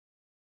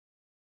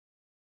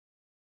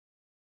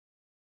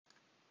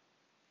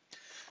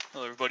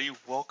Hello everybody,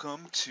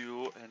 welcome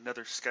to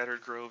another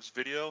Scattered Groves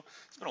video.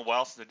 It's been a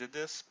while since I did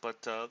this, but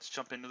let's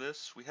jump into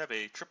this. We have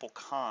a triple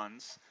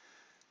cons.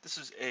 This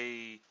is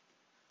a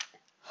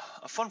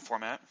fun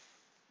format.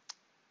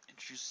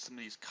 Introduces some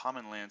of these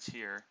common lands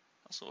here.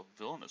 Also a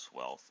villainous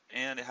wealth.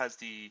 And it has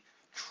the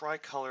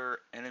tricolor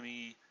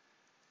enemy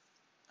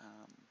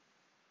um,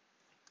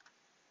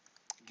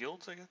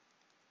 guilds, I guess.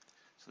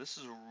 So this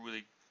is a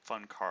really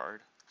fun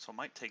card. So I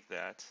might take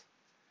that.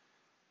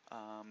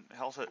 It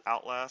also has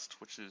Outlast,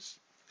 which is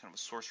kind of a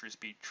sorcery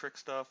speed trick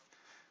stuff.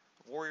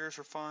 Warriors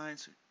are fine,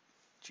 so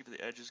Chief of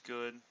the Edge is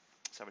good.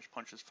 Savage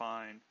Punch is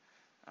fine.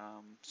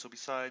 So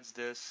besides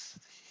this,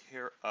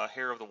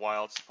 Hair of the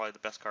Wilds is probably the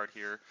best card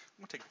here. I'm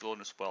going to take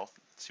Wilderness Wealth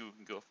and see where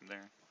we can go from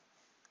there.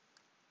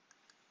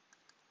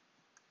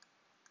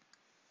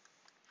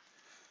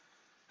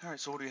 Alright,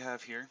 so what do we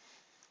have here?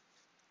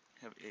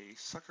 We have a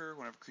Sucker.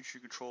 Whenever creature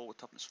you control with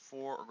toughness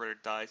 4 or greater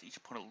dies, each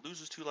opponent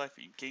loses 2 life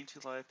and you gain 2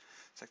 life.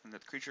 Second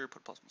that creature,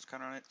 put plus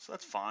counter on it. So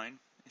that's fine.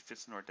 It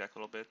fits into our deck a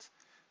little bit.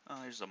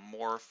 Here's a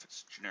Morph.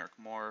 It's a generic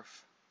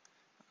Morph.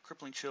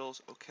 Crippling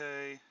Chills,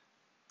 okay.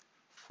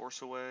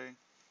 Force Away.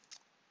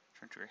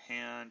 Turn to your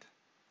hand.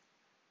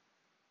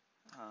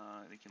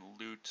 They can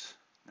loot,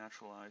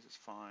 naturalize is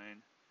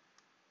fine.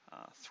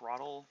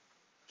 Throttle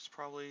is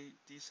probably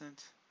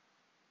decent.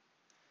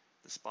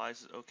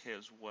 Despise is okay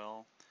as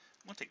well.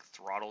 I'm going to take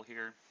Throttle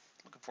here.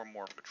 Looking for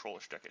more of a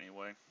controlish deck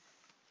anyway.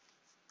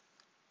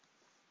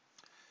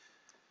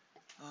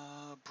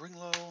 Bring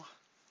low,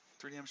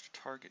 3 damage to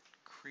target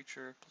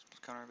creature, plus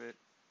counter of it,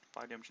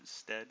 5 damage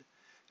instead.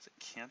 Is it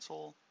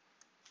cancel?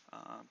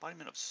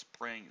 Embodiment of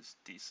Spring is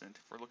decent.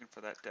 If we're looking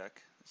for that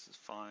deck, this is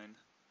fine.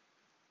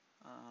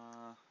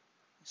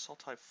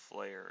 Sultai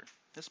Flare.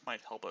 This might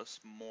help us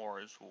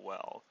more as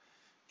well.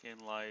 Gain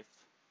life.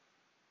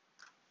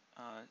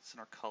 It's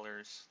in our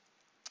colors.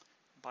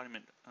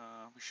 Embodiment,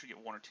 we should get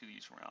 1 or 2 of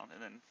these around.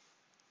 And then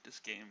this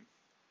game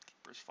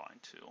keeper is fine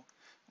too.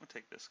 I'm going to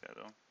take this guy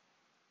though.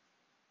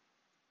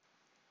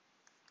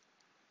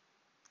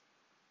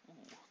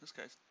 Ooh, this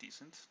guy's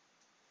decent.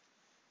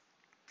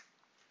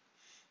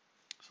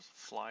 This is a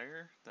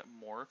flyer that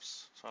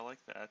morphs, so I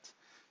like that.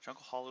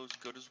 Jungle Hollow is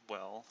good as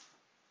well.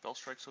 Bell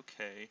Strike's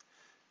okay.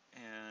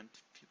 And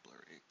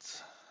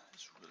Defibrillate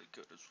is really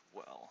good as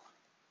well.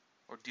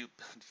 Or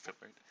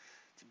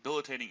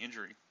debilitating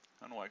injury.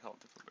 I don't know why I call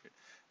it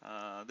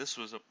defibrillate. This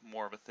was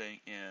more of a thing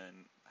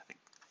in, I think,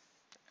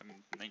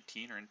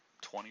 M19 or in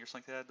 20 or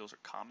something like that. Those are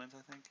commons,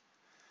 I think.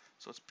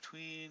 So it's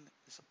between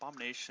this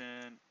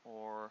Abomination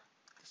or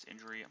this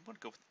injury. I'm going to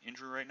go with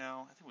injury right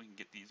now. I think we can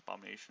get these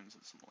Abominations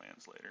and some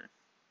lands later.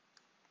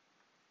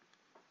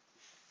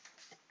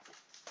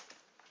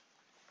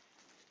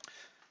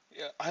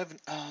 Yeah, I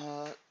haven't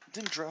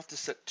didn't draft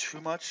this set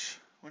too much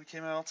when it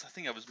came out. I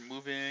think I was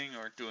moving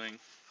or doing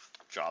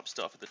job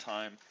stuff at the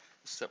time.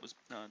 This set was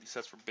these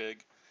sets were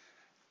big.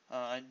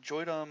 I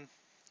enjoyed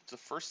the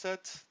first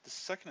set. The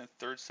second and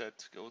third set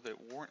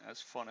that weren't as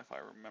fun if I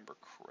remember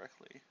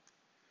correctly.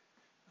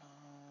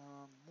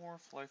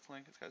 Morph,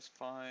 Lifelink. This guy's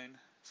fine.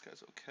 This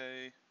guy's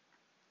okay.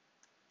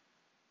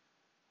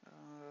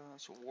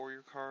 It's a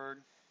warrior card.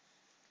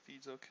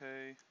 Feed's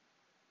okay.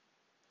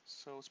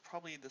 So it's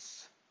probably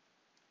this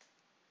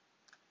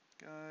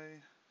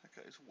guy. That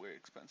guy's way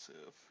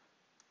expensive.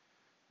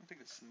 I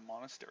think it's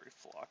Monastery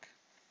Flock.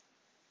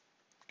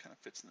 Kind of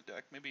fits in the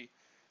deck. Maybe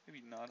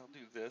not. I'll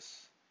do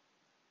this.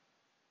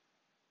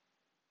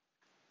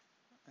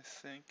 I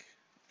think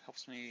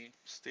helps me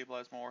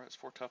stabilize more. Has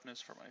 4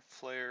 toughness for my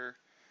flare.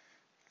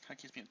 Kind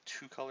of keeps me in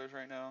 2 colors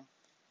right now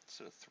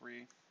instead of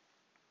 3.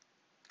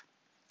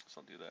 So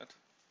I'll do that.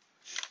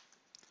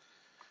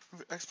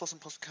 Move X plus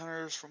and plus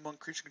counters from one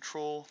creature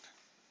control.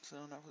 So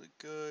not really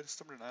good.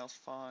 Stubborn Denial's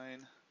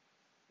fine.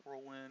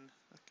 Whirlwind,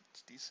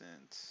 that's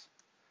decent.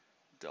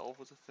 Delve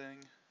was a thing.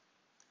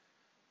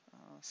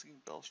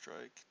 Singing Bell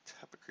Strike,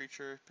 tap a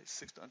creature, pay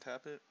 6 to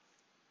untap it.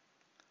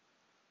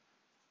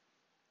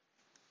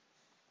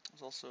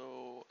 There's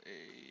also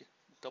a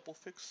double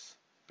fix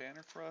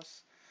banner for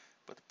us,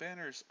 but the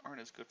banners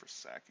aren't as good for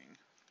sacking.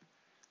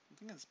 I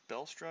think it's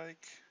Bell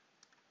Strike.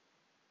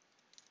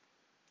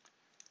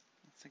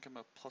 I think I'm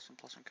a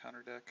 +1/+1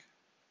 counter deck.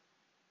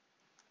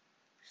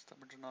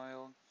 Stubborn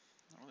Denial,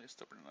 not really a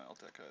Stubborn Denial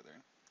deck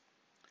either.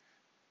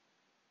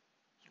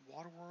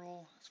 Water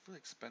Whirl, it's really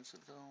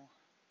expensive though.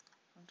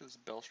 I'll do this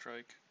Bell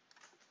Strike.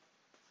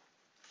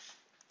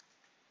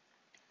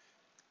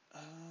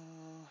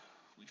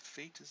 We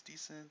Fate is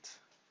decent.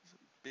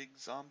 Big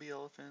zombie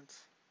elephant.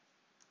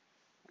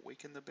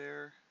 Awaken the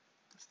bear.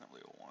 That's not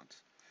really what I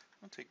want.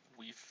 I'm gonna take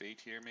Weave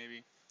Fate here maybe.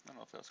 I don't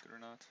know if that's good or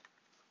not.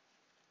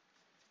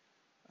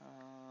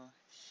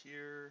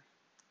 Here,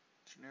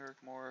 generic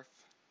morph.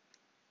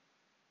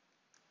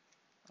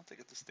 I'll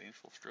take a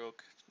Disdainful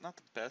Stroke. It's not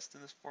the best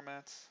in this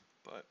format,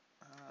 but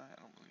I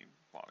don't really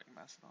bother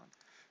Mastodon.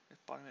 If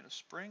Embodiment of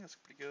Spring, that's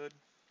pretty good.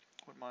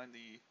 Wouldn't mind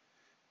the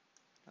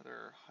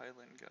other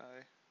Highland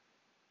guy,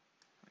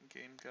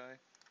 game guy.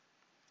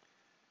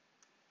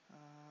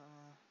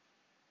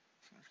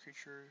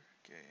 Creature,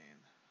 gain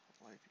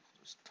life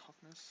equals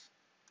toughness.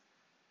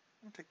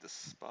 I'm gonna take the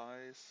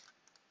spies.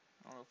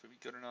 I don't know if it'd be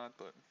good or not,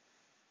 but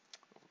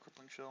over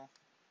crippling shell.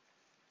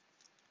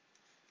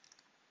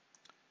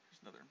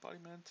 Here's another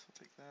embodiment. I'll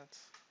take that.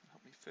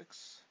 Help me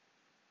fix.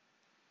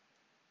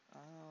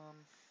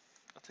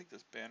 I'll take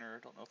this banner. I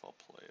don't know if I'll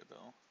play it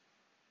though.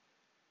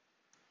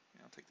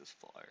 Yeah, I'll take this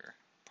flyer.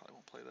 Probably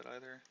won't play that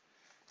either.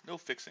 No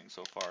fixing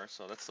so far,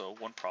 so that's the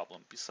one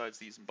problem besides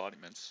these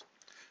embodiments.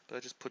 But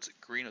that just puts it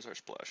green as our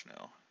splash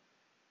now,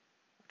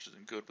 which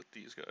isn't good with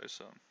these guys.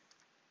 So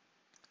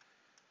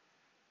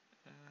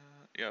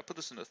yeah, I put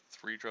this in a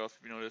 3-drop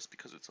if you notice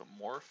because it's a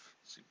morph.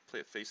 So you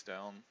play it face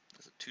down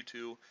as a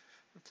 2/2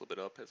 and flip it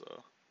up as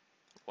a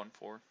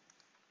 1/4.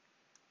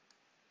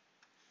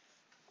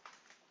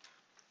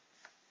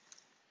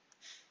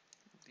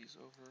 Move these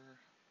over.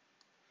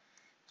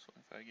 So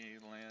if I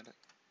get land, I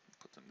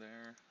put them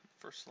there.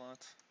 First slot.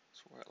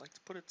 That's where I like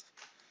to put it.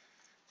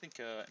 I think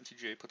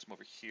NTJ puts them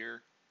over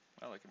here.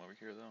 I like them over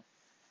here though.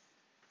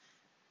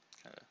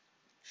 Kind of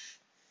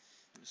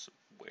just a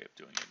way of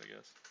doing it, I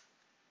guess.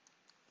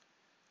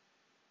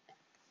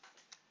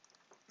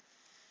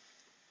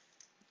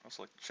 I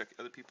also like to check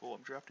other people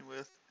I'm drafting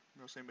with.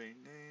 Notice anybody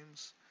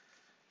names.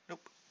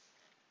 Nope.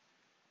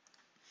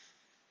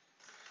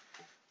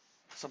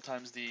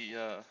 Sometimes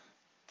the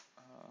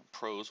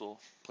pros will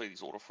play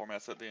these older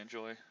formats that they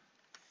enjoy.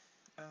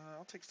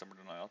 I'll take Summer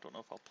Denial. Don't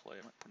know if I'll play.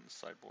 I might put in the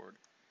sideboard.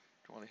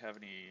 Don't really have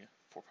any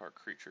 4-power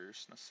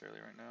creatures necessarily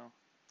right now.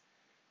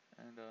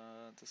 And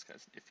this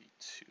guy's an iffy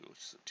 2, which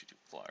is a 2/2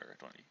 flyer. I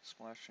don't need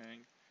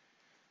splashing.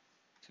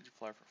 2/2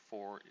 flyer for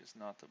 4 is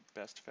not the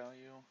best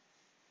value.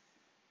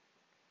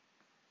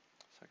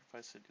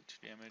 Sacrifice it, do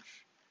 2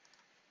 damage.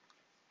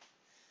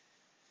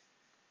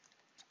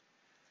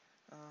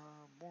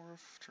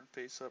 Morph, turn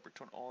face up,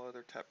 return all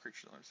other tap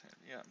creatures on his hand.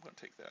 Yeah, I'm going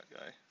to take that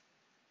guy.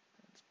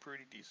 It's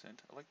pretty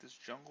decent. I like this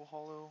Jungle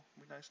Hollow,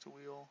 be nice to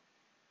wheel.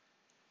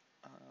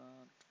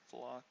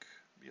 Flock,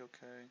 be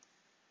okay.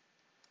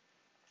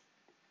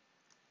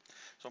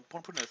 So I'm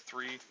putting in a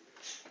 3.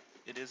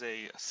 It is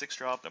a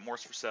 6-drop that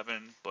morphs for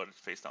 7, but it's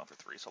face down for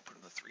 3, so I'll put it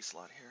in the 3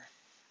 slot here.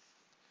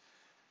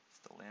 It's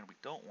the land we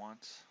don't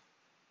want.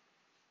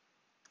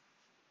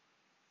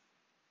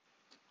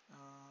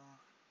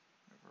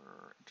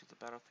 Never enter the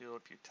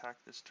battlefield. If you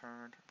attack this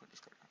turn, put this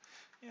card.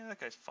 Yeah, that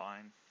guy's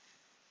fine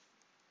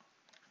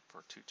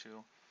for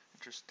 2/2.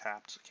 It just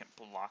tapped, so it can't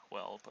block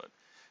well, but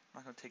I'm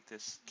not going to take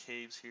this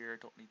caves here.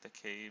 Don't need the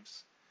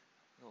caves.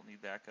 I don't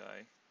need that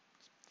guy.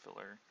 It's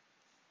filler.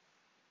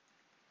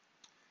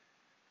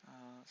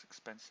 It's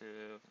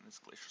expensive, and this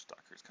Glacier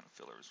Stalker is kind of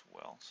filler as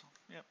well. So,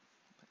 yep,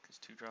 I think this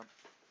 2-drop.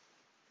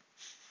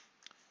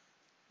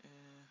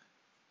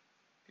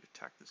 You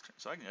attack this turn,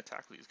 so I can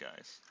attack these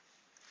guys.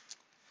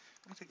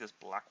 I'm gonna take this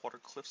Blackwater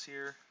Cliffs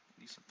here.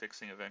 Need some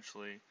fixing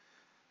eventually.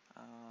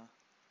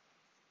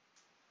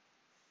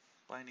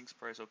 Binding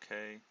Spray is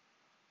okay.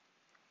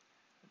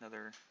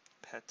 Another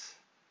pet.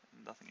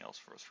 Nothing else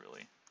for us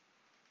really.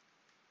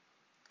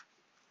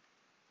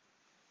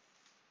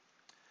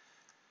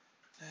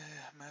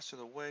 Master of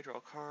the Way, draw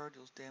a card,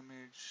 deals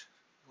damage,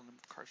 roll number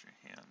of cards in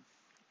your hand.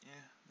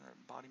 Yeah, another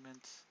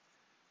embodiment,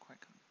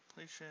 quiet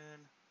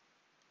completion.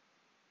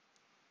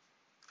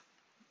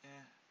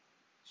 Yeah,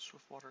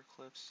 Swiftwater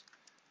Cliffs.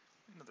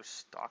 Another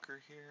Stalker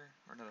here,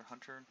 or another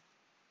Hunter.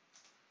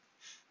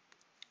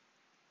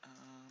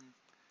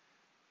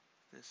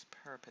 This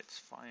Parapet's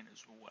fine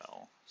as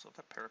well. So if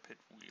that Parapet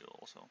will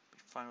also be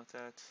fine with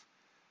that.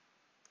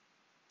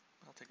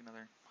 I'll take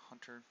another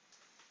Hunter.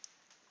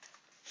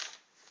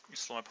 You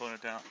slow my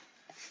opponent down.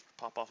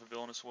 Pop off a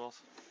Villainous Wealth.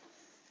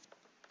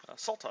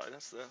 Sultai,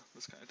 that's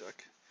this kind of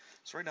deck.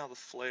 So right now the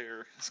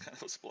Flare is kind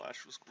of a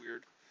splash, was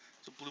weird.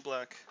 So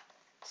blue-black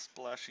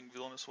splashing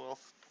Villainous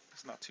Wealth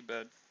is not too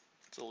bad.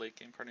 It's a late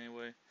game card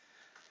anyway.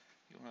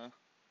 You wanna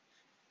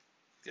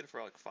get it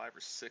for like 5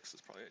 or 6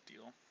 is probably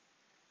ideal.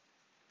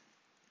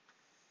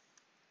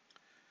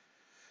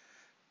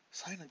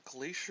 Sign of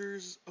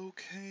Glacier's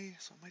okay,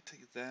 so I might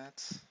take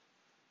that.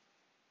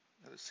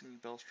 Another Singing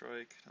Bell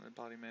Strike, another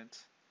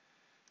Embodiment,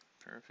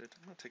 Parapet.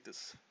 I'm gonna take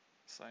this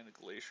Sign of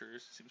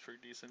Glaciers. Seems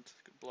pretty decent.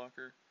 Good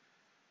blocker.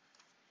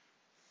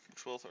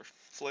 Which wealth our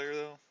Flare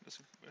though, as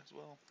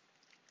well.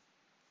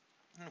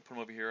 I'm gonna put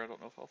him over here. I don't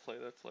know if I'll play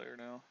that Flare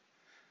now.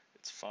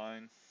 It's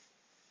fine.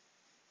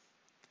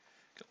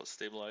 Couple of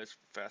stabilize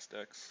fast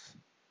decks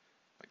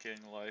by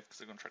getting life because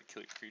they're gonna try to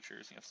kill your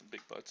creatures. You have some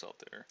big butts out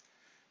there,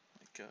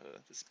 like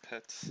this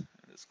Pet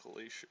and this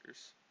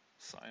Glaciers,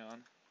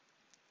 Scion,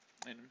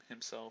 and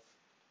himself.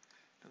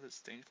 Another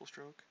Disdainful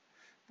Stroke.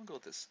 I'm gonna go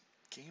with this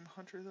Game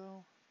Hunter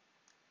though.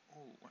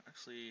 Oh,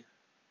 actually, I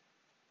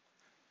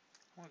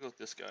want to go with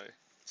this guy.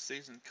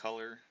 Stays in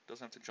color,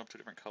 doesn't have to jump to a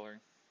different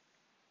color.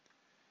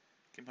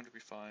 Game Hunter be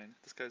fine.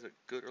 This guy's a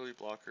good early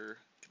blocker,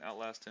 can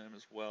outlast him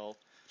as well.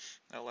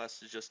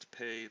 Outlast is just to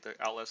pay the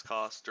outlast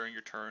cost during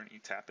your turn, you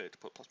tap it to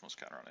put +1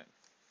 counter on it.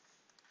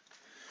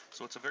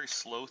 So it's a very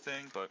slow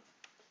thing, but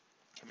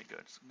can be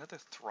good. So another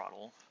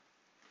Throttle.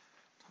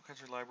 Top cards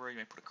your library, you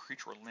may put a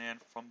creature or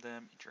land from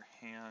them into your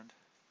hand.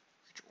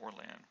 or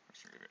land.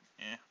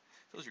 Eh.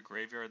 If it was your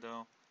graveyard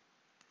though.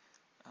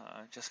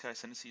 Jeskai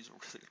Ascendancy is a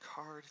really good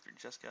card if you're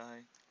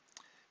Jeskai.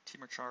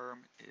 Teamer Charm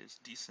is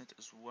decent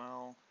as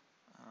well.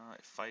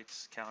 It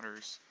fights,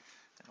 counters,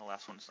 and the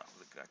last one's not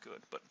really that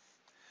good. But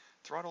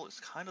Throttle is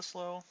kind of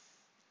slow,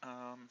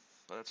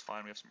 but that's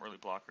fine. We have some early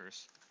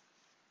blockers.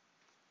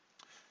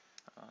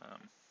 I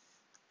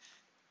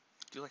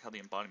do like how the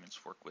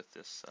embodiments work with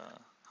this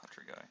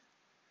Hunter guy.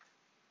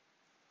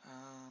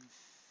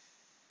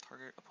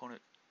 Target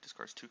opponent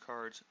discards 2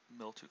 cards,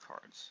 mill 2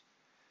 cards.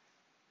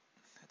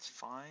 That's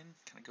fine.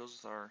 Kind of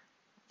goes with our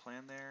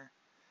plan there.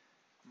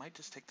 I might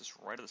just take this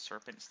Rite of the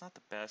Serpent. It's not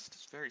the best.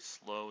 It's very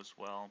slow as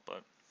well,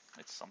 but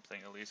it's something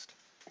at least.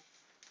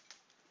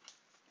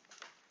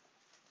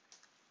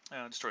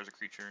 Destroys a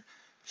creature.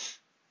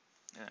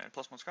 And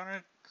 +1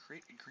 counter,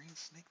 create a green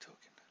snake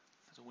token.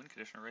 There's a win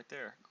conditioner right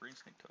there. Green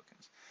snake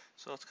tokens.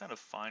 So it's kind of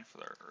fine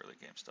for our early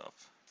game stuff.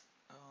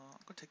 I'm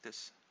going to take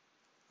this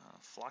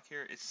Flock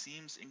here. It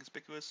seems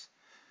inconspicuous,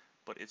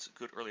 but it's a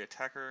good early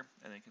attacker,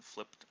 and they can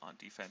flip on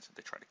defense if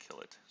they try to kill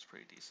it. It's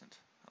pretty decent.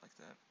 I like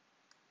that.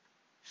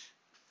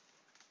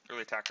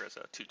 Early attacker as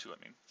a 2/2, I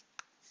mean.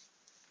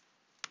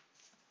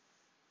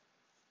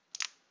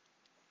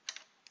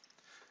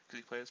 Because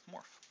he plays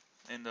Morph.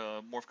 And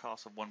the Morph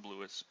cost of 1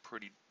 blue is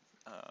pretty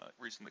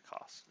reasonably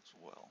cost as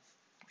well,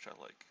 which I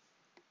like.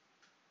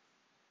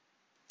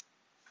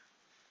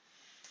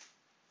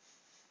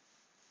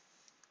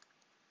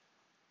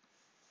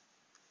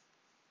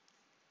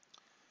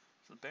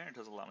 So the banner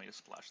does allow me to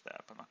splash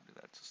that, but I'm not going to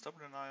do that. So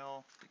Stubborn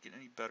Denial, to get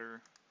any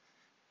better,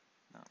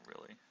 not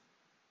really.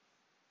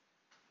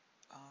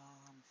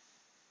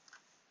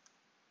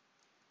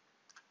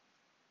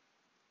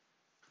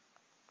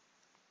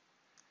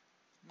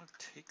 I'm going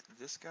to take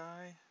this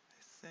guy,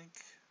 I think,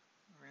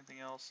 or anything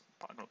else. I'm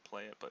probably going to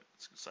play it, but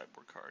it's a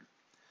sideboard card.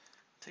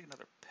 I'll take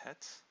another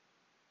Pet.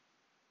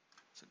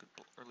 It's a good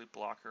early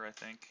blocker, I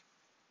think.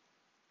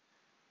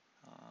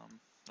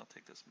 I'll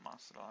take this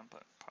Mastodon,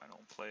 but probably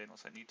don't play it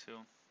unless I need to.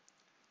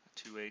 A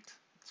 2/8,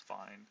 it's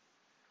fine.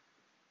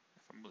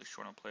 If I'm really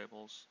short on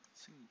playables.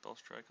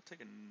 Bellstrike, I'll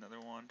take another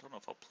one. Don't know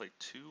if I'll play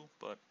 2,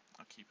 but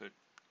I'll keep it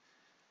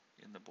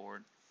in the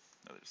board.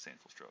 Another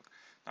Disdainful Stroke.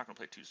 Not going to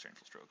play 2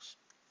 Disdainful Strokes.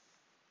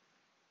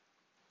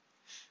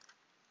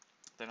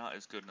 They're not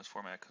as good in this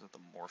format because of the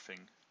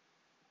morphing.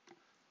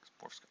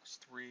 Morphs costs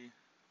 3.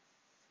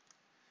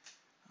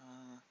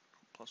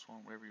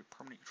 +1, whenever your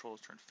permanent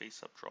controls turn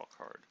face up, draw a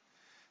card.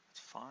 That's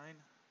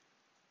fine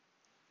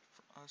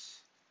for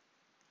us.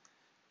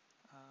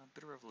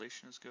 Bitter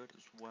Revelation is good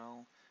as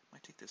well.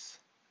 Might take this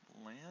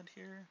land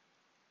here.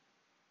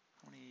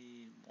 How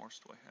many morphs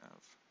do I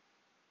have?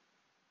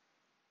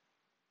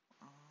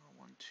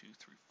 1, 2,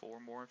 3, 4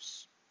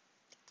 morphs.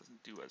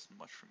 Doesn't do as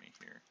much for me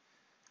here.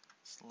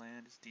 This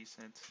land is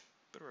decent.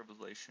 Bitter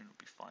Revelation would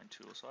be fine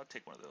too, so I'd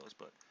take one of those,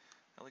 but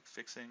I like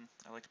fixing.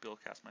 I like to be able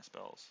to cast my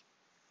spells.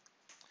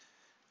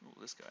 Ooh,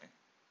 this guy.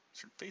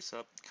 Turn face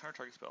up, counter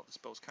target spell. The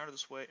spell is countered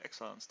this way,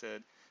 exile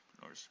instead.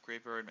 In order to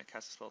graveyard, might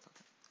cast a spell.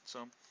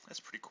 So that's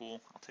pretty cool.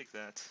 I'll take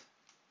that.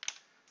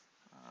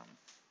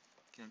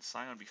 Again,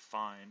 Scion would be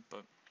fine,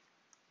 but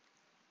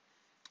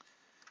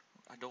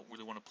I don't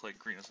really want to play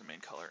green as the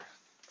main color.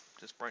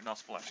 Just Bright not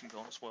splashing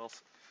Bonus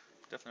Wealth.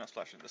 Definitely not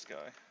splashing this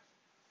guy.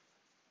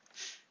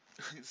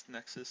 This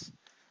Nexus.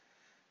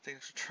 Take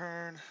extra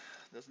turn.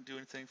 Doesn't do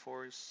anything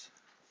for us.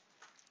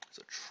 It's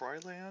a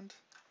Tri-land.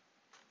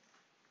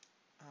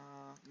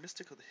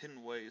 Mystic of the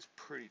Hidden Way is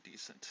pretty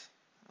decent.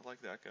 I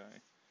like that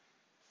guy.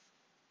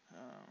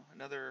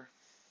 Another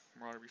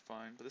Marauder would be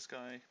fine, but this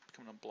guy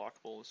becoming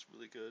unblockable is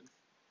really good.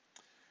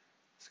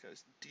 This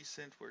guy's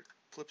decent where it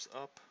flips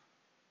up.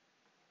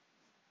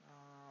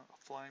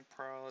 Flying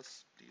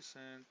Prowess,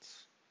 decent.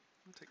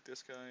 I'll take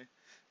this guy.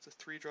 It's a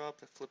 3-drop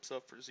that flips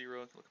up for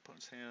 0. Look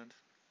opponent's hand.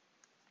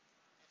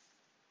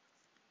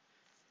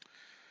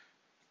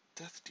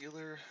 Death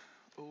Dealer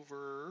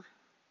over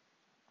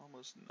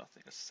almost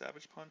nothing. A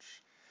Savage Punch.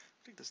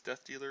 I think this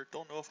Death Dealer.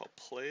 Don't know if I'll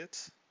play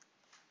it.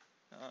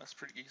 It's a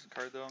pretty decent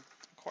card though.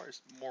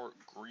 Requires more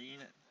green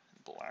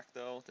and black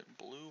though than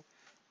blue.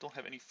 Don't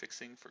have any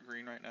fixing for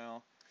green right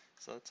now,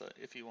 so that's a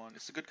iffy one.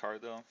 It's a good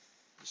card though.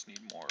 Just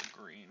need more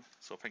green.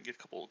 So if I can get a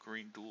couple of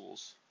green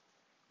duels,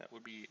 that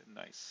would be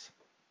nice.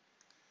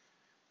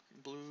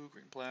 Green blue,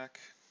 green black.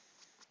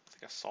 I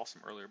think I saw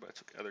some earlier, but I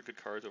took other good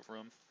cards over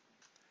them.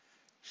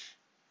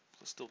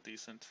 So still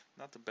decent.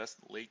 Not the best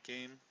late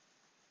game.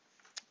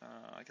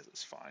 I guess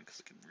it's fine because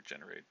it can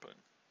regenerate, but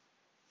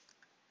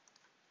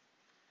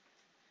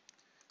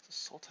it's a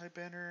Sultai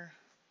banner.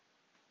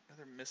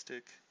 Another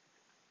Mystic.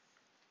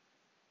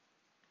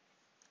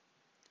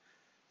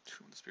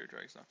 Tomb of the Spirit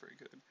Dragon's not very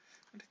good. I'm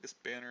gonna take this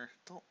banner.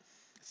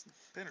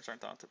 Banners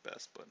aren't the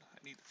best, but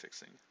I need the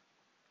fixing.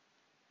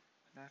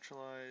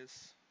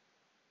 Naturalize.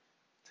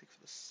 Take for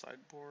the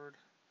sideboard.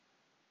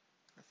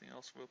 Nothing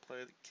else we'll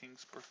play. The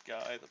King's Birth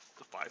guy, the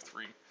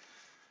 5/3.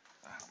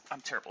 I'm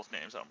terrible with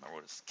names. I don't remember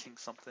what it's. King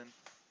something.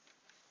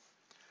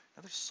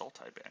 Another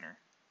Sultai banner.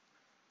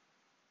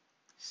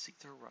 Seek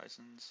the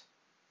Horizons.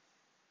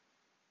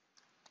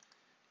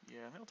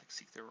 Yeah, maybe I'll take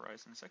Seek the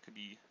Horizons. That could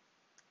be...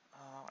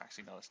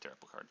 actually, no, that's a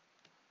terrible card.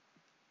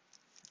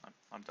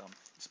 I'm dumb.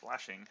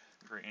 Splashing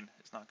green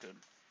is not good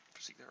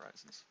for Seek the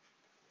Horizons.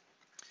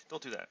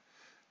 Don't do that.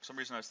 For some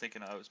reason I was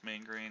thinking I was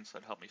main green, so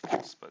that'd help me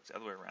fix, but it's the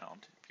other way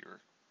around. If you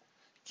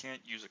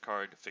can't use a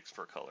card to fix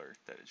for a color,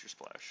 that is your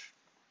splash.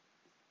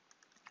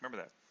 Remember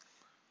that.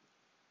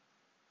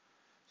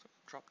 So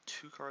drop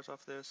 2 cards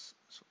off this.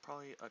 So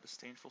probably a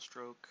Disdainful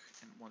Stroke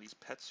and one of these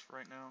pets for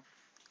right now.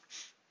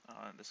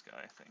 This guy,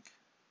 I think.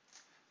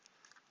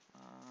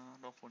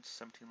 No,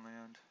 17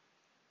 land.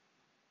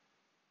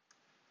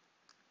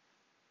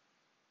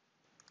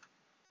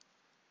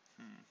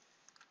 I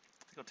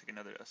think I'll take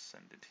another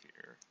Ascendant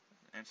here.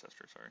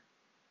 Ancestor, sorry.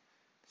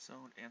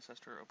 Zoned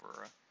Ancestor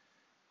over a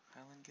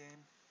Highland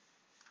game.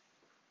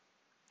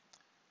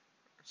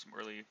 Some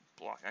early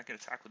block. I can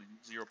attack with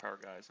 0 power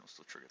guys and I'll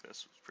still trigger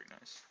this. It's pretty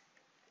nice.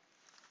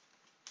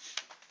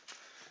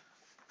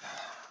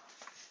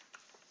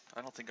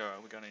 I don't think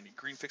we got any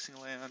green fixing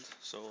land,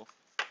 so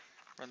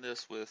run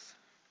this with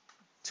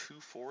 2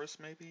 forests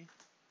maybe.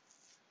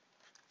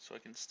 So I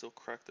can still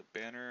crack the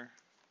banner,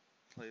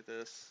 play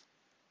this,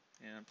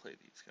 and play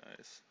these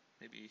guys.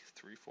 Maybe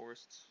 3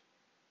 forests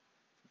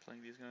from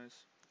playing these guys.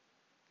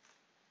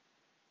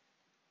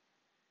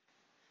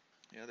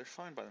 Yeah, they're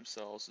fine by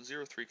themselves.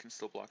 0/3 can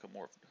still block a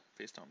morph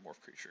based on morph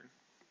creature.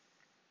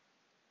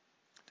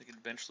 They can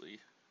eventually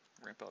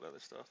ramp out other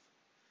stuff.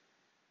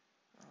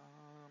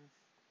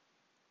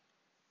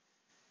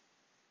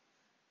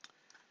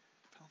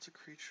 Pounce a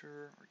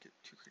creature or get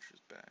 2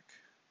 creatures back.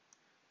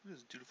 What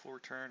is Dutiful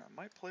Return? I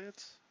might play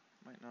it,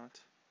 might not.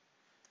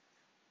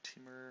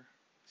 Teamer,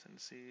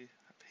 Ascendancy,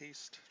 have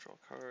haste, draw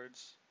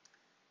cards.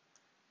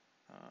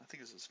 I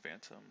think this is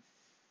Phantom.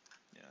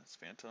 Yeah, it's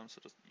Phantom,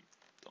 so just you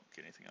don't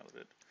get anything out of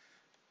it.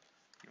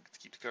 You don't get to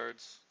keep the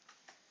cards.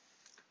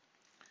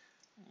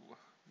 Ooh,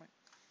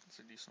 that's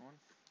a decent one.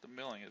 The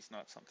milling is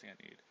not something I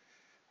need.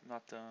 I'm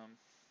not, there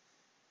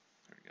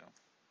we go.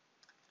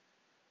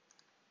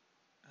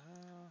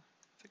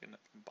 Take an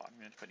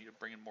embodiment if I need to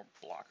bring in more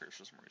blockers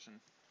for some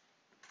reason.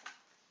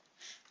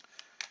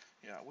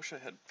 Yeah, I wish I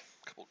had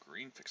a couple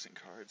green fixing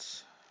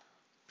cards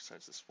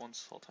besides this one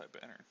Sultai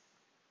banner.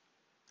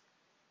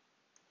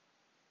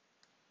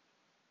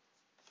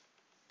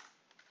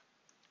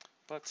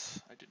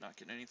 But I did not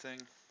get anything.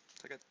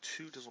 So I got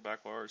 2 Dizzle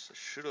Backbars. I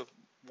should have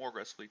more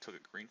aggressively took a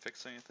green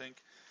fixing, I think.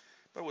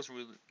 But I wasn't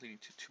really leading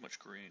to too much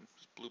green.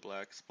 Just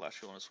blue-black, splash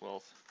Villainous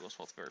Wealth. Villainous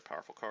Wealth, very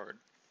powerful card.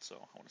 So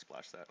I want to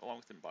splash that, along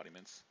with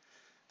embodiments.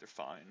 They're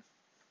fine.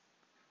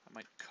 I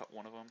might cut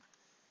one of them.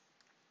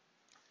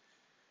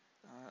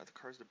 The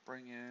cards to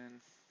bring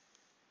in.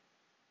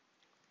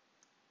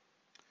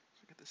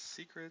 So I got the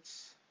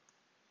Secrets,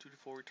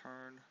 Dutiful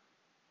Return,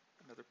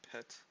 another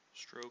pet,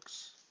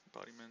 Strokes,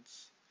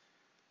 embodiments.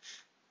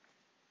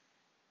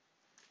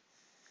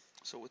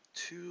 So with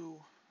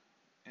 2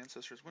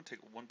 Ancestors, I'm going to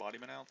take 1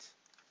 embodiment out,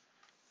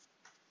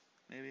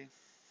 maybe.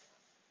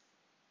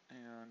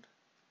 And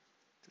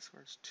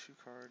discards 2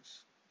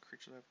 cards.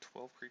 Creatures, I have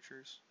 12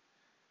 creatures.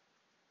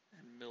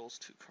 And mills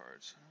 2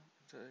 cards.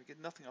 To get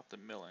nothing off the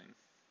milling.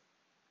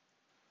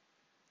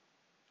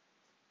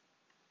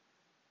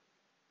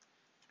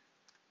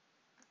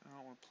 I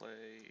don't want to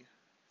play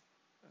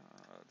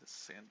this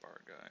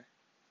Sandbar guy.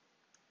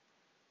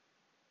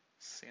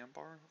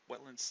 Sandbar?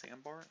 Wetland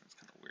Sandbar? That's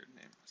kind of a weird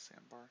name,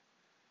 Sandbar.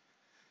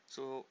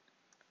 So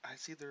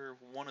it's either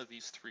one of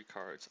these 3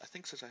 cards. I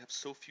think since I have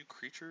so few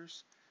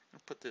creatures, I'm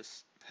going to put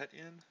this pet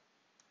in.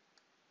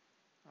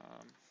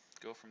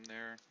 Go from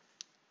there.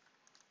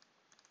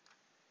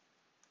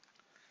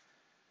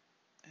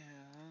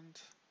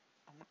 And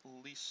I want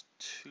at least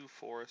 2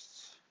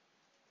 forests.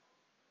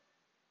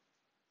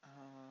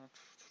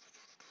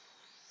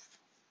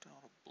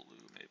 Down a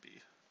blue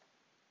maybe.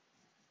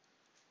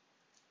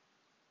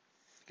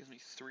 Gives me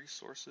 3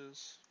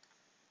 sources.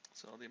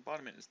 So the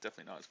embodiment is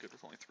definitely not as good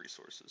with only 3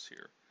 sources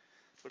here.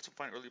 But it's a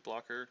fine early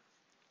blocker.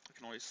 I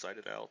can always side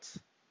it out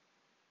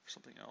for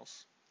something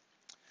else.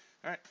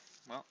 Alright,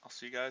 well, I'll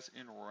see you guys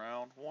in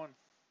round 1.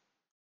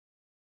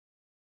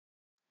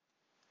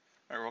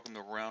 Alright, welcome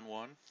to round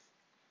 1.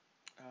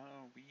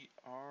 We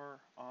are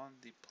on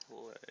the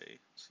play.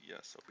 So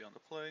yes, I'll be on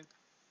the play.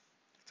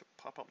 To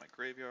pop out my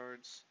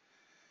graveyards.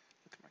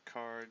 Look at my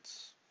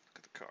cards.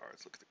 Look at the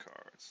cards. Look at the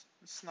cards.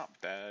 It's not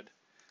bad.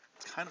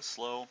 It's kind of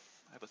slow.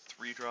 I have a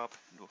 3-drop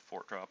into a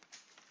 4-drop.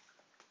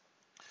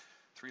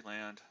 3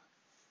 land.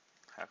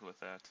 Happy with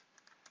that.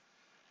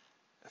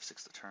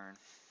 F6 the turn.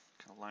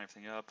 Kind of line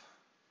everything up.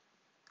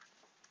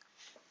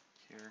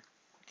 Here.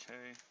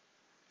 Okay.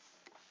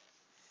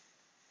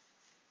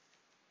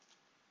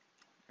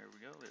 There we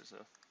go. There's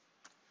a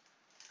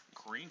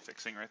green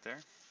fixing right there.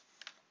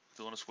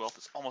 Villainous Wealth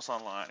is almost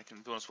online. I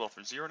can Villainous Wealth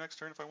for 0 next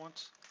turn if I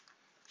want.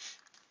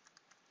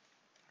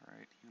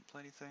 Alright, you can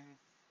play anything.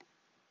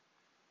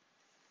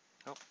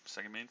 Oh,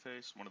 second main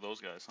phase. One of those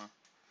guys, huh?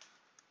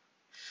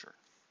 Sure.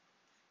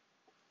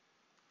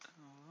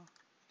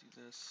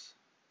 Do this.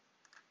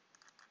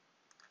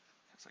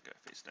 That's that guy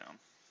face down.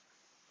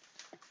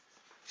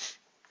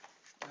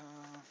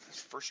 His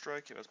first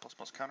strike, it has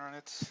plus counter on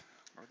it.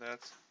 Remember that?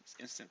 It's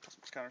instant plus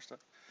counter stuff.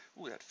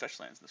 Ooh, we had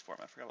fetch lands in this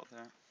format. I forgot about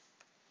that.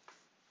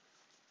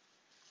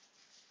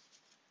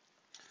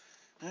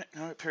 Alright,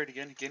 now I parried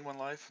again. He gained 1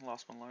 life and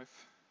lost 1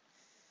 life.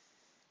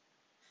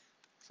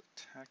 It's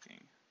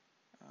attacking.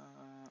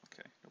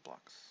 Okay, no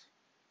blocks.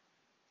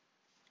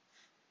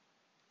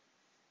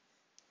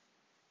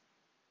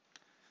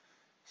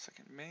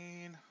 Second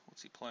main.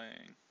 What's he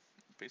playing?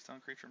 Based on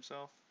creature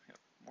himself? Yep,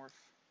 morph.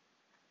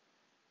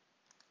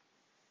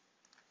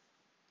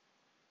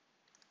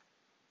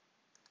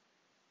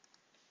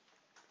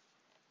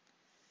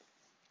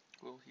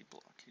 Will he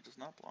block? He does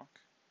not block.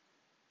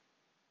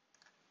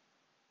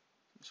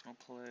 I'm just going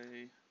to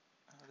play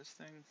this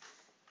thing.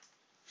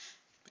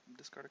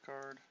 Discard a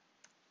card.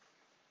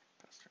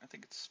 I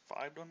think it's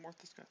 5 to unmorph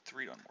this guy.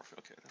 3 to unmorph.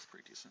 Okay, that's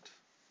pretty decent.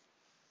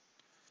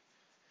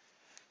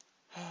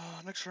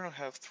 Next turn I'll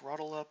have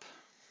Throttle up.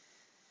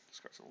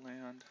 Discards a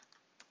land.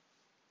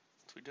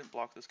 So we didn't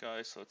block this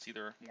guy, so it's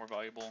either more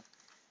valuable.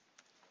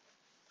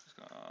 Just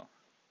gonna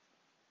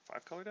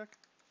 5-color deck.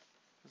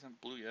 Doesn't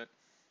have blue yet.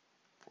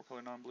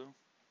 4-color non-blue.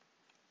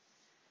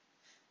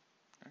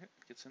 Okay,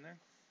 gets in there.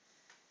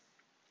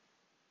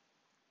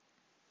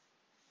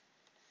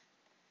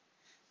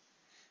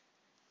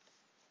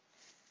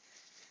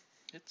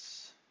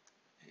 It's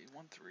a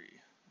 1-3.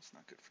 That's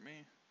not good for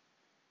me.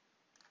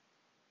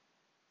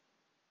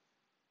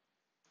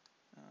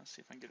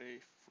 See if I can get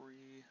a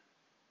free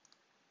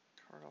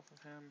card off of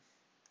him.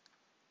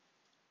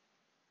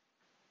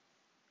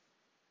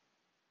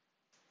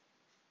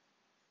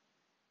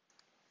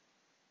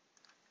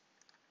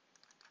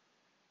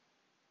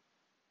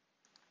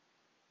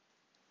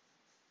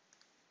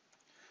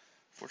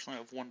 Fortunately,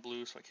 I have 1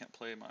 blue, so I can't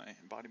play my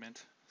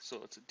embodiment.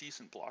 So it's a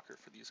decent blocker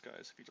for these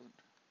guys if he doesn't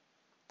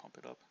pump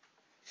it up.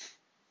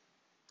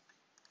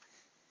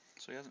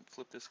 So he hasn't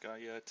flipped this guy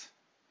yet.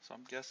 So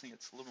I'm guessing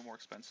it's a little bit more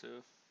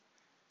expensive.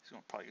 He's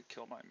going to probably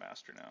kill my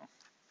master now.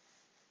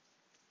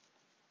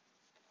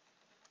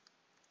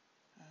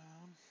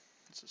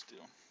 What's this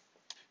deal?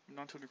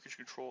 Non-token creature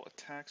control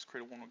attacks,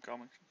 create a 1/1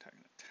 goblin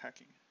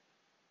attacking.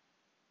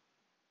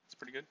 That's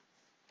pretty good.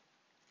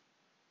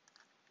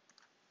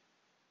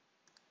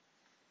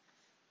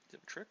 Do you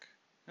have a trick?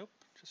 Nope,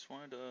 just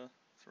wanted to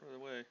throw it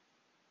away.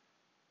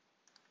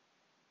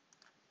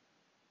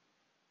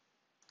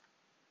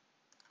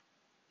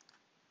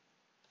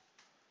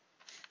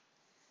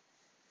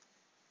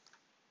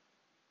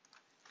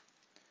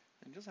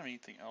 And he doesn't have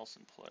anything else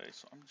in play,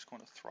 so I'm just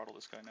going to throttle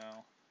this guy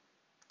now.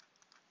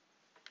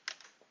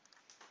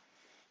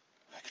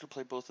 I could have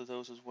played both of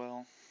those as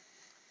well.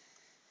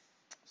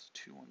 It's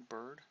a 2/1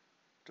 bird.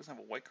 Doesn't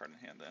have a white card in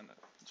hand then,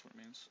 that's what it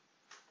means.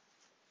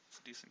 It's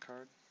a decent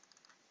card.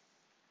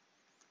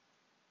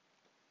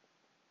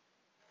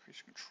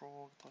 Creature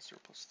control,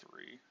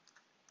 +0/+3.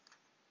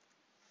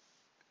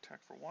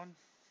 Attack for 1.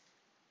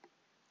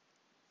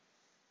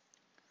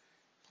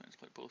 Plan to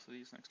play both of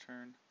these next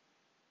turn.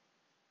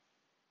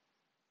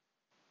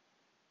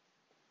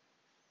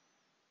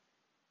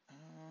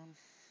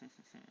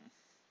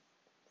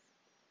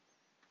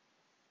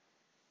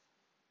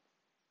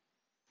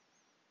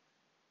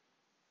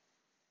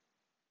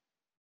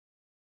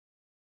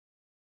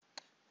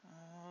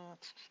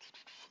 I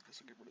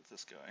guess I'll get rid of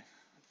this guy,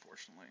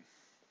 unfortunately.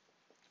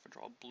 If I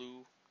draw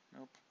blue,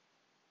 nope.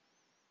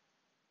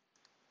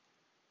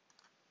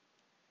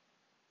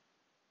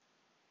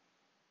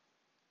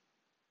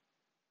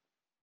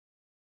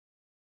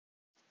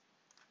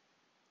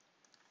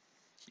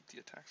 Keep the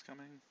attacks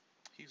coming.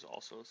 He's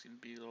also seems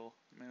to be a little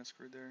mana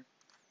screwed there.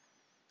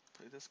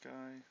 Play this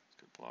guy, he's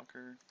a good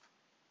blocker.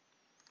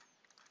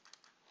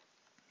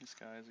 This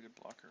guy is a good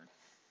blocker.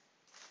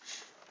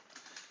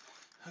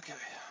 Okay.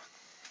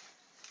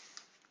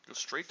 Go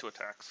straight to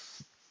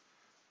attacks.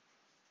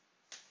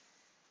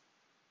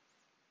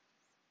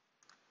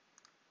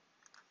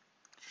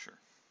 Sure.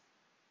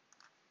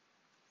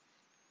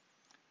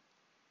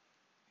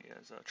 He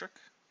has a trick.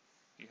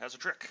 He has a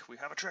trick. We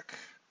have a trick.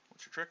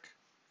 What's your trick?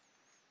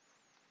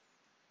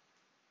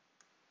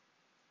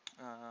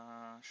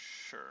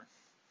 Sure.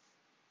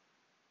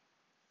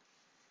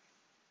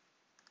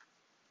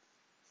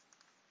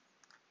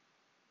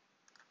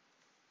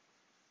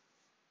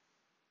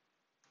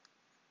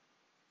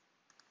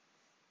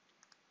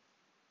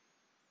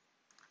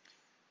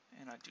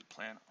 And I do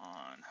plan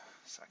on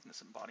sacking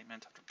this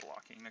embodiment after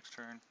blocking next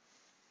turn.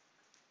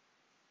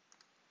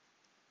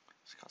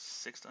 It's cost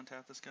 6 to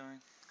untap this guy.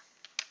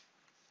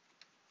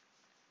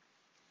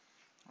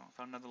 Oh,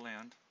 found another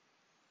land.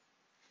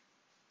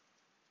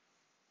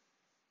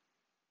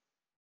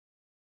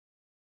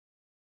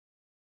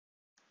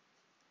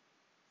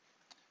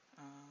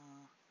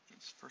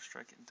 He's first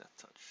strike and death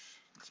touch.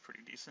 That's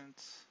pretty decent.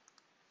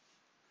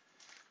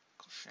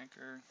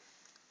 Shanker.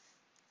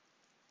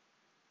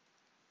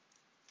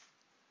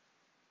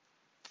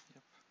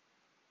 Yep.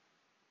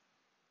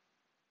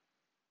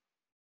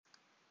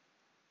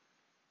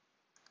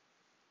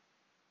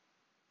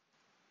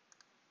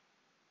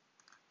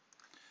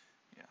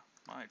 Yeah,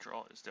 my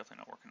draw is definitely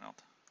not working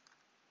out.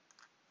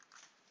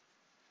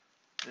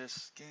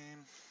 this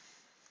game.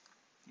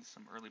 Need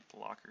some early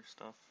blocker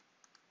stuff.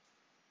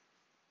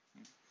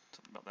 Need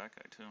something about that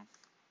guy too.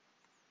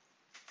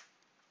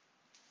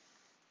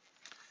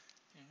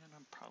 And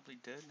I'm probably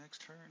dead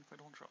next turn if I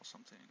don't draw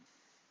something.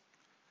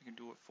 I can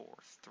do it for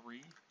 3.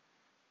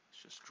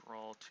 Let's just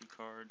draw 2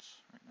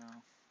 cards right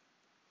now.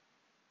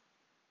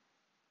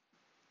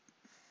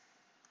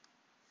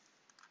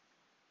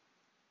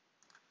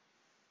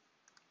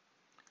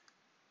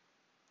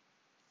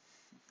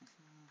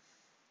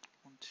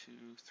 One, 2,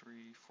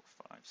 3, 4,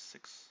 5,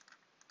 6.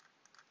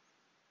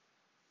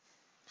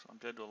 So I'm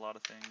dead to a lot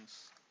of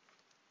things.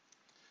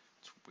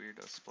 It's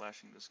weird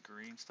splashing this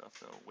green stuff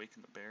though,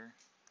 Waken the Bear.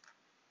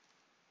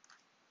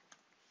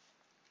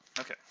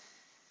 Okay,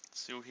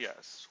 let's see what he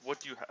has. What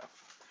do you have?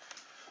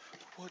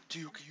 What do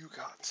you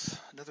got?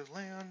 Another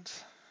land,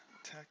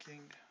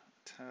 attacking,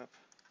 tap.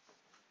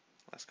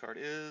 Last card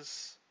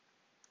is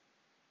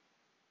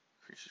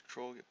creature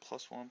control, get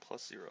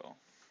 +1/+0.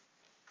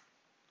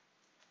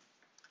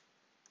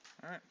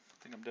 Alright,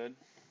 I think I'm dead.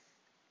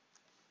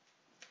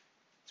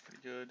 It's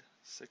pretty good.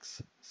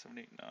 6, 7,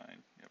 8,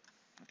 9. Yep,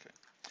 okay.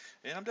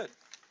 And I'm dead.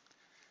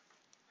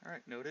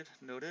 Alright, noted,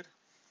 noted.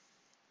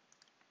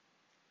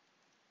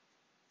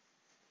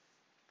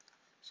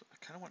 So I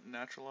kind of want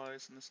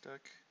Naturalize in this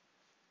deck.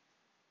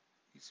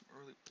 Need some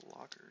early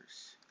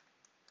blockers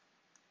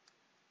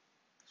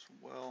as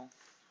well.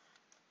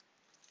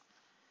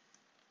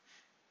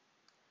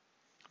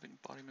 I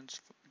think Bodyman's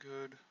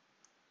good.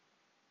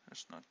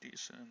 That's not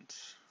decent.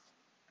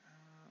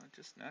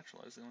 Just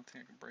Naturalize the only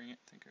thing I can bring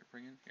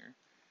in here.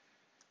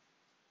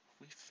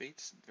 We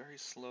Fate's very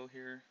slow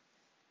here.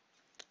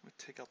 I'm going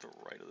to take out the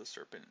right of the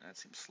Serpent, and that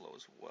seems slow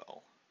as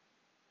well.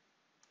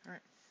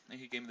 Alright, and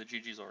he gave me the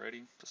GGs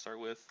already to start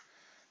with.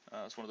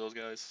 It's one of those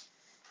guys.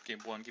 Game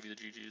 1, give you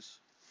the GGs.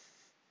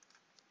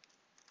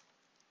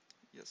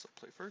 Yes, I'll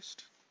play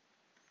first.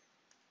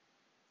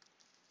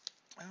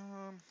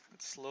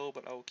 It's slow,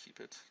 but I will keep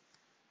it.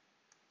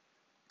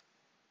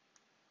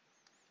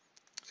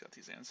 It's got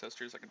these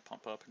Ancestors I can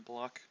pump up and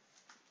block.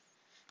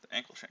 The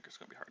Ankle Shanker's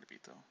going to be hard to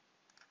beat, though.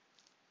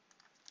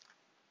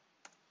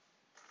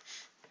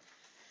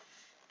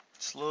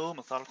 Slow,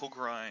 methodical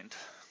grind.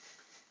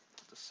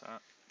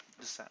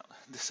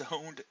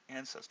 Disowned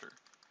Ancestor.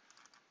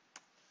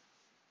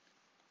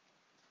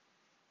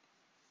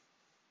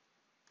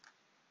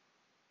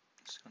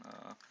 Just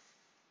gonna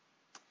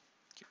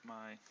get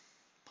my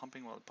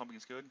pumping while the pumping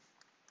is good.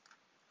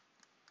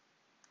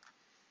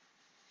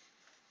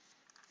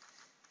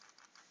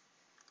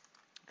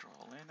 Draw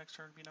a land next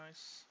turn would be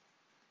nice.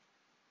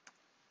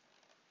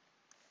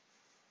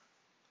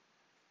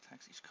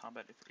 Attacks each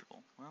combat if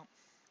able. Well,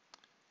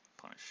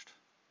 punished.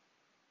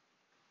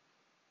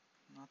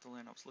 Not the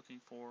land I was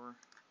looking for.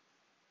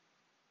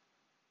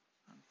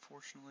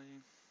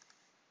 Unfortunately.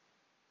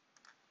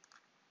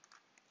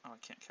 Oh, I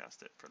can't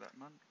cast it for that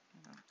month.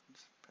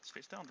 Just pass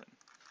face down then.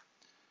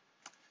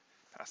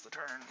 Pass the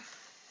turn.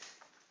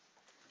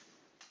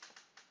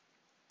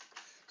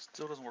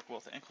 Still doesn't work well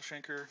with the Ankle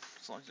Shanker.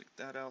 As long as you get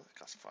that out, it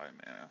costs 5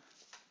 mana.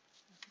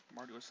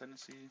 Mardu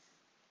Ascendancy.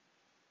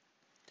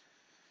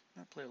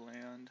 Not play a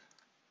land.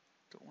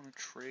 Don't want to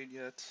trade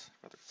yet.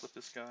 Rather flip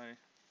this guy.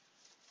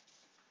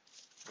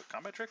 What,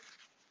 combat trick?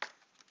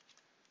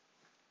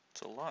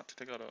 It's a lot to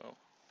take out a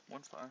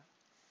 1/5.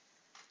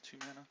 2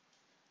 mana.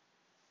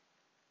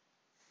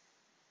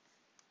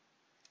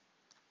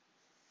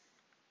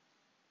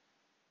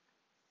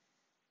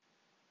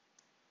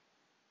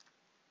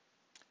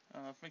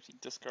 If it makes you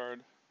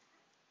discard,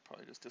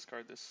 probably just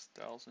discard this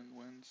 1,000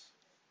 Winds.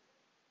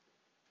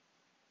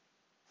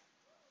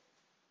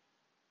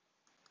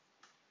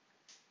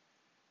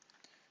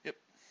 Yep,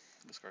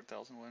 discard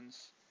 1,000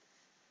 Winds.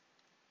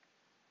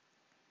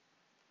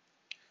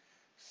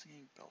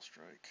 Singing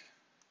Bellstrike.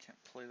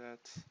 Can't play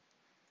that.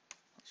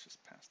 Let's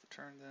just pass the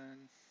turn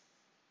then.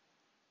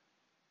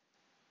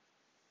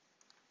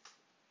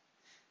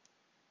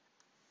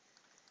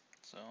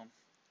 So,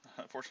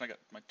 unfortunately I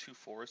got my 2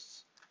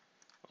 forests,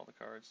 all the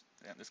cards,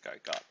 and this guy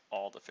got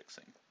all the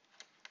fixing.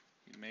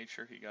 He made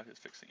sure he got his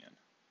fixing in.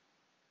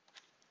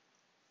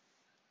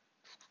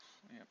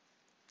 Yep,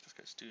 this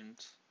guy's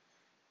student.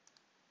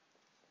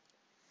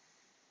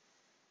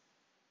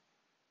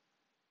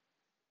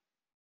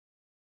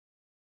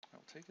 I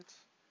will take it.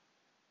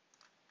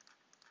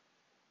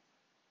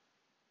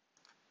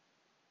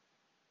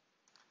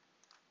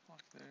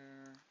 Block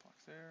there, block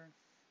there.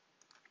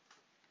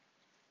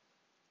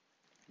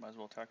 Might as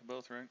well attack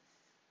both, right?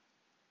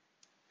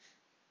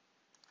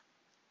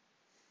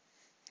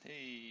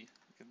 Hey,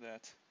 look at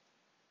that.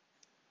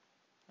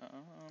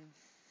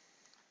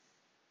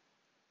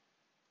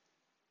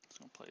 Just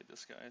gonna play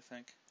this guy, I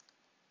think.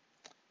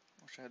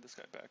 Wish I had this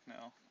guy back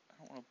now. I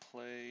don't want to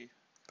play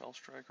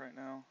Bellstrike right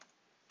now,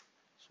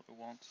 so I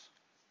won't.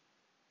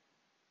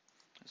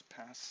 Just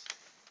pass.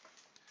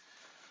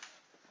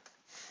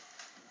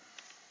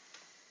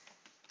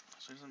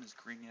 So he's on his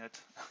green yet.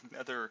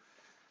 Another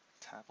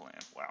tap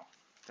land. Wow.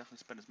 Definitely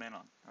spend his mana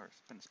on, or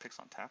spend his picks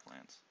on tap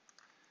lands.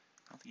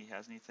 I don't think he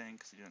has anything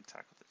because he didn't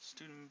attack with his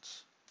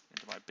students.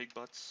 into my big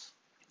butts.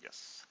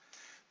 Yes,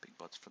 big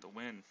butts for the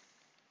win.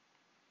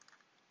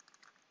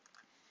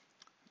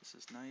 This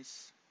is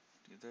nice.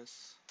 Do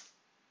this.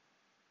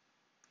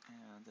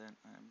 And then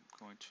I'm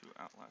going to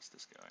outlast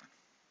this guy.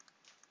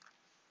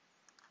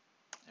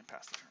 And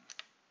pass the turn.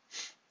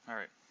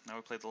 Alright, now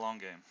we play the long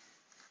game.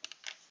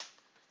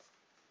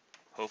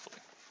 Hopefully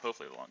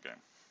the long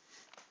game.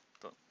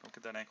 Don't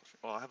get that ankle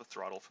shank. Well, I have a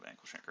throttle for the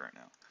ankle shanker right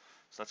now,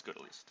 so that's good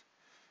at least.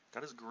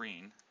 Got his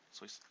green,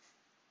 so he's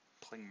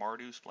playing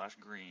Mardu splash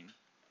green.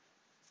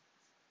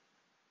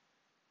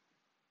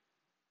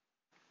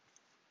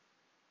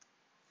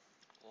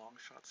 Long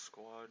shot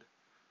squad.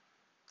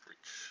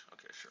 Reach.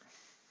 Okay, sure.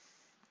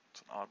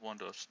 It's an odd one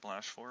to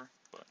splash for,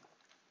 but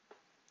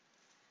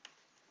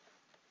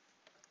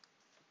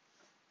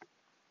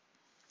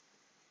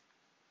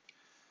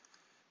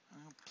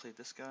I'll play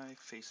this guy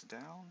face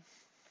down.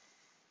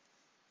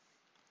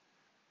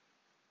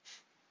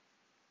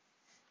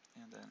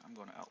 And then I'm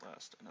going to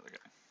outlast another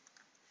guy.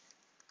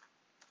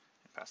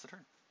 And pass the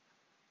turn.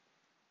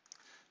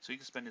 So he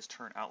can spend his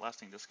turn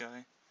outlasting this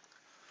guy.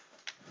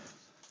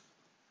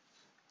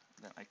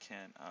 Then I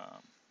can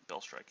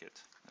bell strike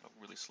it. That'll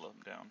really slow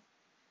him down.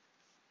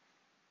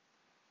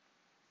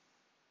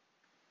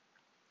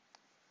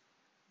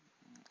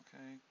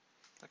 Okay,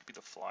 that could be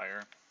the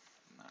flyer.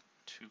 I'm not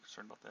too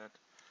concerned about that.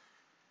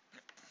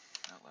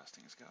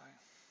 Outlasting his guy.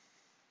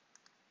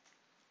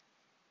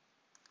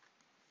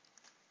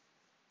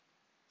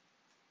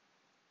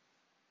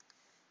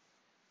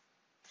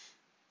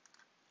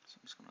 So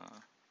I'm just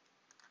gonna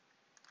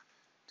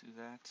do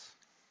that.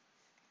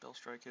 Bell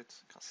strike it.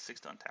 It costs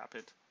 6 to untap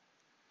it.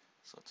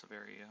 So it's a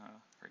very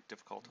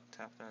difficult to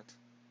tap that.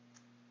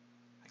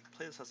 I can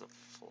play this as a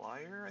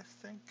flyer, I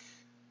think,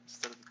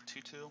 instead of the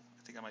 2/2.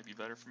 I think that might be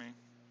better for me,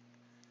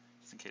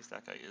 just in case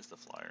that guy is the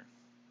flyer.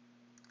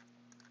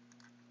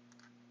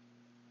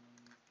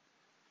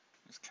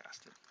 Just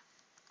cast it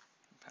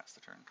and pass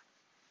the turn.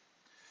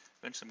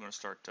 Eventually, I'm going to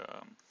start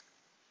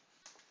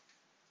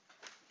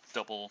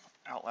double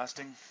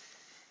outlasting.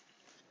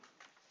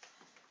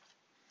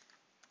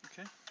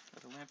 Okay,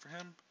 got a land for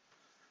him.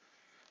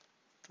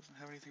 Doesn't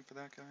have anything for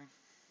that guy.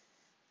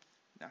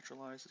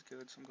 Naturalize is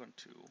good, so I'm going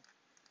to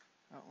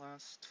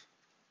outlast.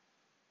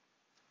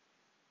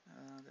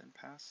 Then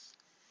pass.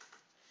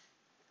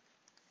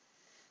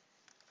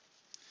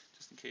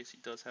 Just in case he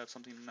does have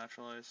something to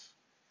naturalize.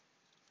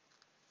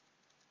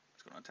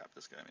 Just going to untap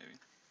this guy maybe.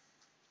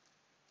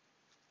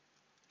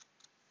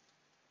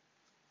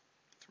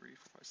 3,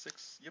 4, 5,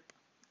 6. Yep.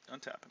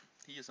 Untap him.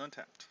 He is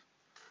untapped.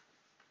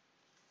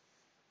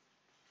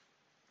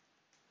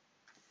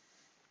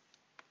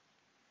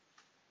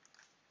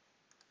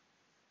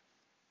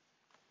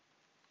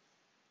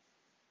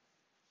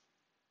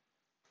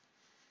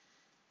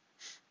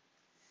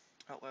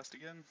 Outlast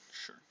again?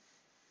 Sure.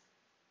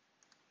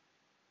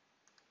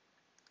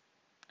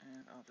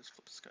 And I'll just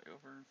flip this guy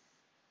over.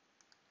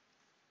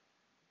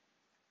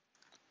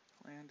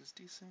 Land is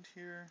decent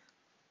here.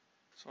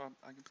 So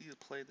I can either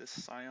play this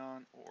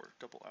Scion or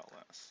double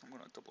outlast. I'm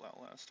going to double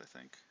outlast, I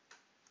think.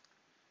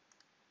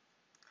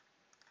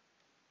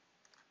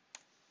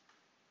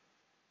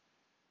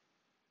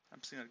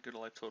 I'm seeing a good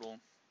life total.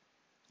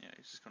 Yeah,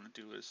 he's just going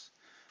to do is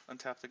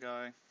untap the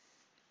guy.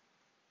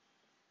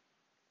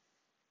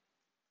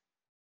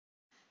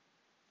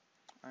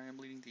 I am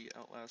leading the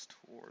Outlast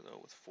war, though,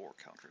 with 4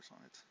 counters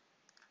on it.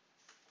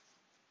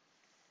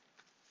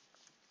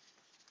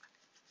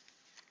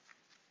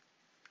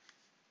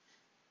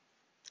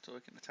 So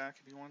I can attack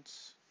if he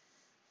wants.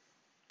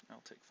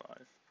 I'll take 5.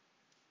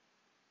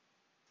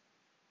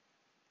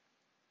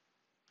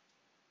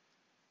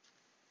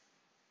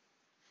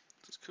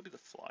 This could be the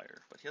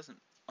flyer, but he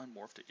hasn't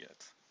unmorphed it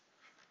yet.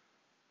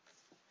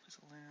 There's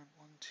a land.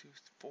 1, 2,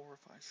 4,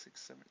 5,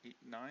 6, 7, 8,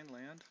 9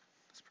 land.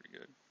 That's pretty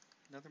good.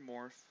 Another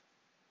morph.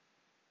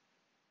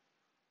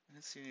 I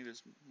didn't see any of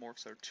his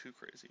morphs that are too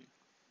crazy.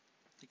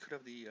 He could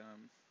have the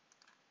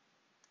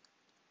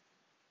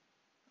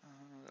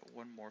that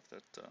one morph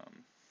that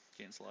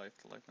gains life,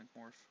 the lifelink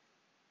morph.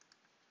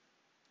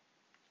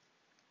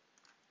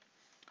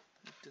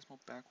 Dismal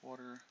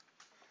Backwater.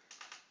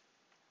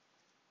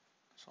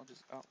 So I'll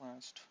just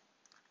outlast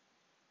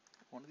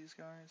one of these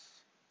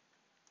guys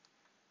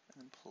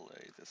and then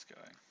play this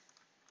guy.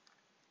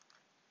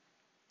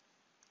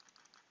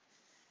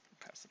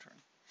 Pass the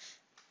turn.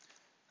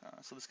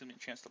 So this gives me a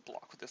chance to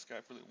block with this guy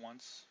if really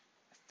once.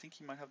 I think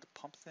he might have the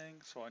pump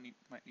thing, so I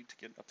might need to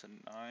get up to 9.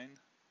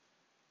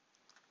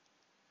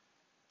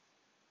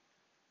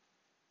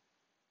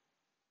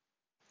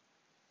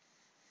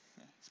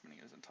 Yeah, he's spending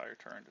his entire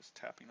turn just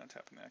tapping and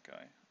untapping that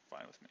guy.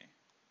 Fine with me.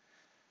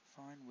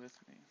 Fine with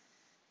me.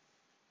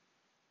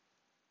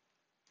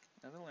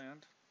 Another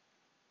land.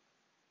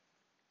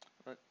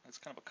 But it's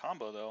kind of a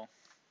combo though.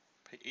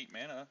 Pay 8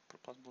 mana, put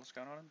a plus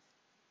count on him.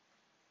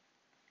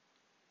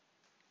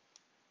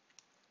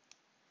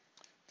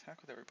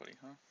 Attack with everybody,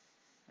 huh?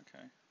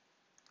 Okay.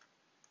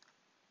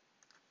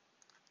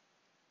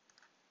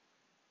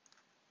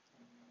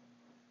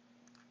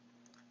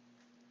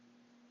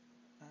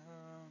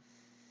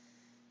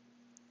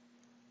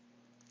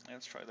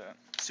 Let's try that.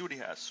 See what he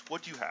has.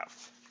 What do you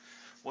have?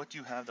 What do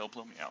you have that'll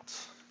blow me out?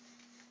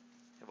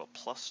 You have a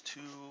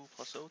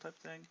 +2/+0 type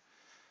thing?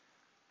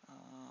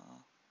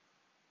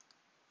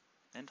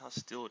 End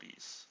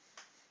hostilities.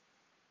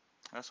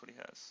 That's what he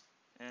has.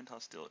 End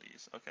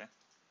hostilities. Okay.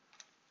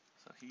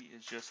 So he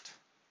is just...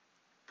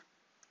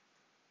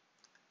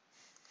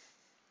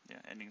 yeah,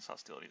 ending his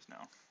hostilities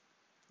now.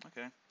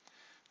 Okay.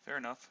 Fair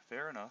enough.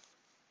 Fair enough.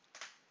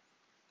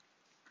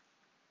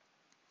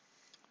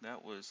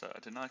 That was... I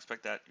did not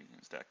expect that in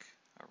his deck.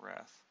 A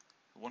Wrath.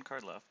 One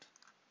card left.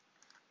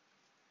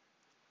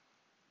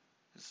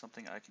 This is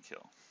something I can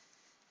kill.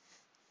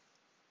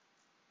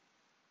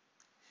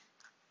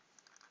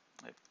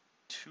 I have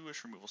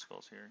 2-ish removal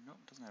spells here. Nope,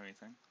 doesn't have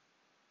anything.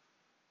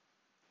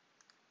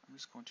 I'm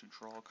just going to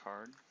draw a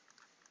card.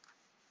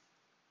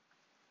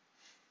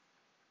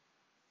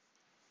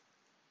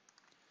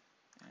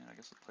 And I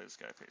guess I'll play this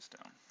guy face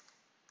down.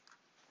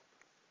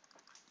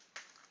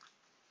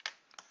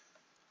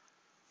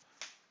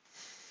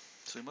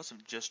 So he must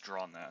have just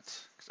drawn that,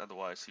 because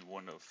otherwise he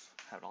wouldn't have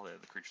had all the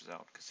other creatures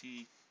out. Because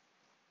he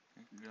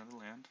can do another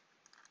land.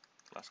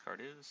 Last card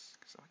is,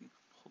 because I can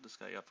hold this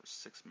guy up for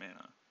 6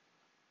 mana.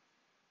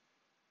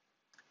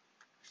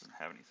 He doesn't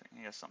have anything.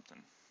 He has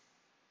something.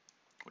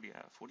 What do you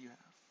have? What do you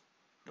have?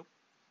 Nope.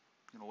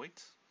 You gonna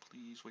wait?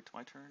 Please wait till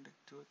my turn to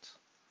do it.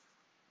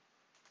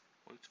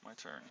 Wait till my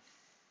turn.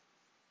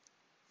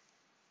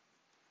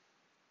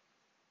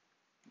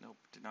 Nope,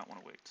 did not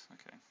want to wait.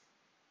 Okay.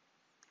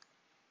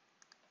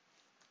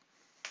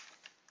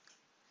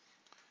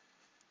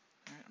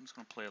 Alright, I'm just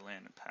going to play a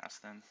land and pass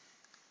then.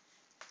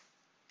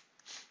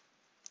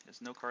 He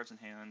has no cards in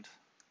hand.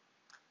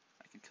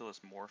 I can kill this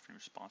Morph in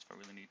response if I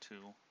really need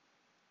to.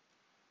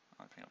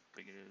 Depending how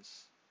big it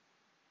is.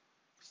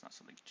 It's not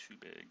something too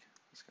big.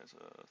 This guy's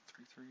a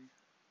 3/3.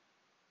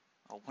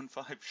 Oh,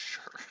 1/5?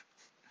 Sure.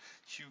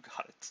 You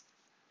got it.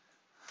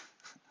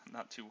 I'm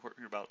not too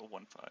worried about a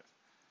 1/5.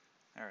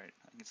 Alright,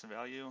 I can get some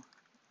value.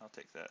 I'll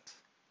take that.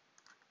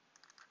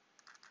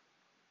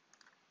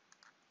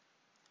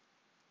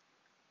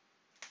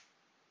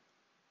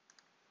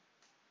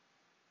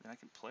 Then I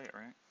can play it,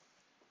 right?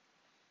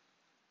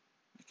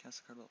 I cast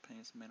a card without paying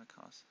its mana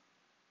cost.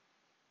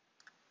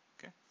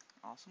 Okay,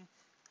 awesome.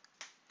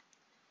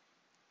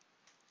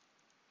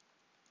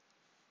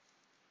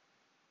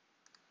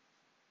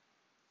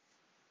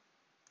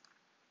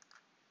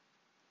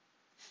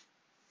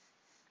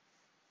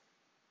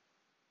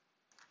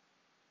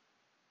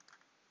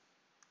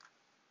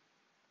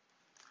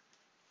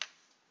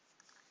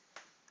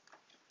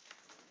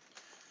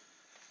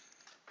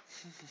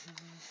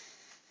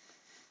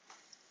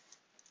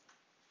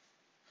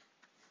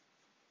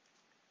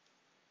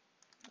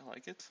 I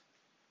like it.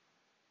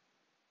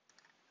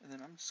 And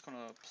then I'm just going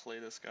to play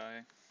this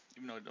guy,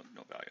 even though I don't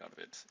know value out of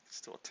it. I can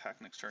still attack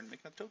next turn and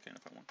make that token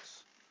if I want.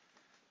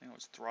 I can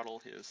always throttle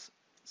his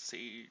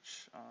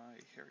Sage Eye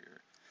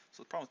Harrier.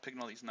 So the problem with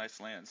picking all these nice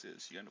lands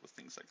is you end up with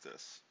things like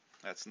this.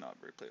 That's not a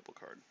very playable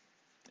card.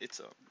 It's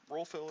a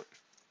role filler,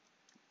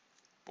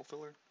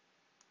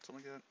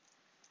 something like that.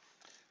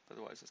 But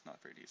otherwise, it's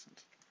not very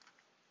decent.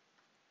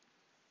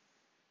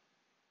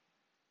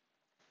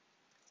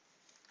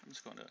 I'm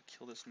just going to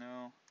kill this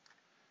now.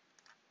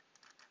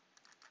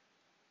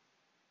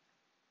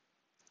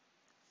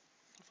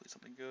 Hopefully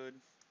something good.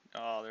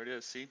 Oh, there it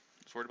is. See? I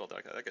was worried about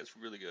that guy. That guy's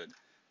really good.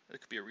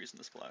 That could be a reason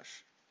to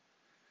splash.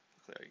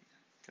 Luckily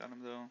I got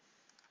him though.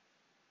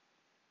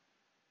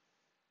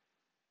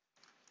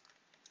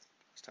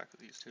 Let's attack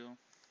with these two.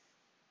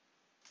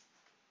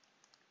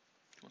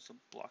 If he wants to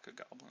block a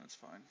goblin, it's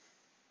fine.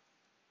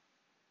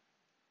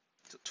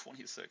 It's a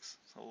 26.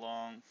 It's a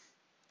long,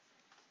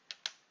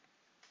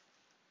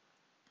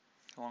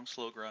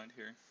 slow grind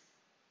here.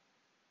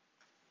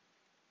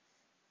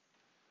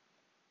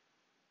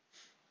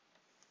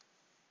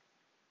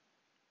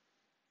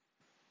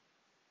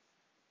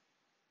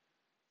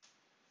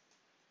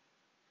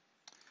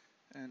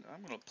 And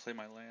I'm going to play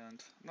my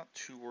land. I'm not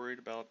too worried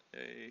about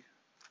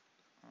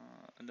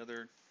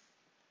another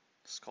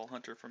Skull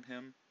Hunter from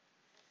him.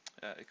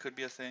 It could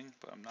be a thing,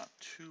 but I'm not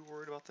too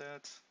worried about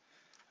that.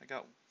 I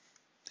got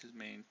his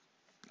main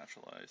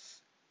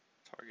naturalized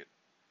target.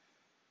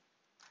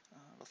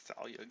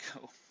 Thalia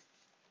go.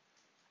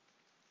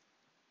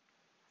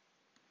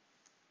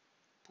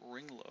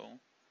 Bring low.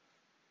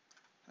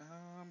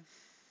 I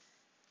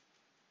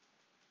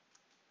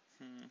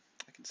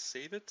can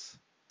save it.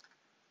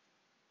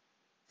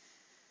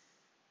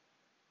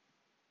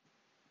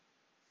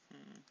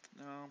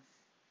 No.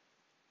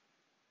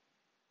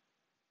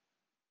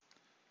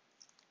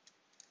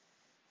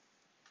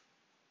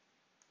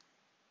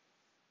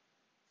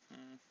 I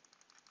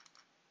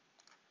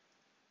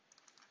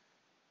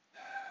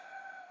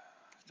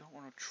don't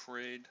want to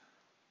trade.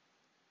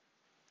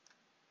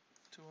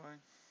 Do I?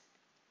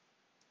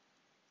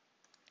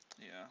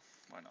 Yeah,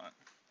 why not?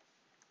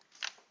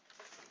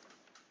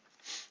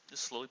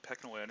 Just slowly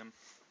pecking away at him.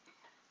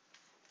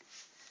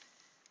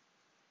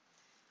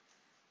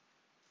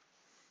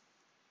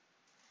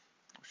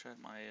 Wish I had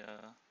my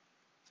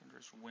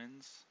Thunderous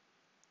Winds.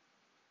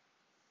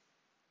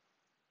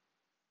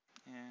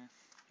 Yeah,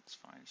 it's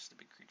fine. It's just a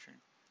big creature.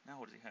 Now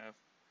what does he have?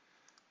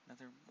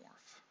 Another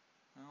morph.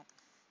 Well,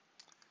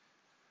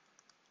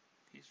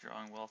 he's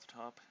drawing well off the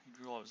top. He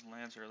drew all his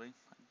lands early.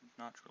 I did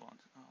not draw on.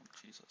 Oh,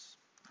 Jesus.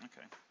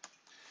 Okay.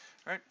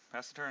 Alright,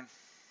 pass the turn.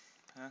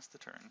 Pass the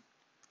turn.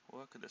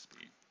 What could this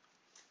be?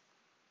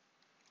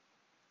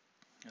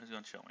 He's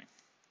going to show me.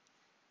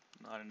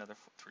 Not another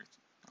 4/4,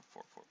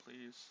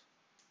 please.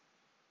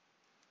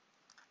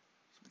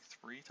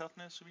 3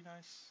 toughness would be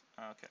nice.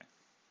 Okay.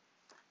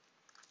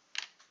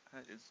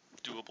 That is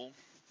doable.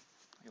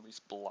 I can at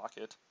least block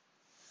it.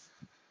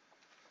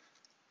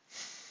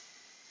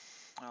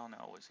 Oh,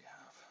 now what does he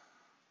have?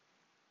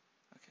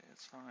 Okay,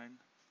 it's fine.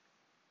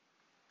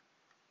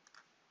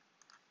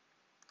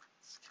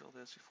 Let's kill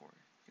this before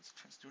he gets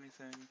a chance to do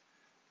anything.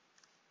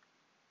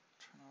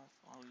 Turn off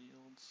auto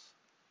yields.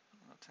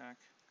 Attack.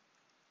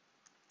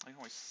 I can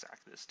always sack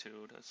this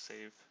too to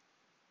save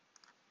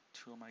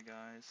 2 of my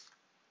guys.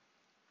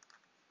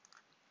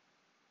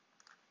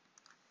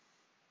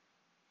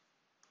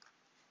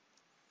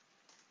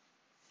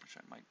 Which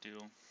I might do.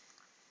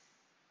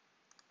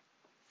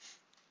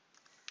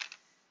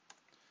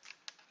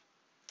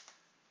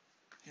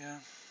 Yeah,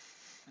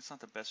 it's not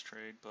the best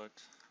trade, but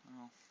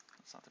well,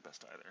 it's not the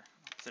best either.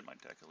 It's in my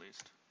deck at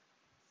least.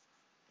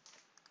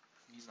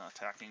 He's not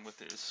attacking with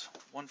his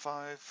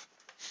 1/5.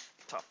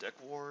 Top deck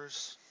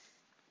wars.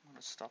 I'm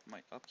gonna stop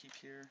my upkeep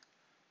here,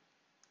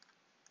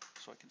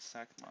 so I can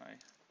sack my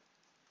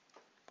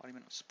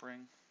Embodiment of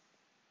Spring.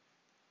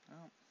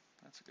 Oh,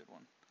 that's a good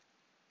one.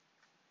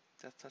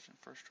 Death Touch and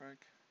First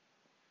Strike.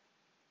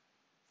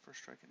 First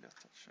Strike and Death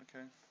Touch.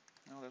 Okay.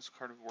 No, that's a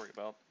card to worry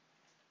about.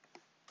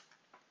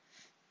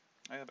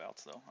 I have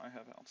outs though. I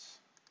have outs.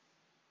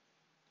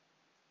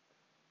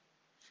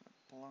 Should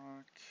I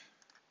block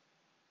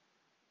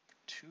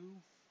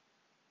 2?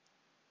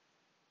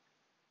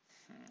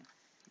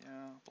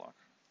 Yeah, block.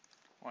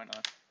 Why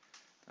not?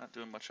 Not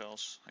doing much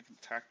else. I can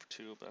attack for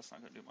 2, but that's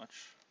not going to do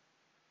much.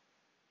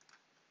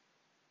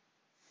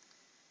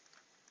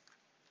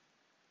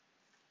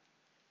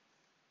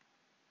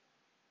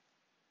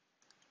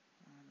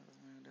 Another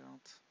land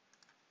out.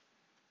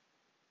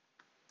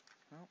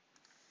 Oh.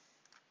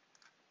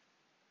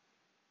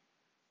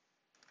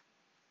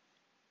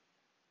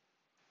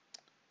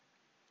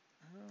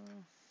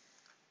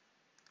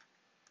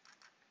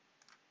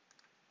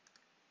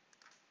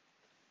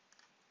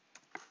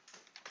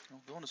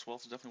 Well, Villainous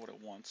Wealth is definitely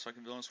what I want, so I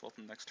can Villainous Wealth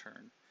in the next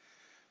turn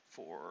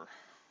for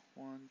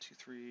 1, 2,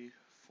 3,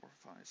 4,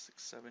 5,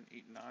 6, 7,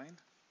 8, 9. As long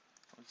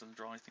as it doesn't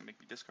draw anything, make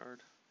me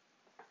discard.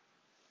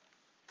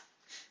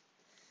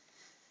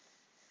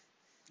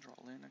 Draw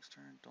a land next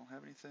turn. Don't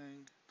have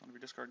anything. Don't have a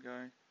discard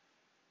guy.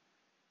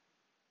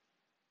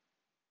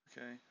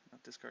 Okay,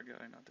 not discard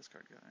guy, not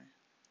discard guy.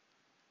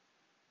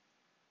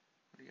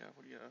 What do you have?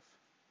 What do you have?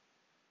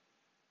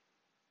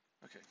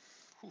 Okay.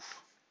 Whew.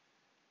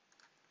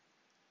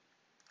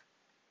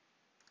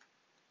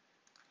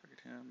 Target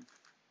him.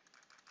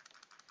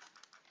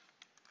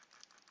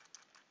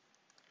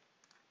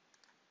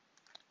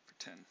 For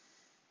 10.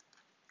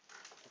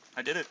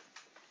 I did it!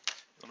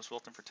 Bonus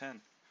Wilton for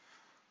 10.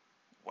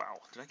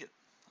 Wow, did I get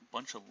a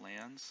bunch of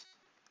lands?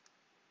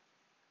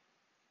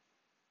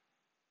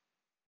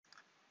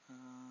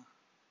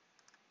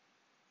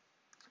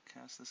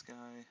 Cast this guy.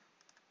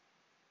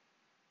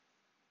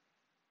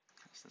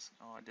 Cast this.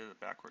 Oh, I did it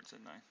backwards,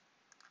 didn't I?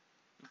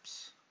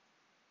 Oops.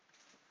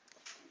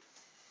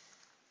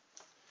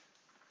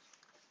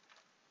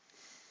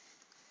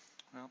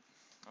 Well,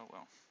 oh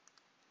well.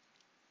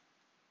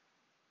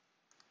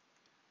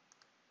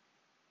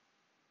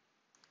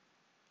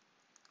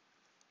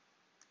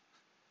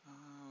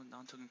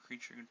 Non-token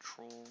creature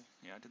control.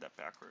 Yeah, I did that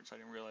backwards. I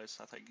didn't realize.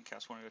 I thought you could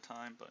cast one at a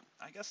time, but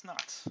I guess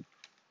not.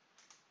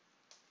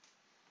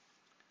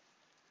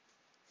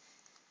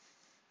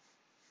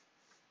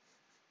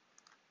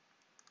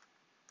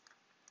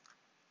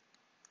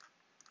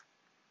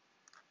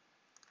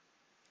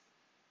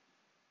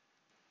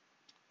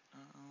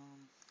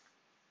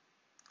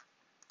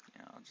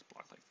 Yeah, I'll just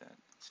block like that.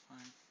 It's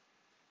fine.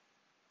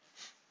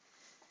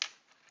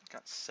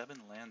 Got 7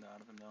 land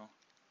out of him though.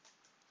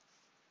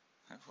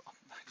 I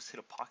just hit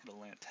a pocket of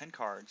land. 10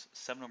 cards,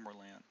 7 of them were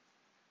land.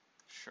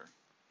 Sure.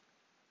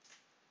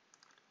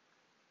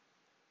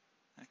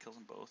 That kills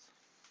them both.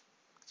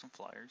 Some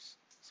flyers,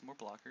 some more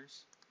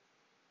blockers.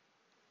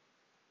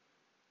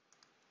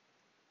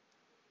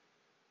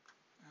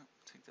 Oh,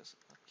 take this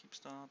upkeep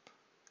stop.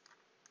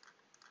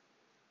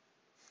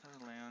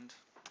 Another land.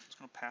 I'm just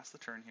gonna pass the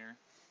turn here.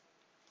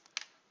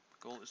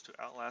 Goal is to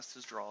outlast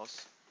his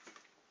draws.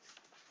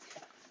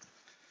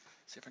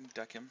 See if I can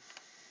deck him.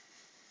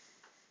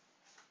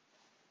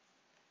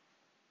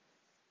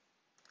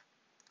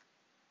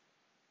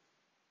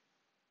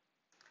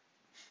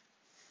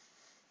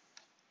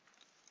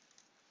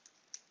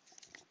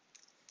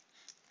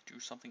 Do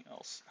something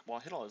else. Well,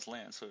 I hit all his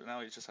lands, so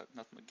now he's just had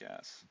nothing but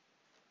gas.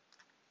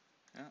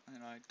 Yeah,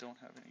 and I don't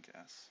have any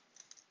gas.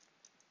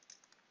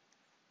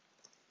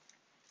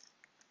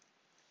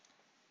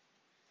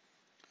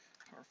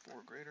 Power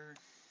 4 greater.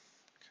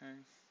 Okay.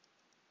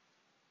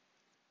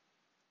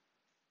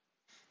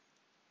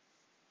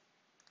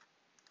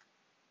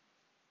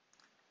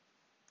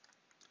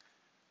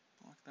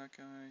 that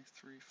guy.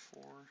 3,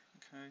 4.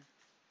 Okay.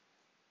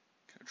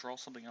 Can I draw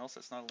something else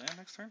that's not a land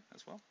next turn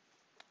as well?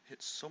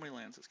 Hit so many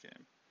lands this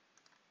game.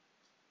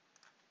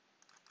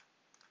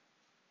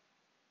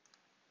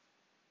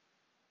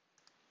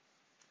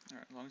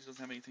 Alright, as long as he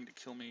doesn't have anything to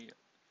kill me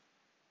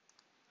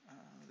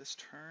this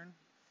turn,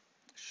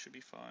 it should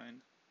be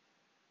fine.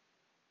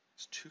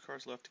 There's 2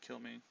 cards left to kill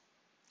me.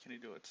 Can he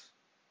do it?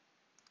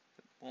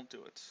 It won't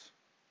do it.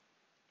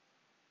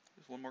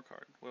 There's 1 more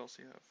card. What else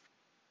do you have?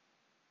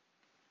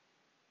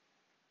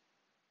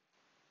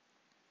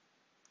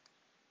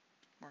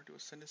 Mardu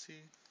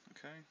Ascendancy.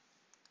 Okay.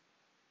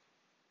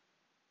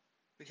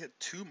 We hit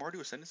 2 Mardu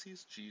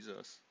Ascendancies?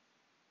 Jesus.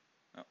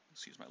 Oh,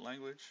 excuse my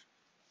language.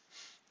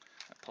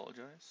 I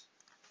apologize.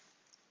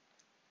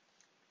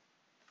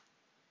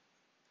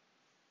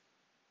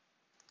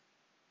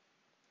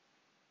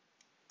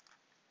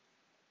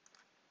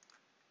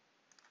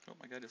 Oh,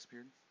 my guy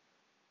disappeared.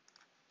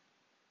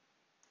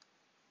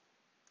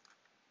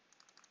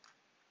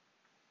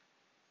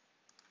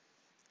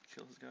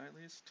 Kill his guy at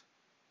least.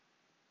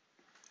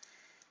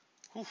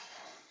 Whew.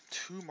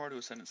 2 Mardu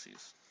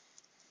Ascendancies.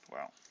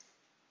 Wow.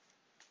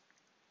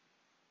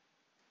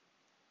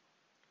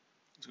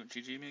 He's going to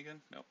GG me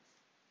again? Nope.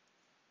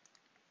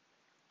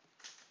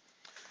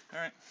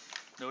 Alright.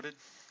 Noted.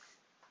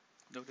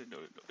 Noted.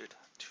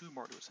 2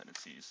 Mardu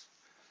Ascendancies.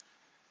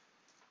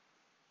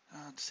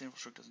 Disable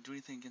Stroke doesn't do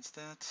anything against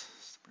that.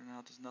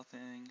 Burnout does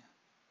nothing.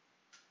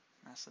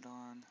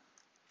 Mastodon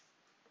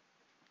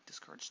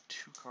discards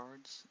 2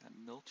 cards. That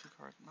mill 2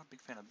 cards. I'm not a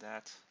big fan of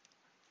that.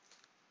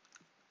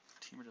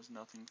 Teamer does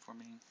nothing for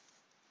me.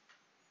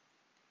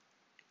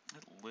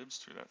 It lives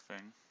through that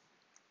thing.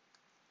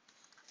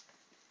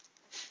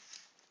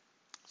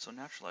 So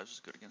Naturalize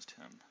is good against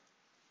him.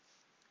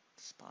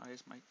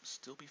 Spies might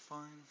still be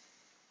fine.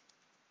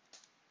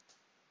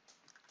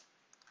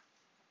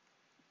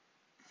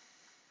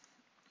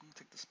 I'm gonna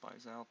take the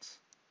Spies out.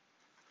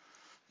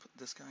 Put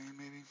this guy in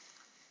maybe.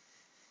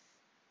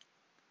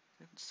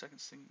 Second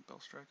Stinging Bell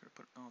Striker.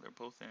 Oh, they're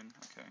both in.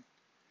 Okay.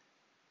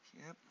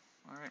 Yep.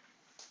 Alright.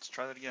 Let's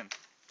try that again.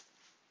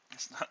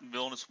 It's not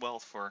Villainous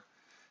Wealth for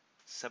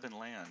 7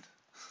 land.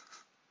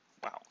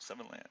 Wow,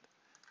 7 land.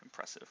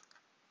 Impressive.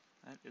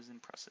 That is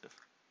impressive.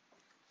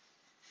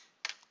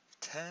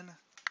 10.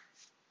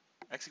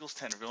 X equals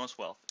 10. Villainous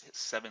Wealth. Hit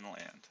 7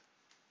 land.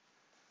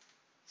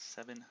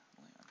 7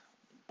 land.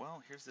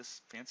 Well, here's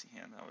this fancy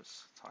hand that I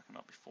was talking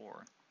about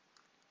before.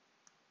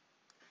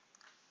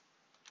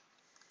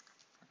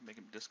 I can make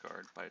him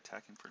discard by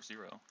attacking for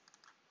 0.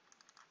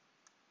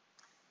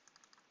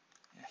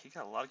 Yeah, he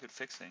got a lot of good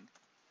fixing.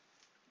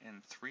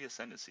 And 3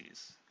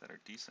 Ascendancies that are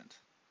decent.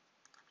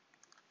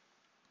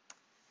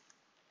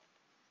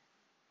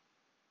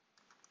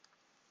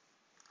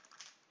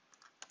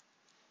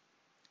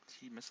 Did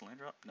he miss a land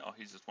drop? No,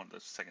 he's just one of the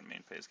second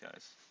main phase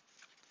guys.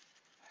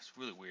 It's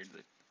really weird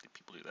that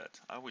people do that.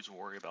 I always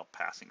worry about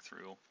passing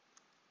through.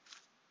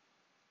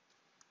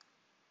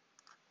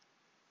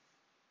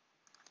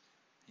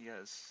 He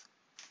has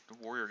the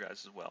warrior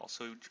guys as well.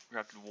 So he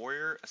drafted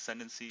warrior,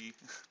 ascendancy.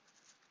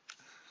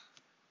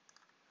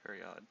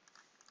 Very odd.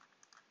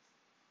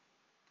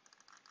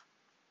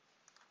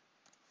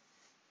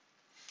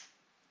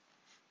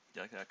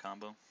 You like that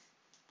combo?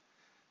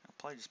 I'll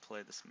probably just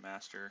play this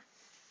master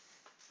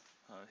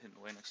hidden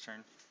away next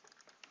turn.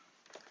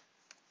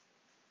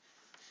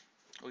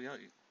 Oh yeah,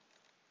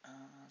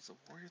 does the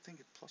warrior thing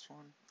get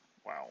 +1?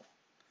 Wow.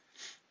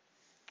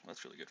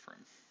 That's really good for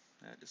him.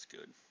 That is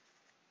good.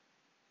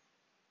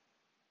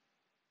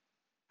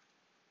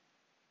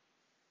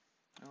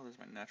 Oh, there's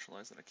my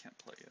Naturalize that I can't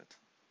play yet.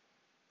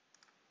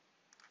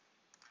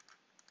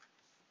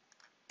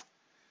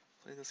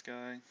 Play this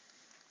guy.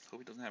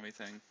 Hope he doesn't have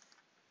anything.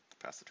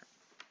 Pass the turn.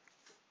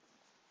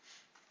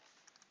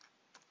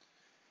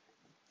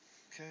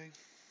 Okay.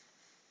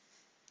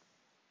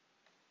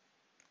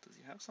 Does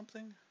he have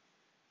something? I'm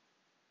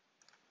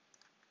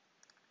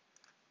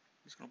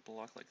just going to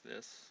block like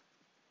this.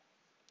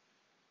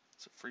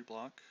 It's a free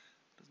block.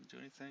 Doesn't do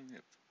anything. You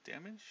have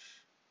damage?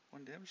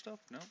 1 damage stuff?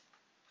 No.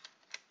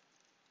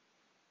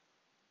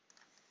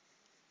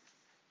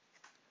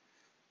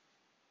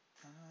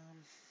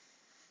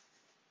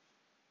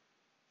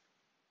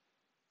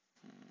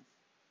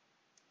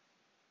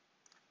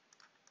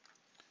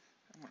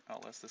 I'm going to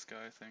outlast this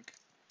guy, I think.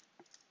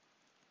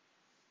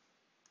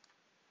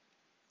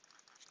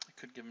 I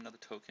could give him another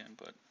token,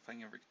 but if I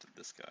can ever get to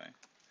this guy,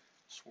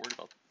 just worried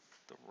about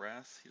the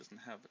Wrath. He doesn't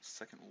have a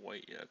second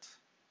white yet.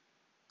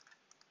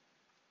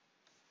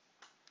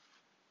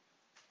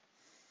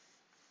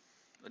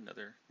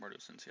 Another Mardu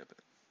Ascendancy, I bet.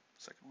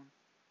 Second one.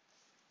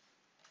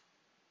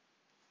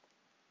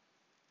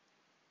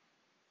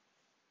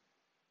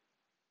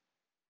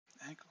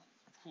 Ankle.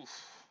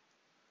 Oof.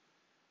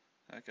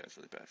 That guy's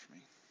really bad for me.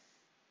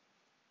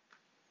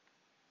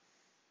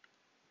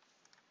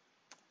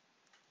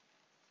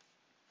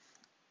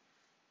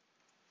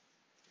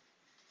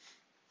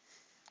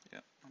 Yeah,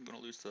 I'm going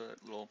to lose to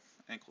that little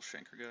ankle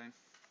shanker guy.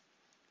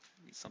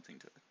 Need something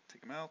to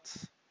take him out.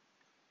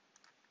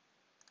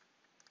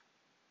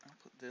 I'll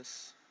put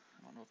this.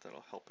 I don't know if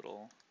that'll help at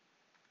all.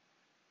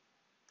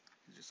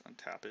 You just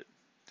untap it,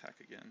 attack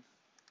again.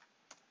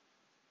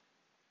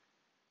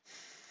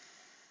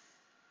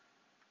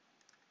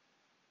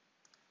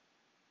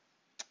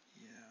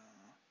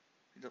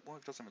 Yeah. Well,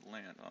 it doesn't have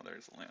land. Oh,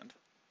 there's land.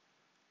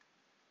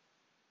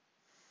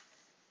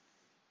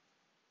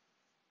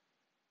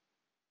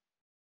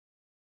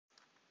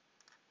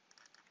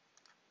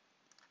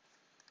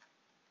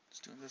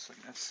 Just doing this like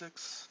an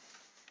F6.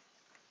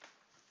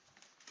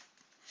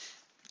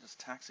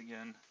 Just attacks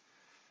again.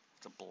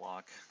 It's a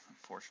block,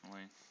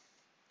 unfortunately.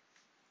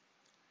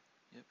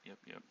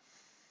 Yep.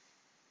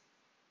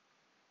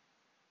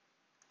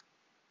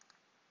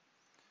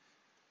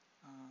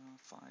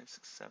 5,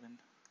 6, 7.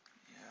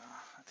 Yeah,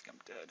 I think I'm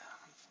dead,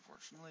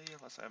 unfortunately,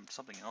 unless I have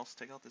something else.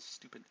 Take out this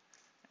stupid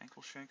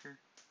ankle shanker.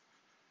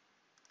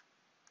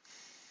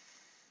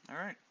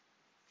 Alright.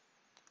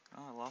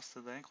 Well, I lost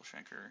to the ankle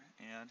shanker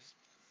and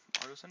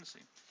Mardu Ascendancy.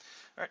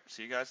 Alright,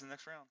 see you guys in the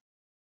next round.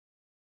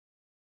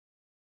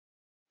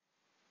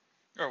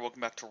 Alright,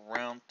 welcome back to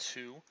round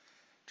 2.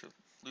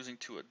 Losing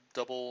to a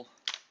double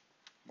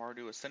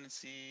Mardu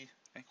Ascendancy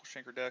ankle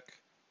shanker deck.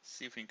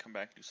 See if we can come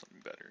back and do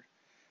something better.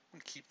 I'm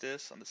going to keep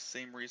this on the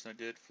same reason I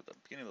did for the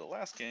beginning of the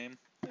last game.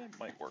 It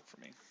might work for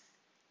me.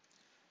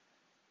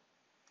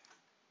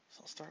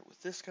 So I'll start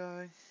with this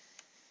guy.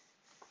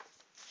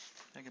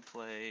 I can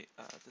play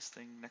this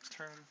thing next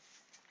turn.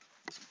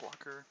 This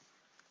blocker.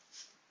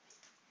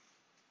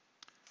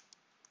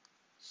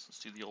 So let's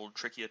do the old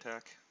tricky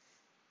attack.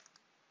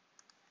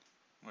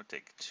 I'm going to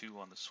take 2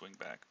 on the swing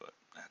back, but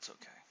that's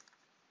okay.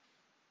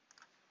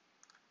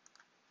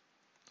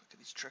 Look at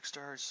these trick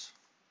stars.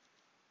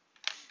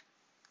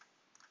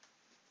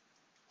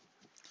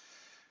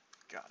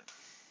 Got it.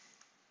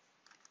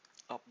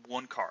 Up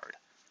 1 card.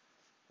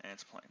 And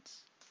it's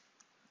plains.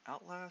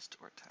 Outlast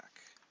or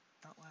attack?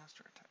 Outlast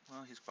or attack?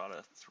 Well, he's got a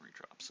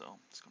 3-drop, so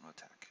it's going to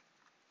attack.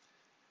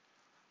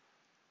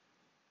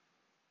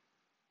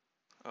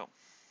 Oh,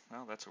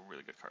 well, that's a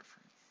really good card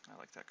for him. I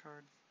like that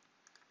card.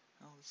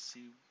 Well, let's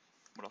see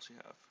what else you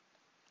have.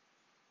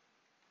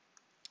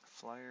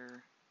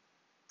 Flyer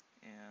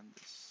and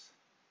this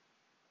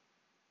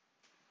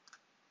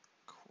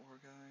core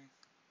guy.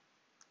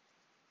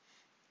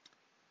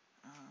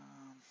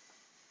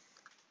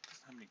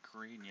 Doesn't have any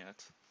green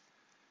yet.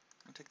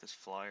 I'm going to take this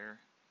flyer.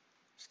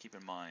 Just keep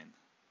in mind,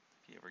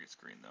 if he ever gets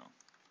green though,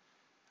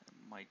 I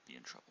might be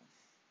in trouble.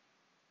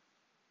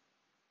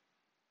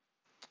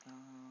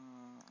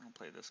 I'm going to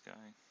play this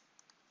guy.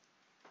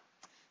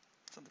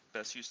 It's not the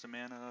best use of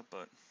mana,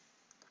 but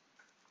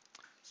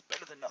it's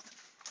better than nothing.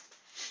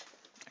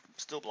 I can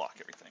still block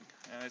everything.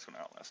 And he's going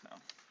to outlast now.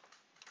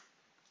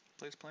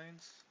 Plays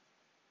planes.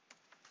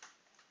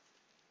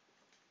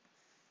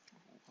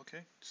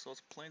 Okay, still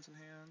has planes in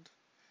hand.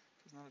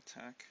 Does not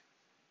attack.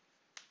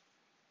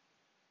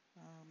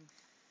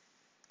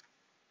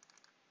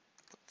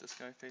 Put this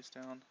guy face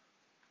down.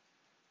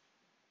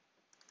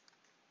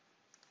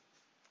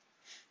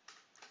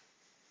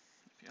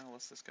 If you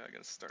outlast this guy, I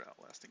gotta start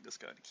outlasting this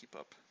guy to keep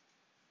up.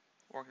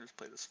 Or I can just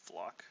play this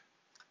flock.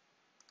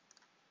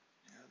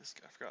 Yeah, this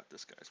guy, I forgot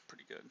this guy's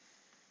pretty good.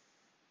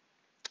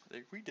 They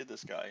redid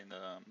this guy in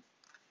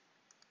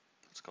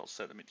it's called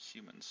Sediment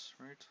Humans,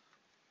 right?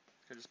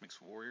 This guy just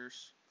makes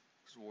warriors.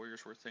 Because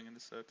warriors were a thing in the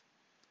set.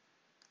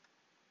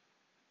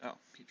 Oh,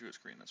 he drew his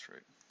green, that's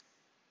right.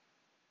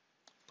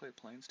 Play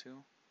planes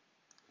too.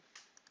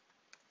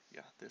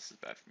 Yeah, this is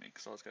bad for me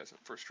because all those guys have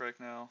first strike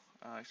now.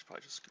 I should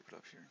probably just scoop it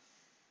up here.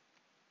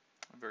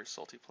 I'm a very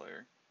salty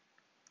player.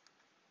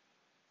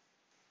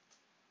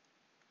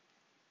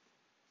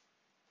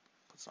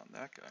 Puts on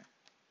that guy.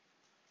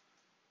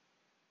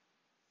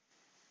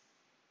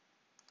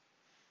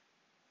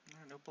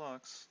 Alright, no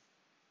blocks.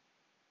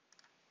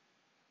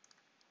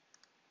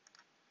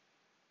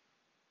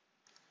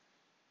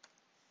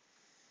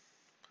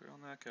 Put it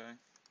on that guy.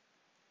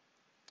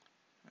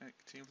 Alright,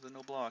 continue with the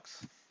no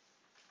blocks.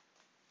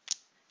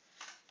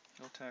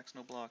 No attacks,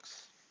 no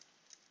blocks.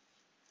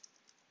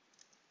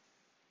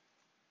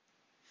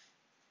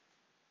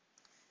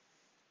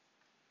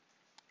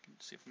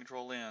 Let's see if we can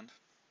draw land.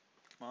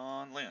 Come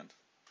on, land.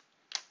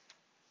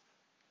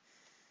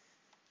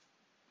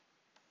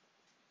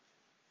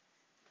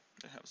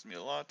 It happens to me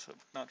a lot of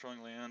not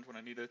drawing land when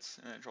I need it,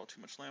 and I draw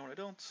too much land when I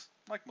don't,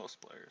 like most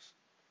players.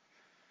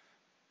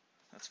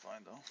 That's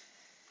fine though.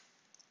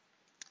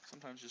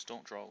 Sometimes just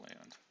don't draw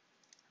land,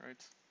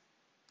 right?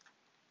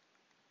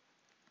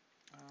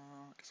 I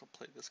guess I'll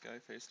play this guy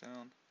face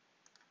down.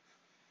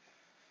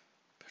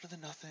 Better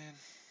than nothing.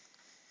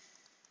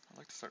 I'd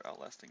like to start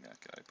outlasting that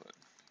guy, but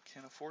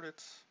can't afford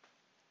it.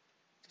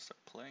 Just start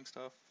playing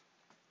stuff.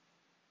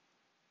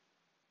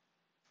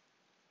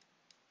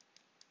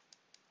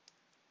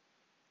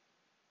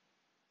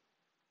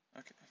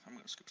 Okay, I'm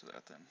gonna scoop to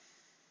that then.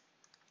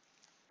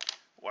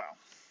 Wow.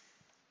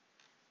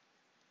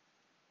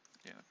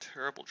 Yeah,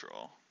 terrible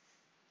draw.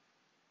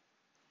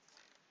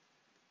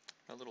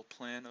 A little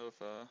plan of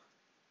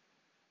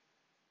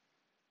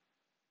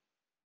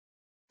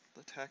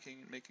The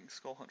attacking and making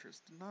Skull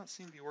Hunters did not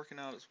seem to be working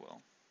out as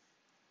well.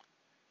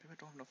 Maybe I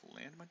don't have enough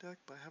land in my deck,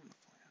 but I have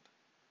enough land.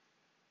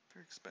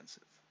 Very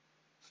expensive.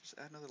 So just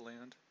add another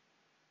land.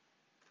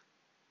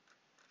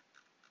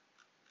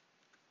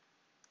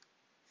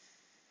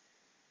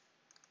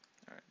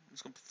 Alright, I'm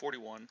just going to put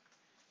 41.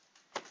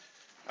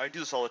 I do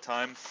this all the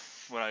time.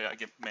 When I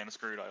get mana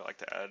screwed, I like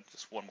to add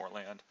just one more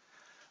land.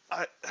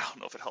 I don't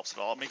know if it helps at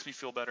all. It makes me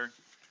feel better.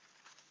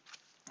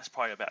 It's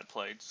probably a bad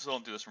play. Just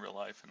don't do this in real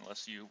life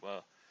unless you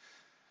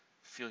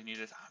feel you need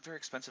it. Very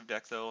expensive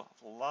deck though.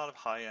 A lot of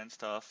high-end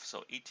stuff.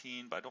 So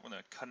 18, but I don't want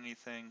to cut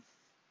anything.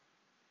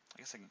 I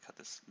guess I can cut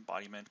this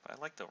embodiment, but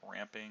I like the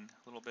ramping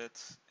a little bit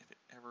if it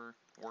ever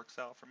works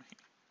out for me.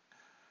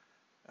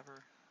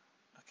 Ever?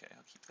 Okay,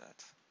 I'll keep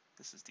that.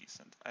 This is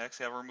decent. I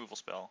actually have a removal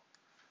spell.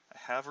 I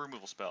have a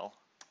removal spell.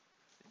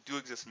 They do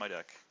exist in my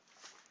deck.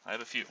 I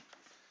have a few.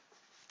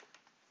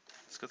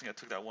 It's a good thing I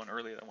took that one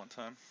early that one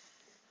time.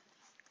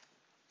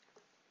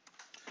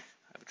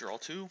 I have a draw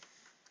 2.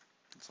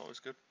 That's always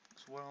good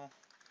as well.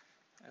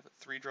 I have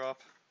a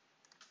 3-drop.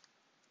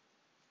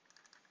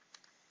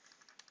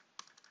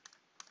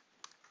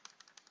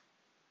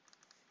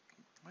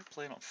 Might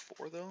play it on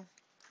 4 though.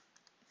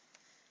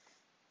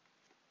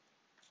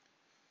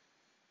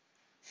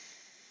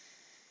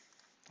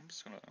 I'm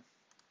just gonna.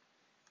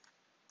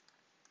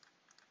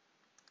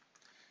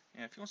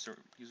 Yeah, if he wants to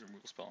use a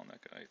removal spell on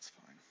that guy, it's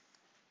fine.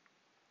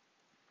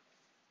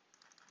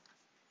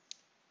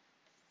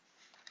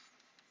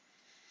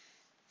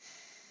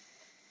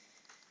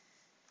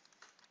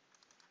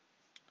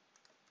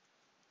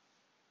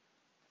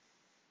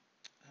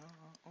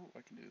 Oh,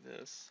 I can do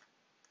this.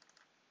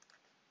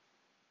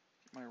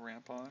 Get my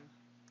ramp on.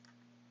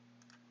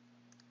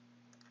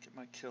 Get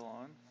my kill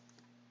on.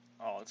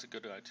 Oh, that's a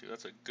good guy too.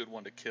 That's a good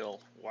one to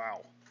kill.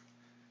 Wow.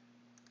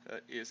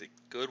 That is a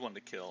good one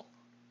to kill.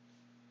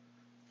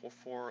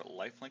 4/4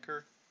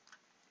 lifelinker.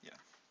 Yeah.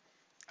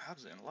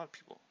 Abzan, a lot of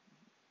people.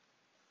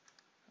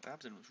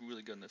 Abzan was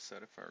really good in this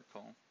set if I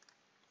recall.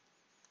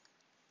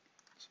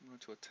 So I'm going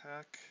to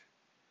attack.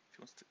 If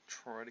he wants to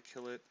try to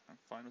kill it, I'm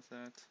fine with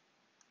that.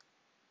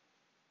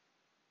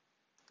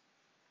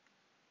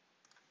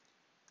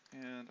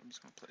 And I'm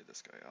just going to play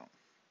this guy out.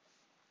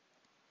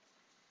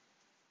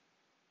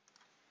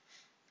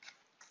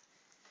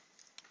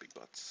 Big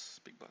butts,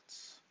 big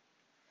butts.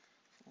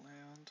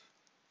 Land.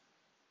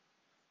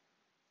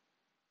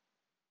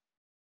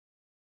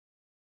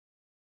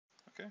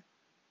 Okay.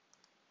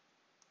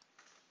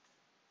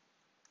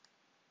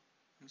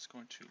 I'm just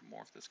going to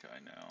morph this guy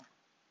now.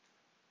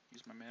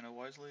 Use my mana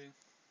wisely.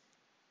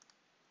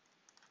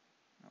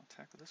 I'll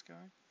attack with this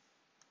guy.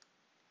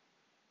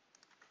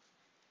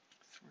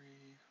 3.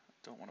 I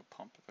don't want to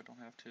pump if I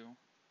don't have to. So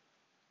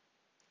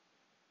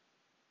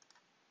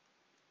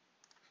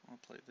I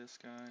want to play this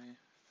guy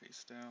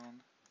face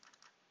down.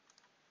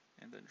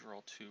 And then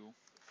draw 2,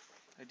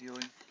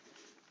 ideally.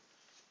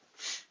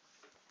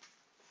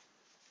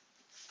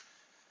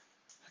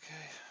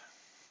 Okay.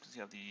 Does he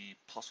have the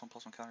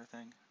 +1/+1 counter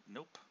thing?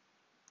 Nope.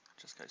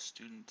 Just guy's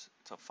student.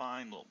 It's a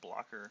fine little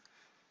blocker.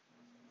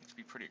 Needs to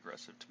be pretty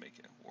aggressive to make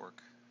it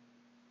work.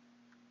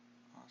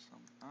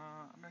 Awesome.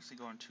 I'm actually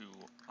going to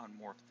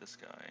unmorph this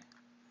guy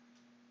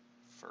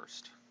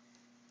first,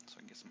 so I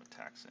can get some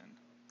attacks in.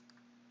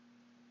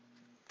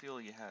 I feel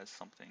he has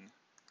something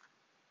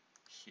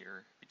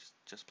here. He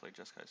just play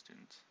Jeskai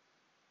students.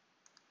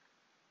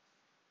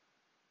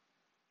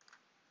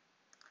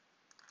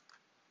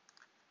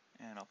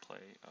 And I'll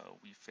play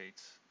Weave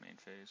Fates main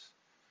phase.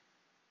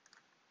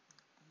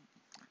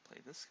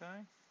 Play this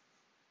guy.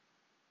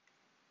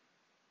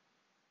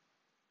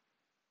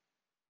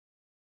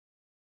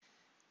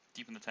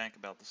 Deep in the tank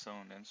about the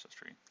Sown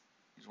ancestry.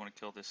 You just want to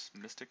kill this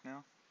mystic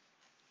now?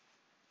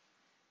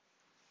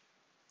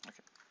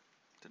 Okay.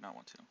 Did not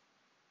want to.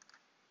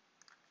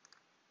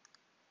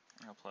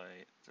 And I'll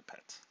play the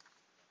pet.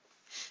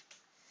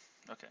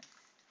 Okay.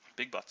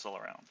 Big butts all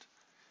around.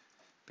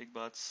 Big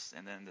butts,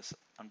 and then this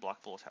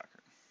unblockable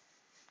attacker.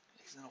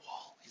 He's in a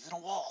wall. He's in a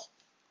wall!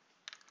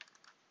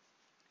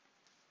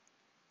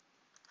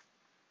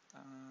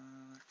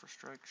 First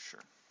strike,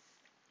 sure.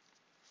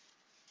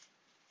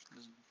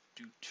 Doesn't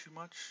do too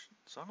much,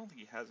 so I don't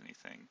think he has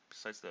anything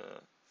besides the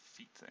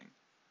feet thing.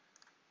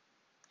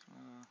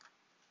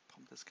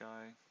 Pump this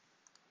guy.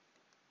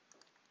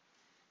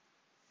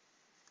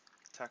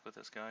 Attack with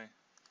this guy.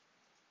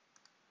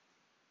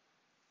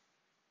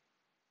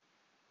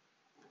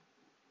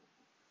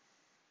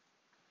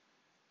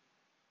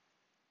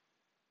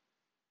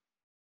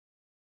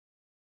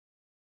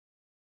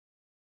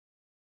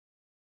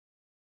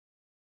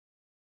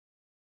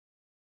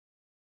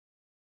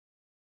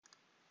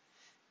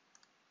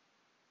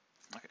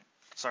 Okay,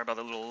 sorry about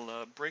that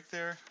little break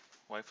there.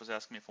 Wife was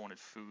asking me if I wanted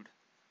food.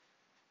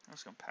 I'm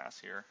just gonna pass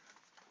here.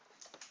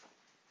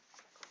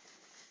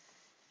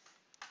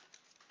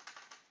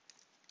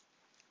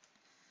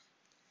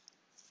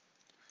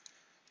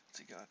 What's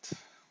he got?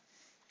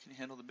 Can you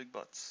handle the big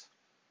butts?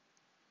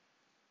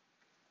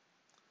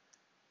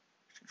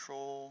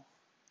 Control,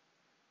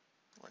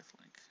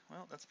 lifelink.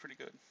 Well, that's pretty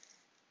good.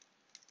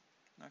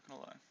 Not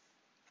gonna lie.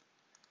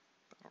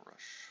 Battle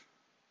Rush.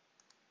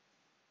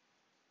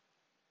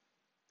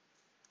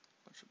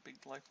 Bunch of big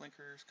life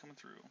linkers coming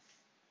through.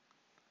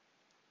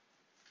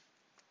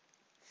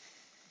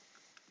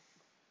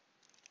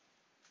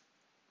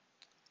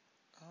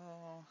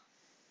 Oh.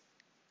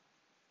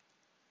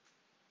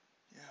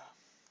 Yeah.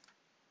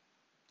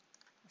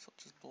 So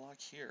I'll just block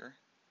here.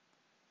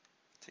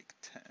 Take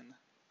 10.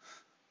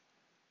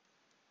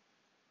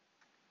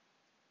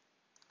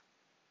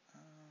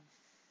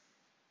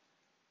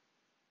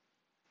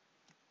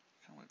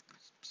 Kind of want to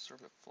serve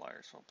the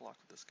flyer, so I'll block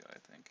with this guy, I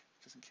think.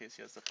 Just in case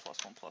he has the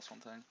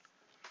 +1/+1 thing.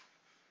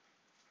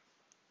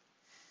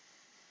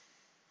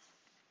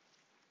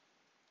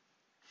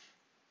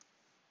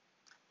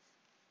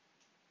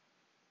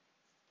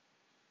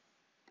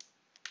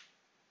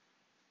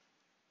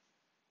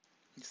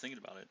 He's thinking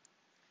about it.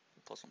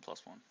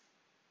 +1/+1.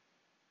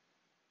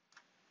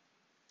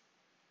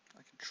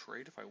 I can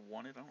trade if I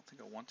wanted. I don't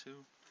think I want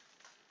to.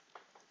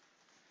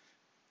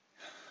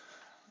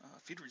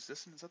 Feed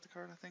Resistance, is that the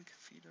card, I think?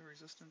 Feed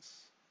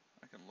Resistance?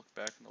 I can look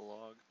back in the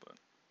log, but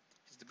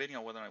he's debating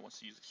on whether or not he wants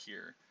to use it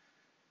here.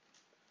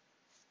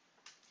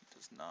 He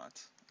does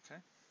not.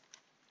 Okay.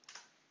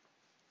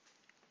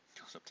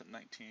 Goes up to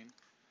 19.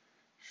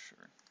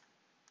 Sure.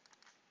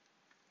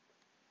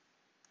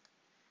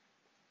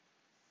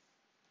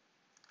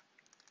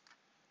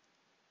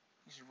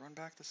 Just run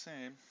back the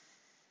same.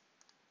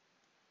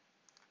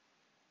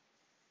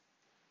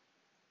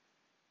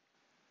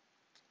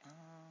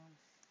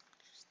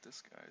 Just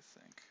this guy, I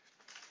think.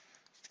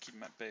 Just to keep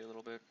him at bay a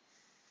little bit.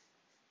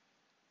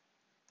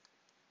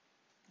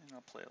 And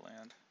I'll play a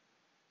land.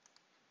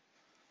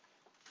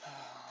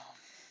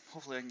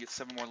 Hopefully I can get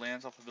 7 more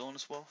lands off the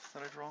Villainous Wealth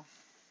that I draw.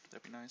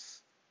 That'd be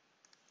nice.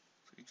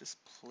 So he just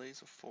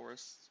plays a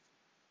forest.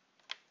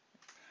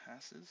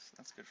 Passes.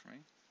 That's good for me.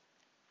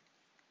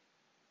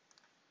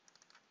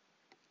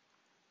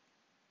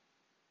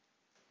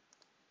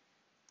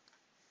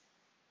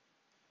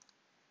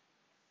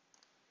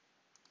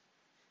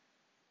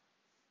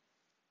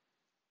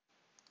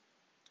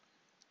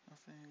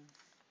 Nothing.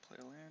 Play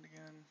a land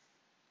again.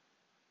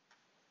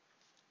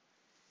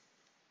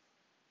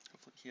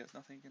 Hopefully he has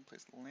nothing again.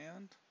 Plays the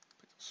land.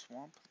 Plays a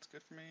swamp. That's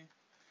good for me.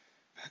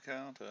 Back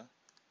down to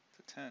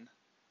 10.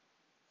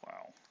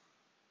 Wow.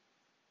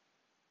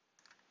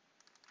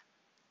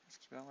 Let's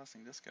keep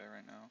outlasting this guy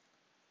right now.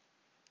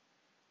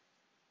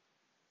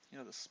 You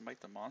know, the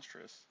Smite the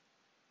Monstrous.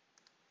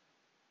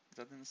 Is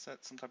that in the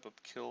set? Some type of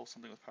kill,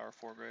 something with power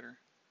 4 greater?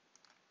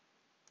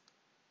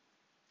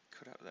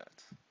 Could have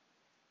that.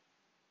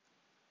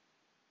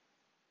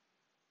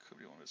 Could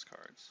be one of his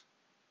cards.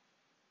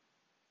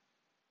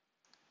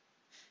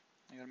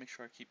 I gotta make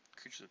sure I keep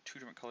creatures of 2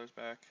 different colors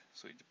back,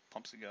 so he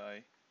pumps a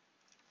guy,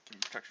 give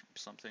him protection from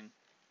something.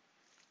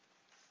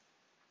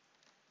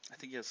 I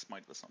think he has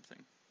Smite with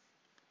something.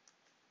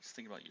 He's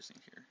thinking about using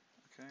it here.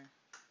 Okay.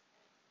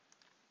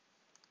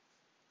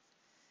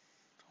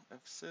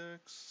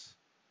 F6.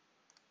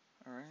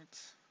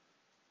 Alright.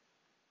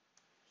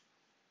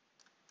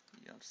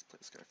 Yeah, I'll just play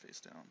this guy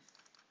face down.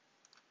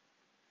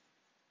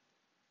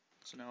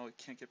 So now I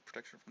can't get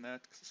protection from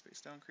that because it's a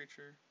face down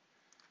creature.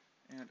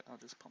 And I'll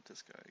just pump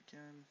this guy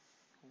again.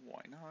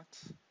 Why not?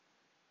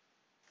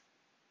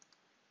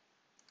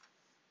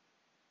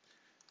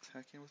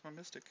 Attack in with my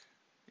Mystic.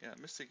 Yeah,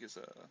 Mystic is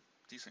a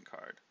decent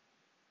card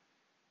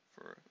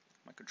for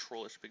my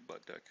control-ish big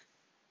butt deck.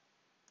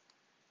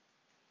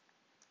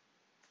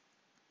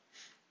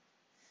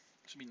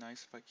 Should be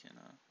nice if I can,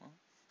 well,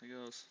 there he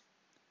goes.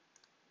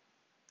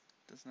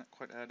 Does not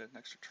quite add an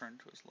extra turn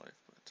to his life,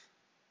 but...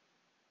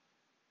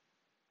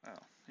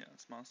 Oh, yeah,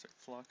 this Monster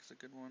Flock is a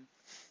good one.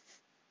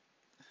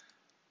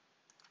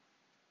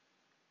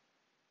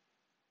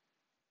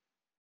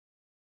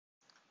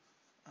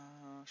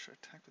 Should I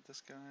attack with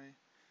this guy?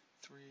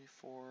 3,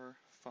 4,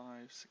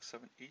 5, 6,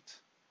 7,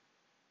 8.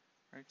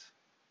 Right?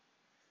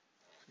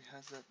 If he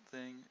has that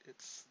thing,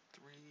 it's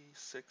 3,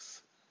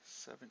 6,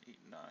 7, 8,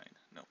 9.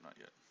 Nope, not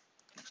yet.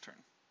 Next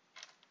turn.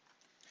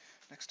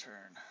 Next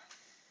turn.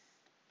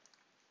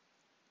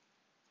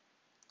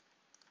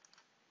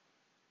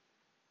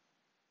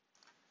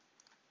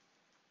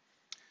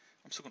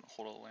 I'm still going to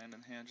hold a land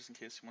in hand just in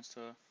case he wants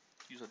to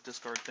use a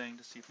discard thing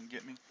to see if he can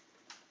get me.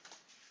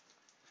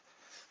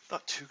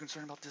 Not too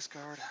concerned about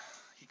discard.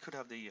 He could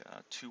have the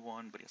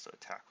 2/1, but he has to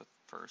attack with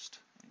first.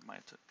 And he might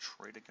have to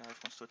trade a guy if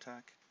he wants to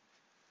attack.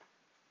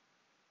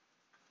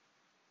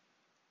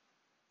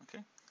 Okay,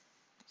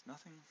 there's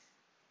nothing.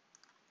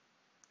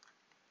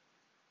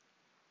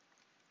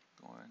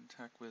 Go ahead and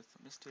attack with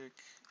the Mystic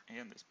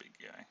and this big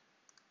guy.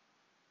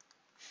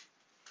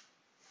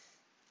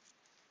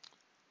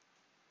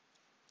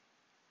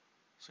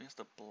 So he has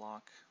to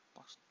blocks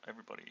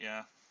everybody.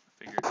 Yeah, I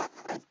figured.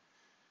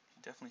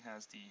 He definitely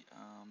has the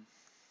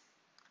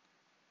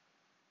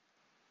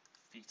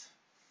feet.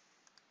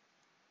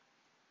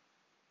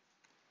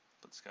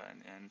 Put this guy in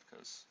the end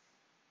because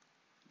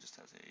he just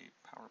has a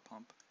power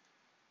pump.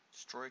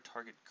 Destroy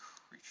target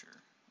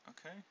creature.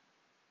 Okay.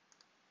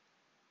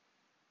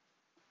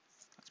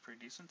 That's pretty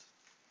decent.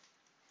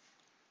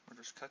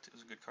 Order's Cut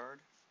is a good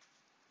card.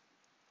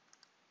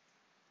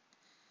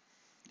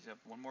 You have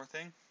one more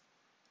thing.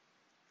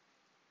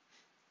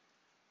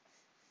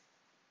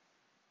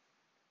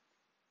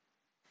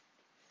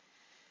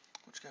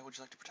 Which guy would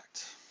you like to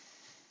protect?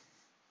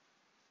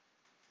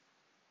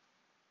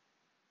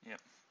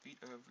 Yep, Feet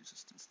of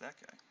Resistance. That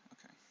guy.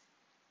 Okay.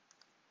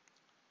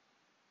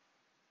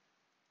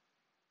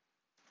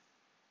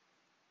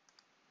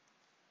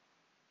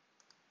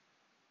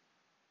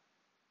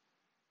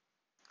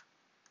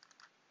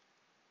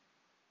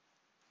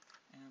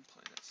 And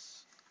play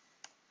this.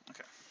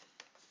 Okay.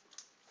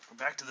 Go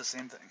back to the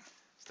same thing.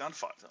 It's down to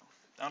 5 though.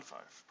 Down to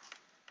 5.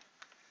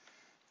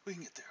 We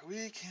can get there.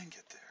 We can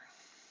get there.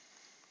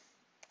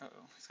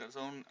 Uh-oh. He's got his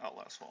own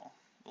Outlast wall.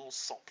 Little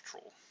salt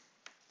patrol.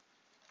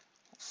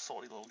 Little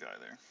salty little guy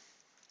there.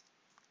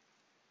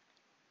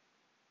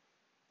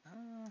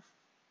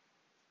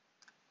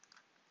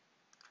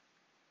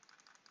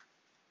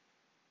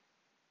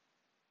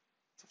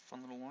 It's a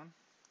fun little one.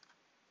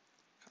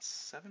 Got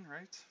 7,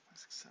 right? 5,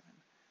 6, 7.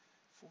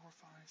 4,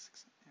 5,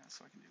 6. Yeah,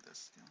 so I can do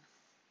this. Yeah.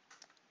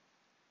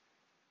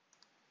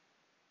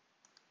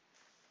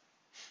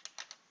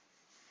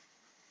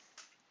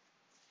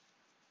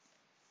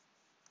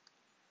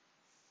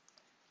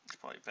 It's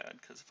probably bad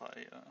because if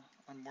I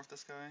unmorph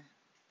this guy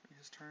during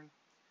his turn,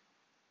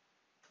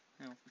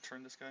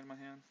 return this guy to my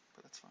hand,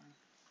 but that's fine.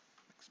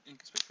 It's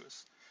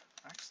inconspicuous.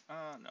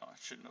 No, I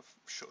shouldn't have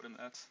showed him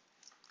that,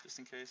 just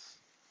in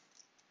case.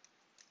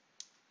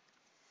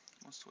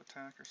 He wants to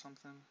attack or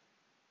something.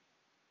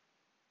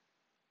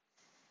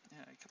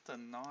 Yeah, he kept the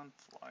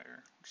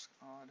non-flyer, which is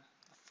odd.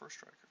 The first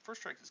striker.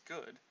 First strike is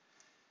good.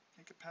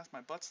 Can't get past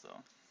my butts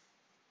though.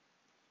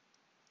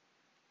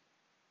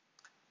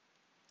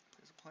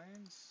 Plays the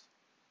planes.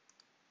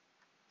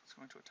 He's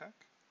going to attack.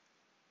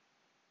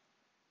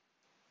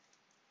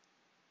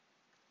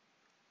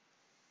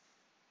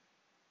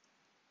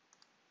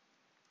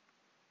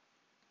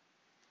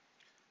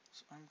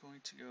 So I'm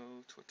going to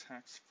go to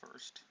attacks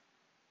first.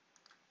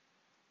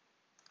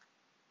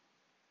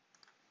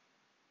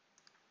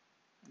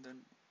 And then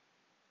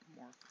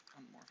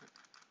unmorph it.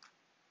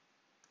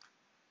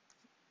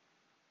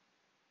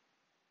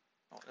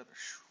 Oh,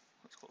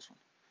 that's a close one.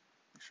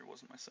 Make sure it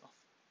wasn't myself.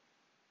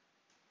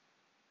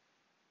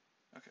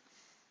 Okay.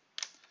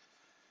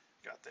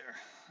 Got there.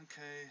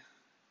 Okay.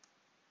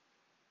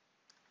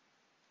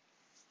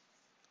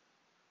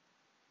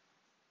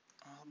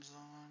 Odds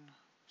on.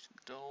 Some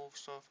delve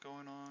stuff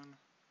going on.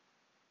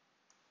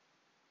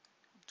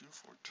 Do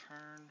for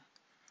turn.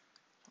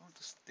 Oh,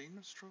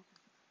 disdainment stroke.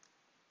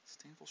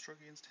 Disdainful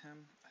stroke against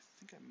him. I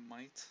think I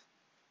might.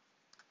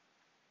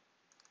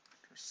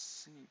 There's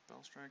Singing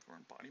Bellstrike or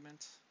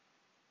Embodiment.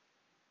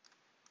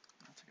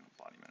 I'll take an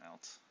Embodiment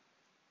out.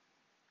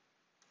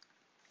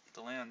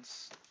 The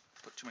lands.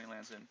 Put too many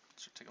lands in.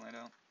 Should take a land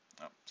out.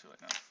 Oh, too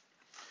late now.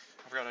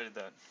 I forgot I did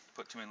that.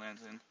 Put too many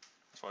lands in.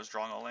 That's why I was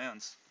drawing all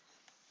lands.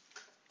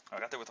 I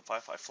got there with a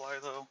 5/5 flyer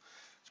though.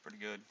 It's pretty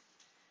good.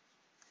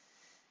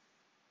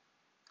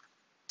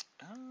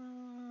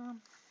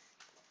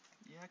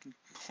 Yeah, I can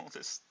pull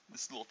this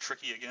little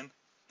tricky again.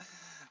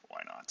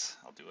 Why not?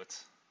 I'll do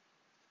it.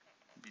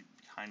 Be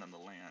behind on the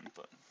land,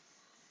 but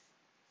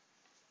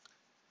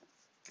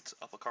gets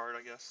up a card,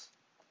 I guess.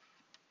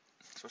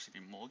 Especially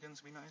if he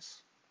mulligans, would be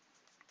nice.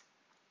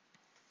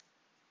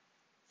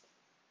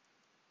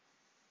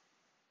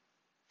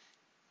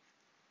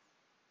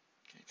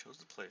 Okay, chose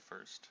to play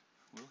first.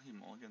 Will he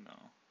mulligan?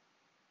 No.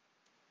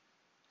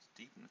 He's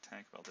deep in the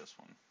tank about this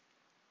one.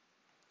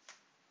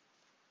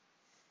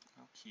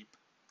 I'll keep.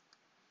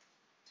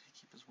 Did he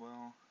keep as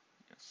well?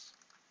 Yes.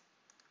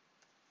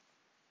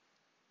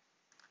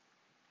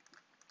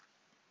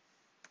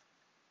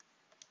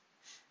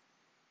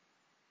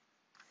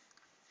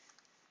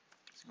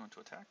 Is he going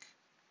to attack?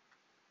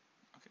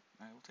 Okay,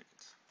 I will take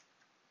it.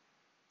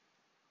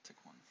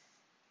 Take one.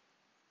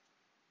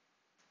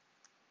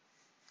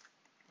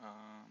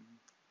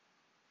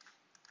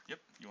 Yep,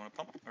 you want to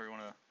pump, or you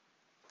want to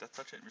death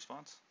touch it in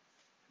response?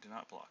 Do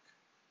not block.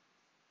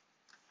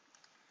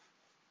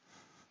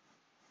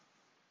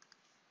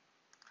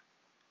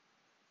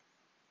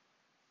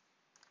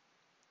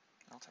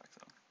 I'll attack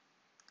though.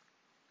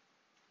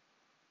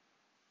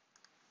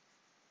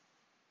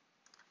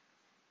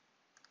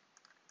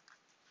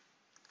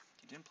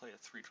 He didn't play a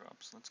 3-drop,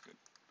 so that's good.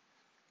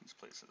 He just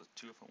plays a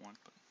 2 if I want,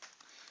 but...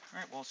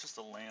 Alright, well it's just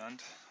a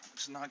land,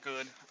 which is not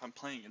good if I'm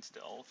playing against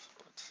Delve,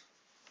 but...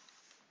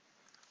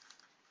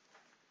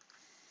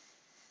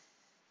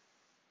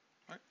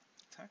 Alright,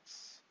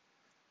 attacks.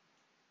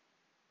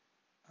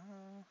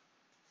 I'll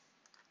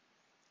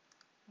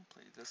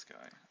play this guy,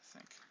 I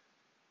think.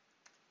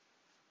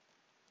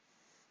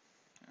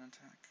 And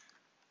attack.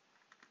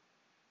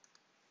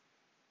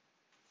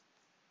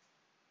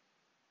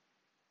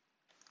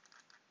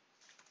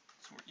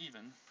 So we're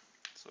even.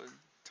 So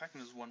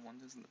attacking is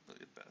 1/1 isn't really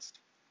the best.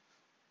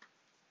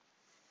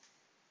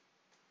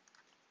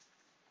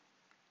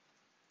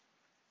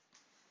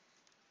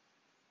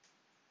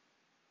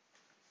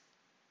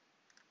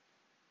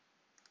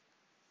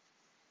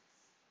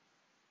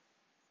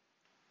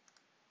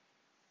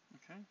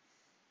 Okay.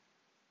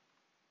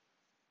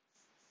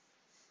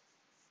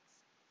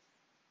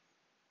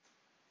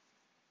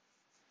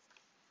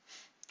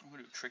 I'm going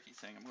to do a tricky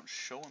thing. I'm going to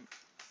show him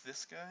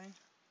this guy,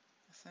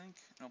 I think,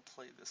 and I'll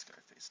play this guy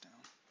face down.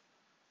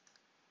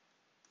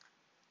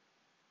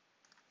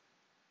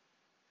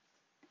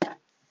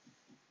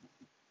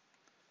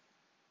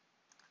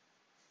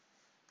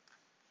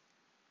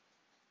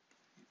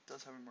 He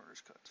does have a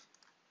murder's cut.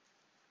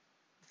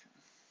 Okay.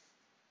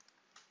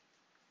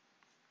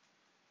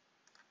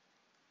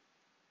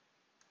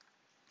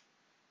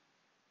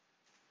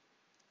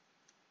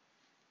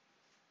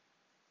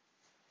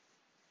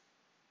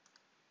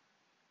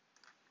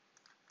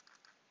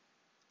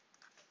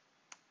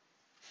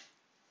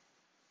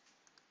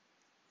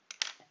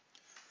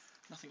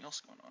 Nothing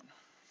else going on.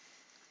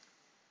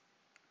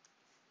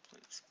 Play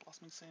this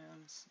Blossoming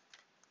Sands.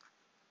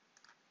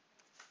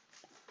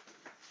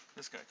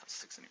 This guy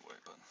costs 6 anyway,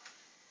 but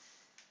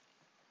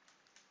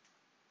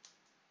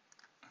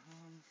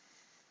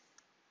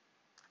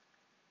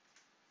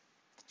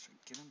should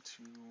get him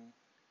to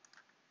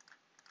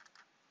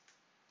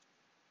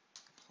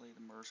play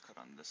the murder's cut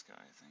on this guy,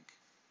 I think.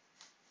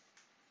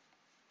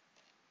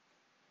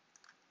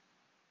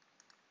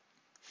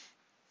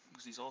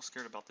 Because he's all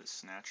scared about this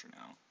snatcher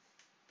now.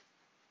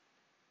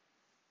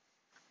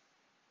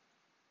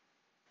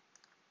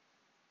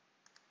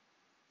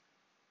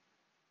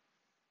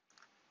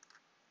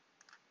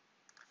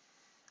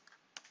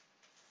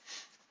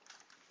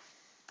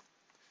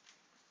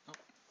 Oh,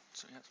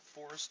 so he has a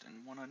forest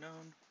and one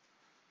unknown.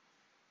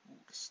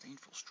 Ooh,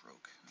 disdainful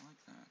stroke. I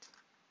like that.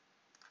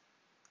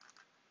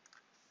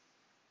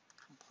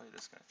 I'll play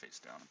this guy face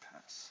down and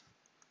pass.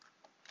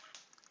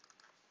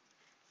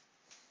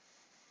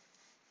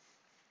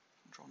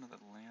 Draw another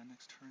land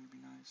next turn would be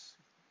nice.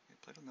 He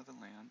played another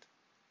land.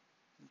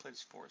 Didn't play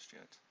his forest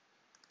yet.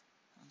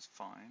 That's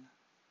fine.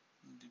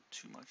 Didn't do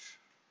too much.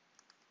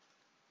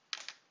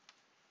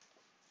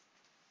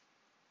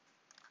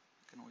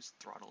 I can always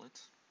throttle it.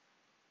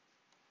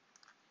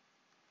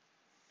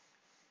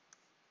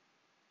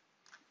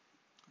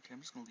 Okay,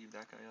 I'm just going to leave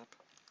that guy up.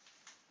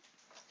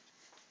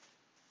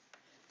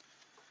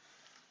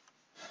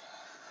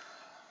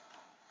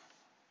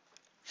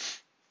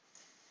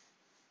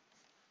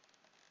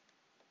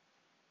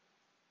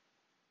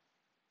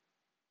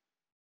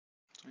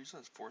 So he just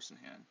has forest in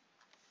hand.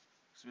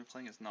 He's been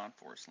playing his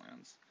non-forest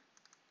lands.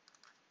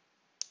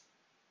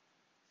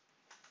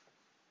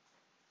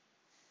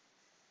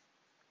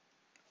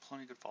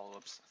 Plenty of good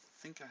follow-ups. I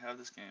think I have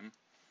this game.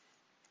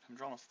 I haven't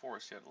drawn a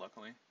forest yet,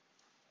 luckily.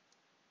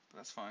 But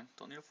that's fine.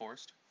 Don't need a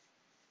forest.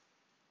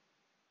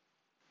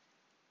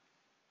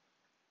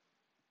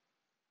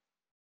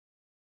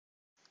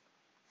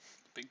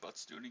 Big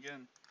butts do it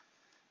again.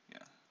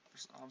 Yeah.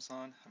 There's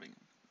Abzan having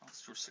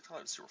 0-6. I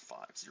have 0-5.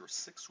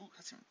 0-6. Ooh,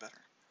 that's even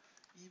better.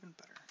 Even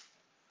better.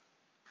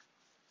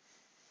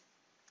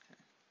 Okay.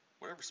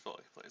 Whatever spell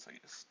he plays, I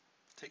guess.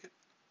 Take it.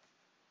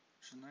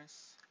 Which is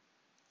nice.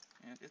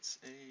 And it's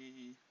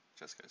a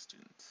Jeskai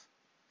student.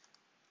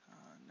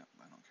 No,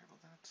 I don't care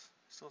about that.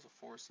 Still has a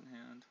forest in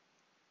hand.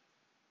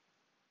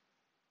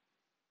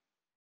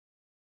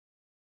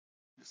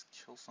 Just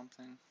kill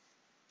something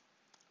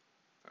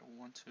if I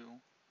want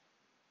to.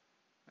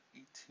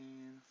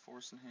 18,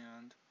 forest in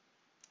hand.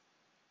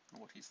 I don't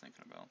know what he's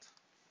thinking about.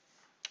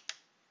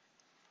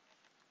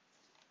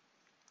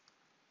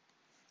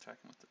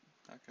 Attacking with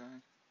that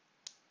guy.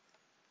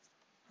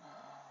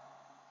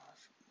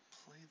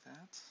 Play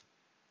that.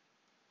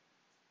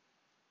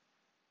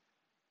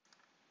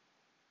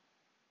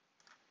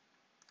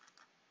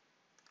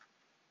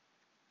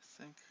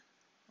 I think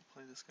I'll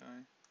play this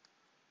guy.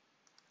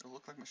 It'll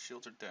look like my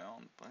shields are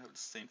down, but I have a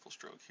disdainful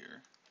stroke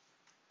here.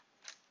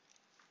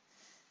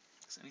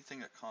 Because anything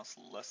that costs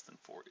less than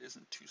 4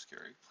 isn't too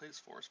scary. Play his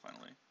forest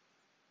finally.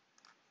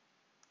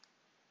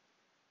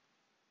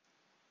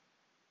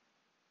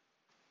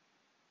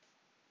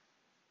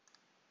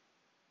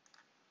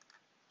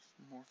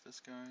 Morph this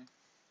guy.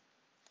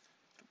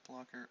 Get a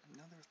blocker.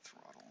 Another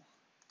throttle.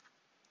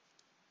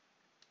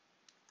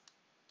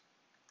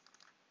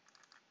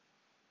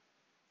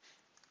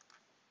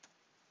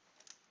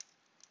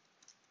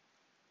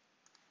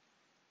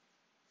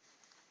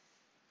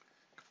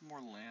 More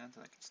land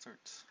and I can start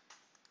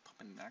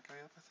pumping that guy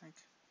up, I think.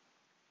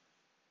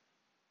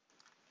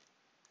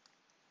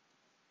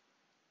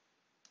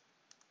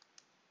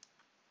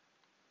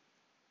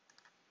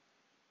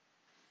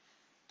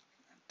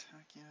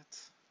 Attack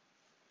it.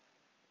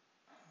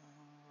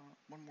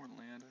 One more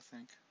land, I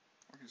think.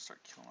 We're going to start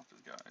killing off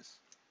his guys.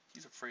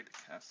 He's afraid to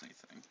cast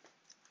anything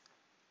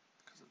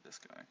because of this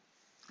guy.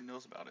 He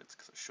knows about it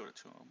because I showed it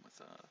to him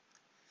with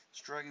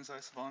Dragon's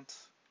Eye Savant.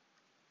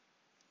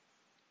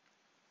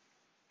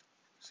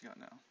 What's he got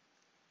now?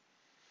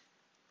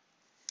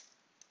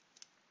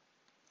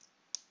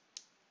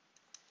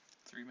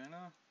 3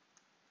 mana?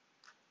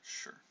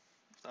 Sure.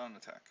 Without an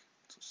attack.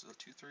 So this is a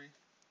 2-3.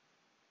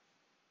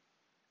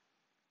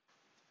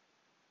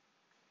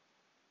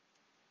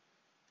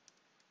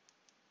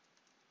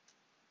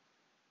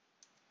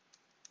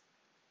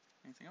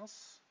 Anything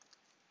else?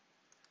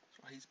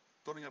 So he's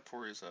building up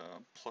for his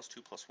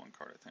 +2/+1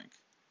 card, I think.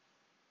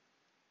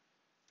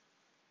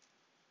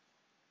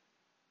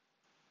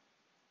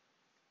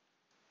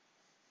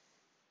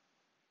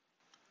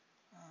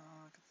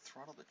 I could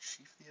throttle the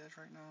Chief of the Edge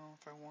right now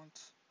if I want.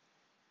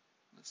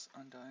 This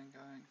Undying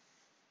guy.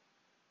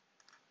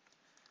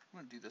 I'm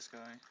going to do this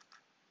guy,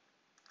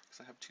 because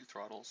I have 2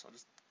 throttles. I'll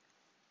just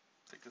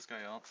take this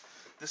guy out.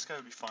 This guy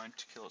would be fine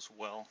to kill as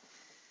well,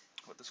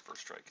 but this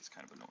first strike is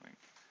kind of annoying.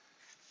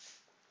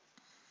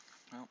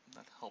 Well,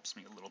 that helps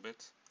me a little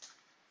bit.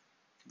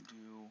 I can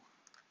do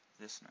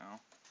this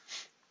now.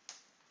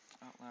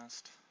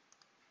 Outlast,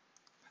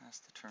 pass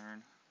the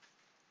turn,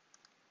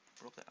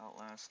 put up the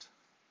Outlast,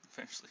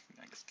 eventually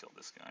I guess kill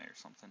this guy or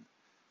something.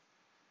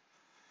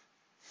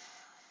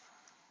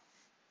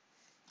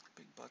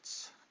 Big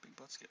butts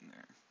getting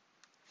there.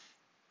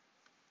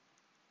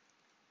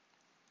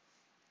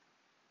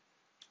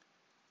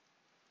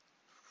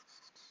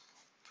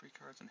 Three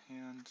cards in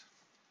hand.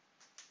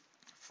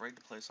 Afraid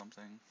to play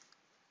something.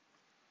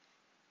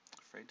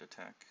 Afraid to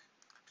attack.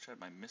 Wish I had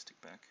my Mystic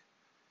back.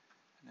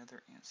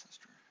 Another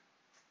Ancestor.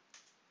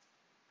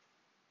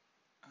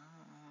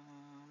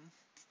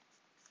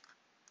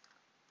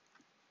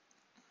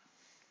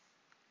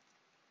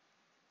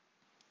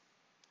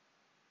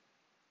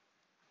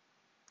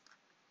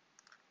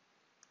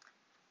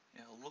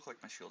 Yeah, it'll look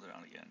like my shield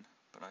down again,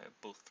 but I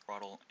have both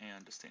Throttle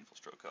and Disdainful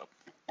Stroke up.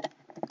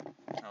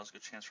 That was a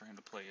good chance for him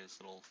to play his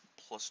little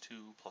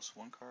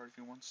 +2/+1 card if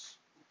he wants.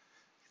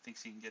 He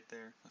thinks he can get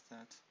there with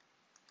that.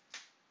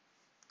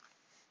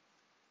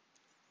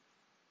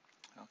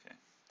 Okay,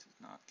 did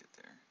not get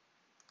there.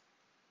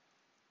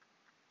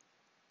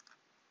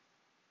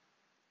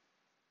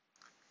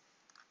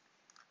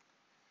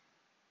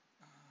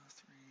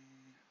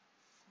 Three,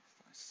 four,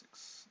 five,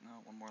 six.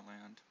 No, one more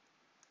land.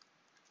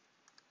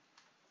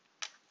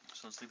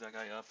 So let's leave that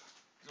guy up.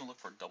 He's gonna look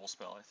for a double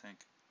spell, I think.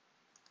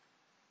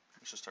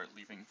 Let's just start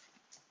leaving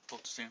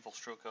both Disdainful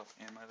Stroke up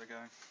and my other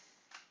guy.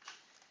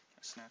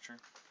 My Snatcher.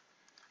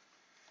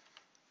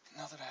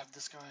 Now that I have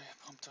this guy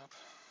pumped up,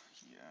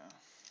 yeah.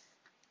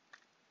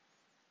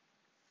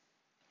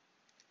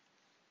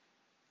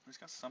 He's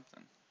got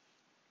something.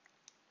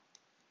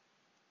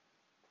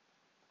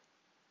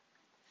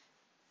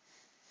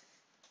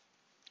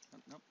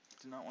 Nope,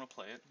 did not want to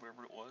play it,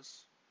 wherever it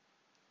was.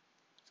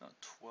 It's on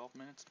 12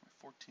 minutes to my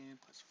 14,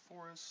 plays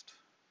Forest.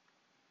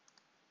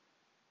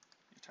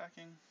 You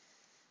attacking?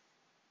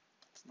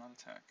 It's not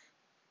attack.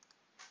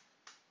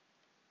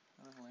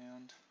 Another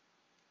land.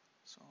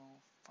 So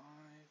 5,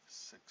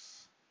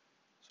 6.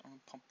 So I'm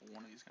gonna pump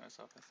one of these guys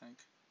up, I think.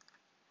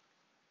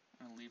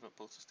 I'm gonna leave up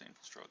both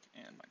Disdainful Stroke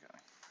and my guy.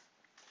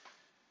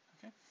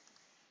 Okay.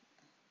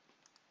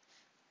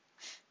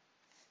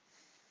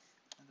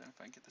 And then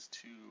if I get this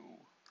to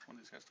one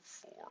of these guys to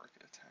 4, I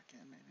could attack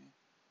in maybe.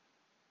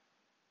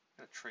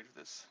 Gotta trade with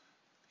this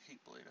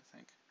Hate Blade, I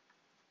think.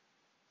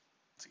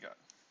 What's he got?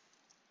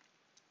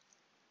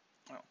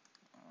 Oh.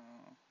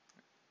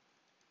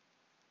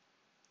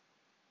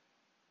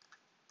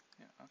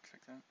 Yeah, I'll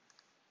check that.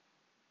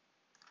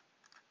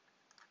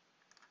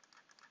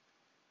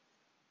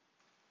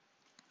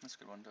 That's a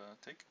good one to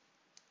take.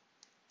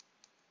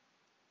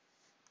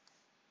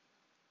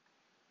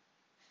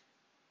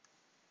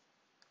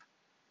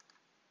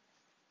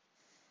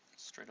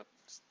 Straight up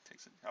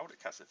takes it. I would have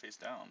cast it face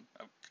down.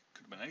 That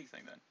could have been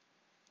anything then.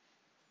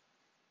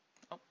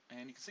 Oh,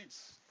 and he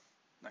concedes.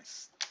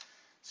 Nice.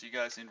 See you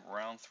guys in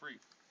round 3.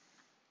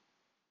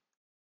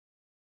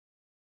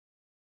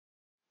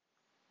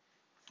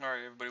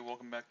 Alright, everybody,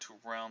 welcome back to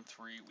round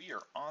 3. We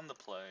are on the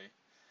play.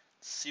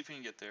 Let's see if we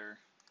can get there.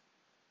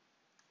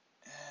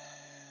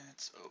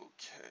 It's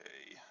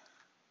okay.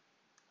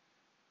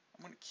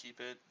 I'm going to keep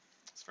it.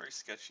 It's very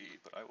sketchy,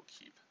 but I will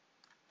keep.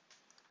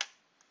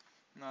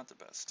 Not the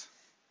best.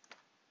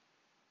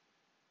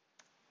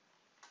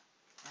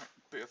 Alright,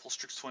 Baleful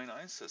Strix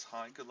 29 says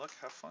hi, good luck,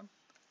 have fun.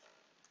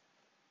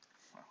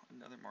 Wow,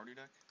 another Mardu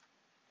deck.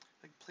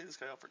 I can play this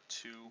guy out for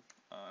 2.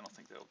 I don't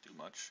think that'll do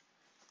much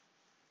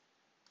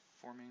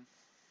for me.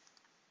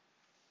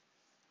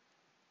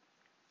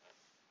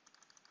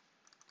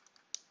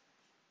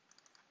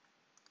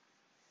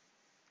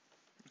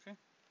 Okay.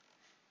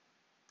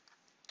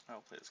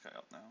 I'll play this guy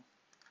out now.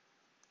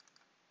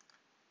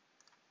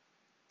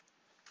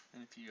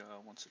 And if he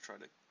wants to try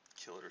to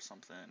kill it or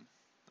something,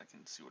 I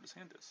can see what his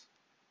hand is.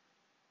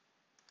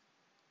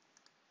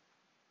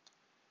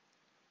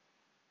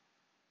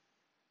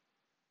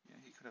 Yeah,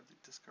 he could have the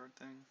discard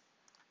thing.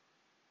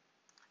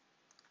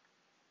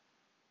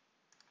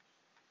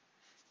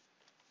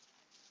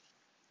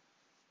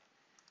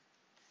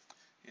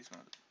 He's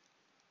gonna...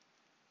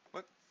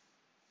 What?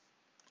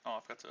 Oh, I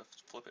forgot to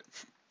flip it.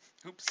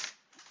 Oops.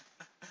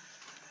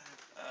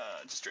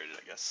 Just traded,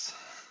 I guess.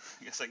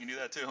 I guess I can do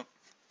that too.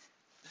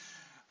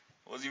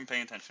 I wasn't even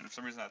paying attention. For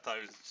some reason I thought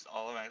it was just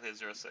automatically a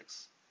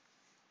 0/6.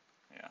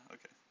 Yeah,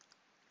 okay.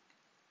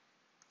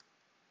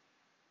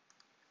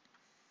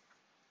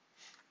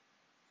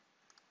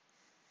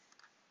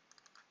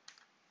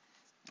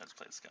 Let's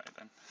play this guy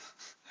then.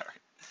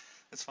 Alright.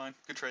 It's fine.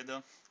 Good trade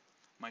though.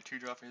 My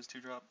 2-drop for his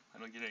 2-drop. I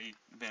don't get any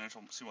advantage.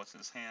 I'll see what's in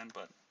his hand,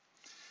 but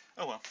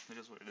oh well. It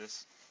is what it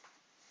is.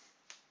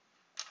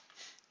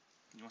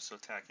 He wants to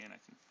attack in, I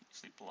can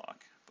easily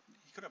block. But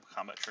he could have a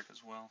combat trick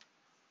as well.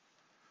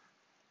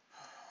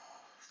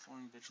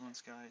 Flying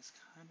Vigilance guy is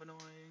kind of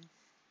annoying.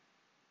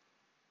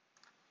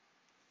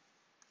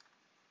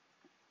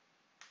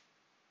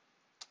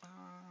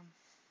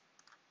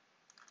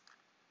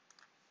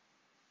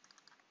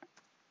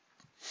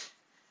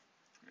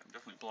 Yeah, I'm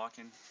definitely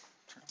blocking.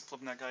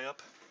 Flipping that guy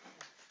up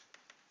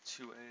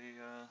to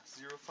a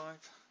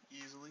 0-5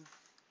 easily.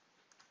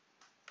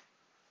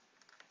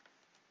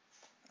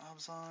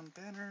 Abzan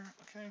banner,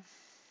 okay.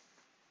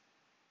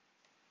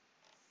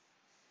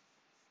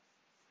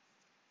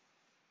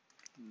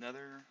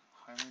 Another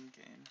Highland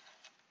game.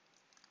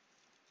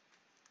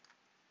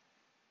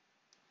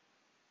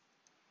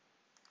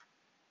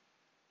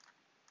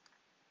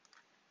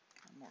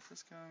 Morph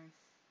this guy.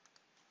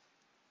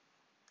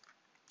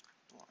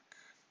 Block.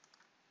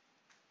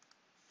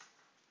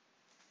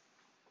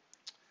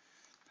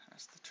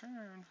 Pass the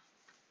turn.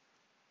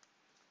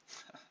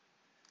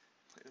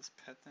 Play this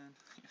pet then.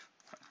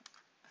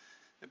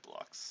 It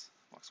blocks.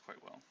 Blocks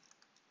quite well.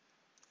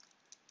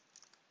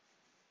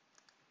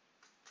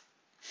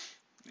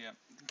 Yeah,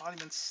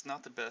 embodiment's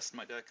not the best in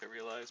my deck, I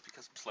realize,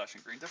 because I'm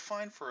slashing green. They're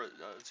fine for a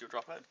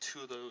 0-drop. I have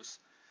 2 of those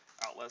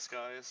Outlast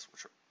guys,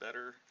 which are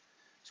better.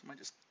 So I might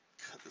just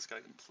cut this guy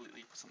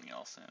completely, put something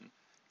else in.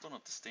 Don't know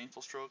if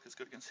Disdainful Stroke is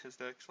good against his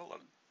deck. There's a lot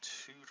of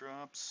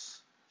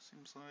 2-drops,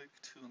 seems like,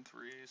 2 and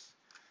 3s.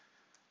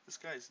 This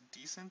guy is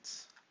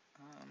decent.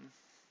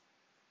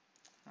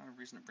 Not a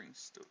reason to bring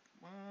Stoke.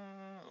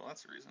 Well,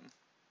 that's a reason.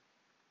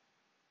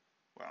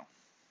 Wow.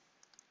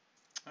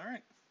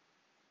 Alright.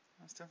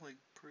 That's definitely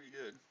pretty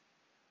good.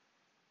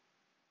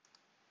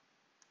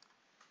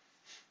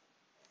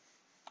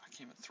 I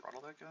can't even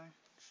throttle that guy?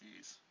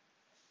 Jeez.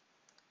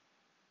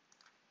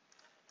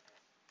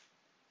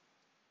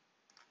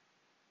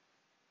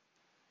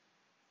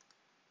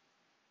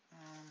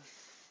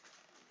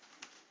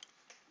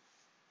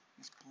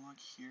 Let's block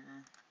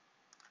here.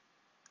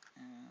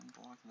 And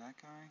block that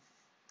guy.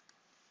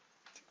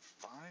 Take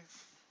 5.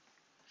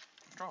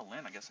 Draw a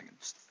land, I guess I can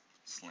just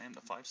slam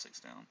the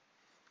 5/6 down.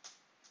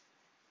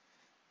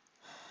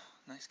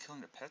 Nice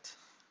killing the pet.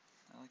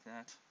 I like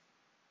that.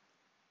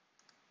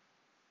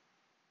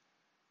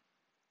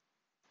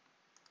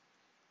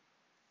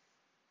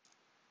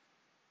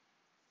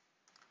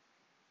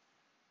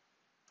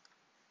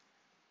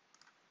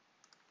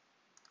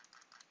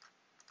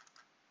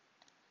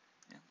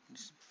 Yeah,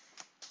 just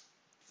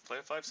play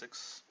a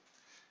 5/6.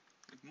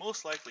 It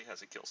most likely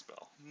has a kill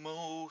spell.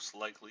 Most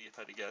likely, if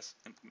I had to guess,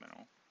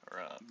 Implemental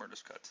or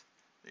Murder's Cut.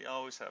 They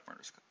always have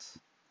Murder's Cuts.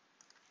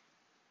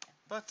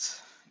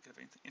 But you could have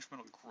anything.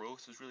 Instrumental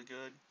Growth is really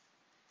good.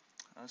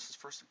 This has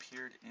first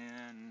appeared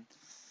in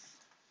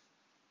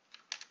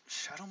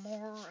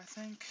Shadowmoor, I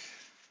think,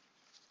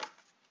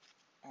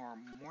 or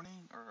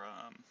Morning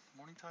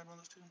Tide, one of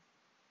those two.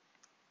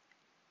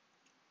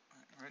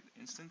 Alright,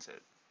 instance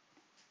it.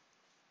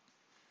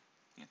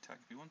 You attack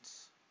if you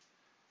once.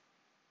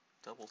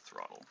 Double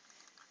throttle.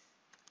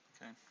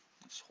 Okay,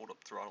 let's hold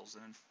up throttles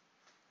then.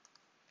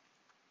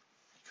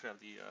 You could have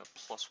the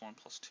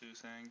 +1/+2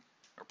 thing,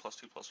 or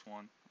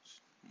 +2/+1, which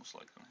is most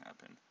likely going to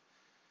happen.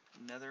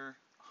 Another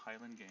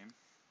Highland game.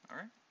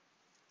 Alright.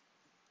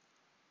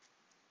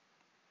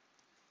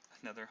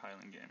 Another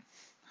Highland game.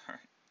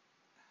 Alright.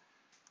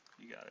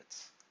 You got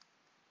it.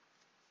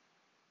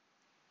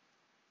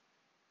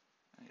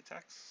 Any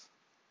attacks?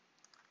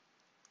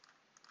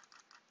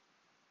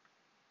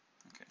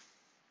 Okay.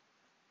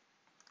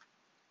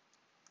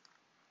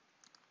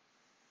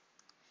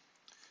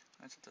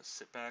 I just have to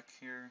sit back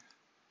here.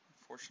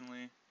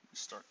 Unfortunately,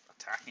 start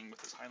attacking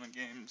with his Highland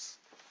games.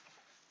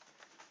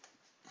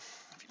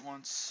 If he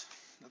wants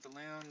another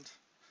land,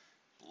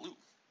 blue.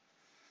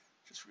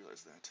 Just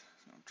realized that.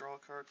 Draw a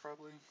card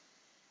probably.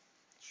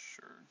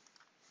 Sure.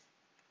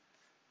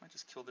 Might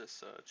just kill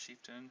this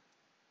chieftain.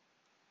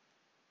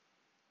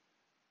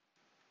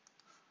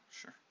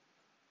 Sure.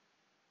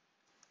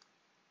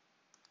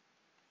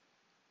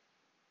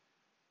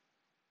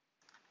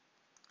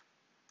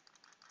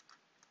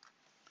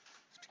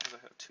 It's because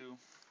I have 2.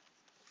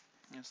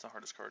 Yeah, it's the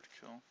hardest card to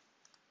kill.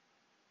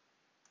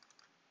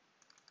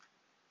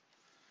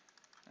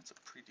 That's a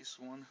pretty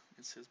decent one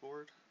against his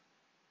board.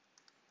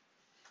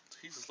 So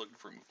he's just looking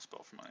for a removal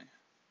spell for my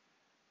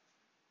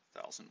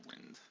 1000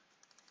 Wind.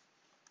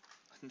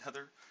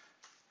 Another.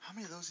 How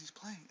many of those he's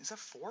playing? Is that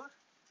 4?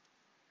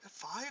 Is that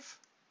 5?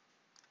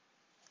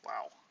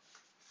 Wow.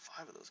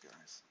 5 of those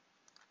guys.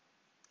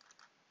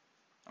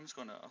 I'm just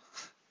going to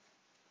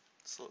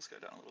slow this guy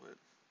down a little bit.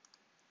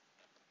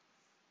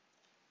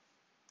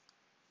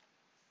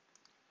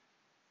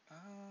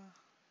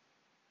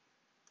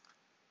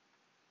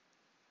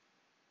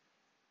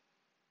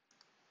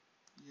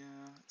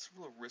 Yeah, it's a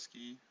little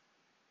risky.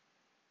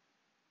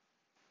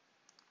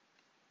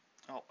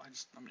 Oh, I'm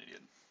an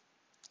idiot.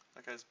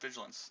 That guy's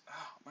vigilance.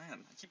 Oh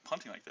man, I keep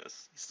punting like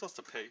this. He's supposed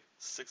to pay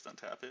 6 to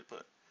untap it,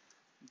 but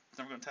he's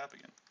never gonna tap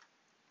again.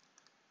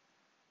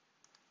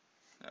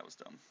 That was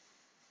dumb.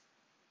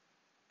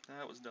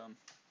 That was dumb.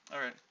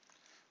 Alright.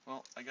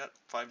 Well, I got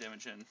 5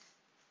 damage in.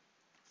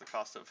 The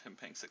cost of him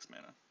paying 6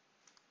 mana.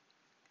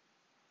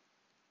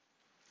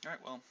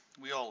 Alright, well,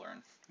 we all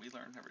learn. We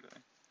learn every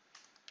day.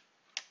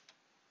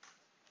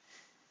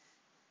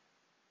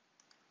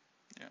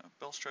 Yeah,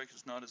 Bell Strike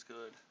is not as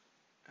good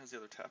as the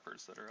other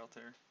tappers that are out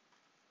there.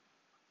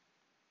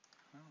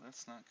 Well,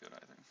 that's not good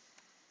either.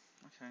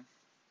 Okay.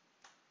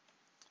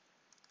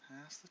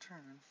 Pass the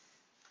turn.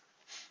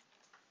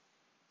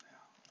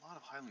 Yeah, a lot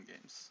of Highland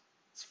games.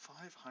 It's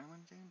 5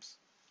 Highland games?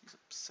 He's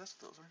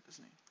obsessed with those, right?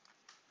 Isn't he?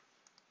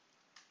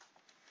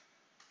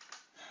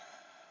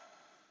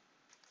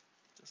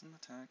 Doesn't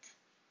attack.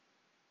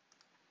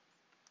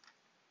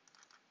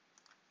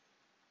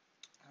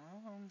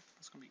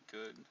 That's gonna be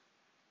good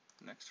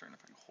next turn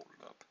if I can hold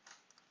it up.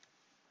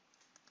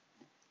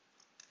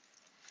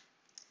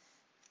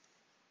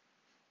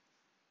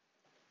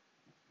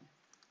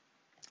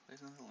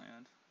 Plays another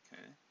land.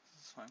 Okay,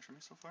 this is fine for me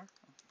so far.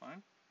 I'm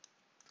fine.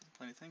 Doesn't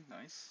play anything.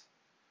 Nice.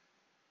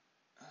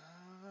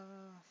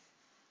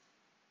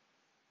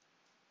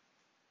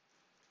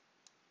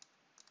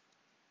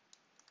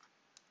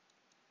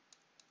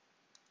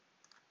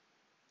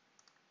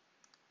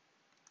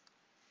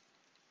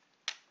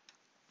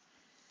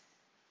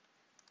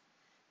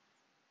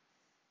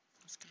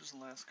 Let's get his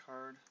last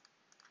card.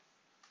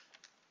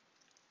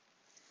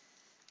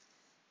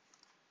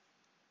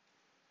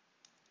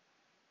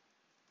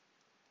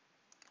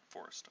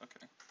 Forest,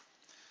 okay.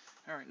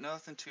 Alright,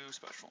 nothing too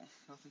special.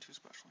 Nothing too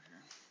special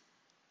here.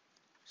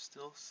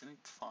 Still sitting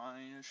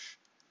fine-ish.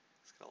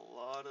 He's got a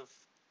lot of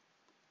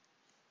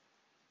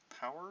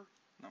power,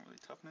 not really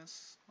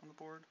toughness on the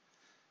board.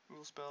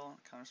 Rule spell,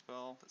 counter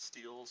spell that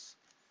steals.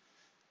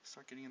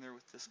 Start getting in there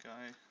with this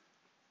guy.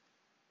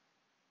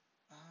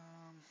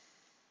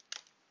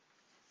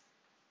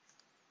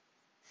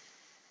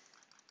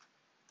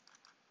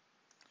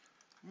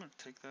 I'm gonna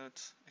take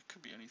that. It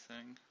could be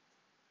anything.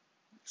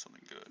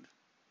 Something good.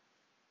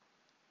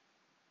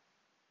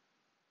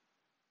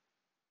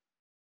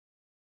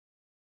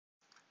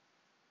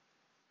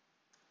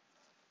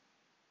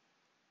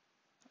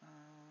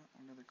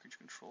 Another creature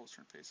controls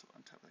turn face up,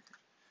 untap that creature.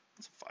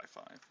 That's a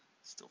 5/5.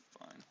 Still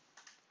fine.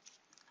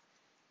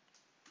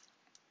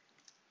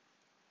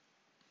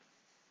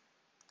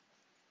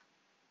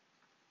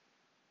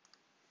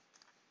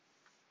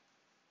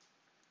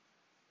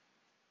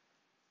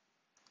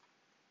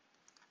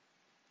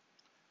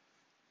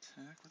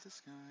 Attack with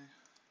this guy.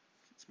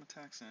 Get some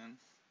attacks in.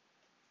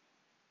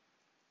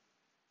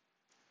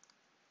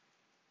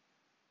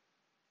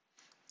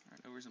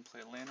 Alright, no reason to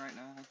play a land right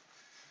now.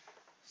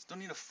 Still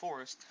need a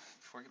forest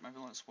before I get my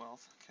Villainous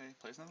Wealth. Okay,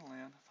 plays another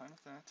land. Fine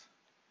with that.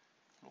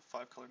 Little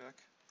 5-color deck.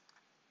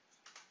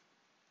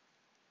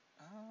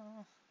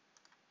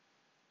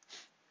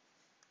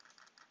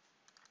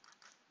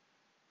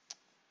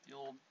 The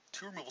old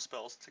 2 removal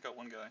spells take out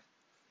 1 guy.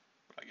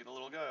 But I get a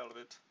little guy out of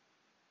it.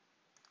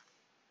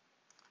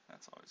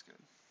 That's always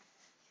good.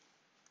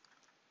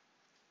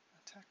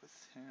 Attack with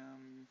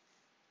him.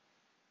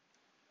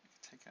 I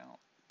can take out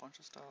a bunch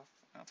of stuff.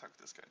 I'll attack with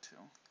this guy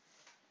too.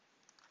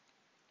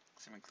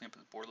 See if I can clean up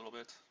his board a little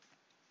bit.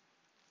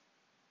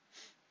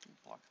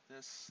 Block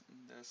this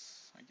and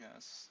this, I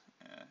guess.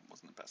 It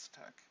wasn't the best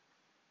attack.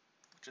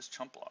 Just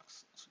chump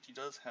blocks. So he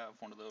does have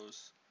one of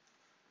those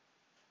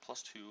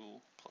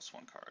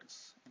 +2/+1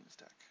 cards in his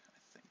deck, I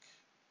think.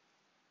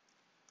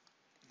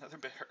 Another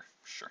bear,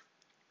 sure.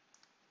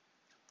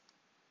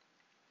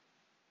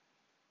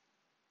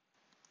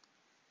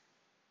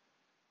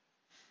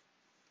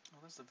 Oh,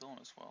 there's the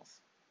Villainous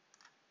Wealth.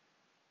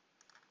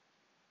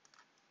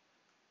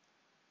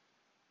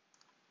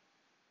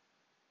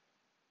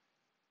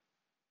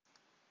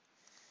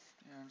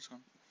 Yeah, I'm just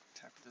going to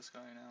attack with this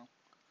guy now.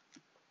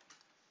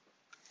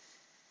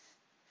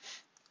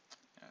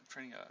 Yeah,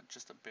 trading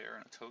just a bear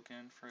and a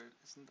token for it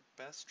isn't the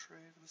best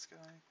trade for this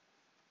guy.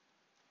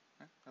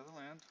 Okay, another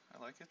land.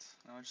 I like it.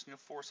 Now I just need a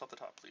forest off the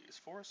top,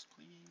 please. Forest,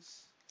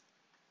 please.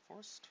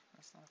 Forest?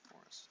 That's not a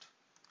forest.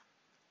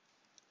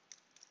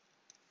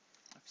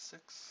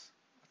 F6.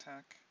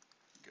 Attack.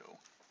 Go.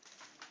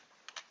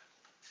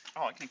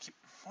 Oh, I can keep...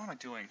 What am I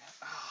doing?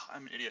 Oh,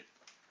 I'm an idiot.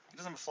 He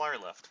doesn't have a flyer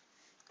left.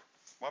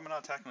 Why am I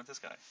not attacking with this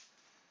guy?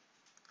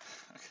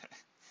 Okay.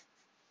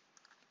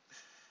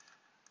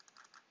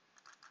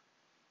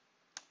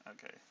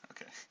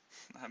 Okay.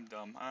 I'm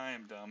dumb. I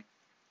am dumb.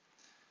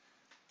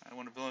 I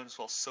want to Villainous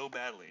Wealth so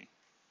badly.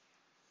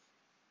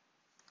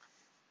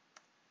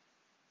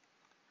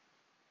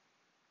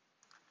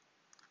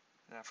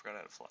 Yeah, I forgot I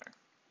had a flyer.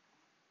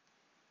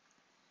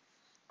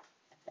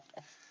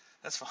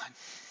 That's fine.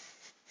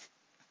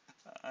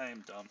 I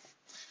am dumb.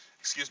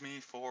 Excuse me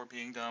for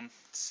being dumb.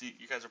 See,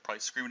 you guys are probably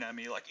screaming at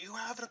me like, you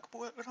have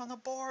it on the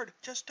board.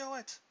 Just do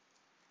it.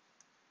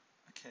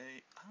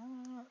 Okay.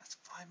 That's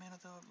 5 mana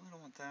though. I really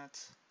don't want that.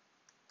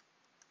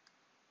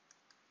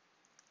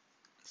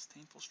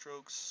 Stainful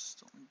Strokes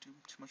don't really do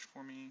too much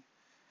for me.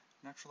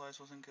 Naturalize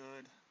wasn't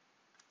good.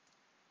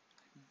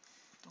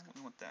 Don't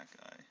really want that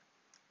guy.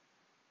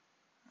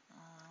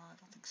 I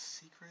don't think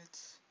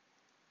Secrets.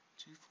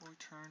 G4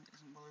 Return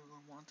isn't what I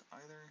really want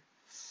either.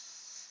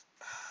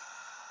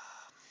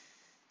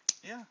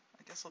 Yeah,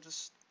 I guess I'll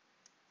just...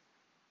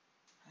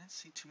 I didn't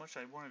see too much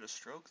I wanted to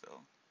stroke, though.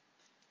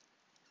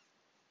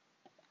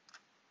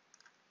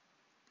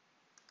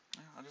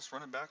 Yeah, I'll just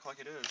run it back like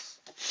it is.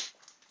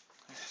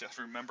 I have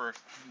to remember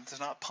to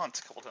not punt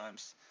a couple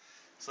times.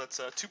 So that's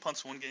 2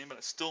 punts 1 game, but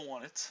I still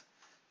want it.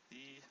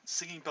 The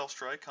Singing Bell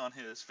Strike on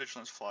his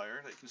Vigilance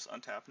Flyer, that you can just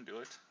untap and do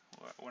it,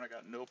 when I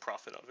got no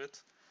profit of it.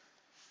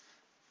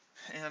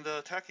 And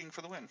attacking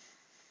for the win.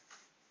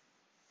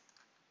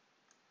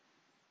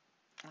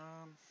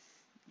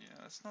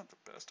 Yeah, it's not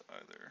the best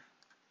either.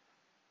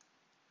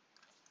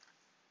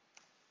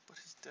 But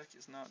his deck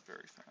is not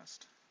very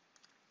fast.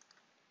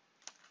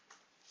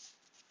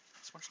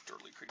 It's a bunch of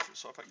dirtly creatures,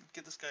 so if I can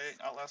get this guy,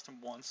 outlast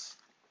him once,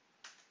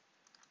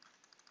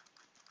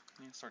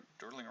 and you start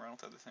dirtling around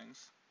with other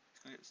things.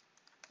 He's gonna get his,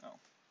 oh,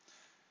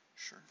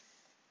 sure.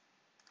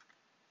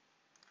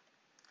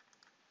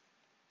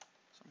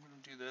 So I'm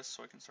gonna do this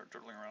so I can start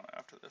dirtling around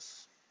after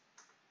this.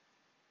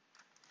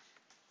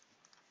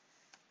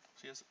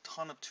 So he has a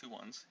ton of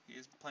 2/1s. He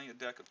is playing a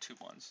deck of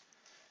 2/1s.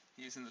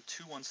 He is in the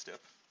 2/1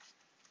 step.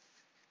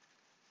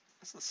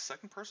 This is the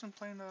second person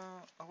playing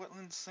a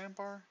Wetland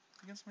Sandbar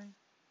against me.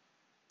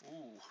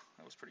 Ooh,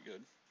 that was pretty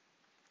good.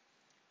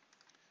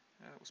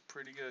 That was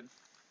pretty good.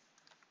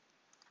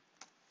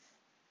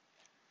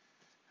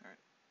 Alright.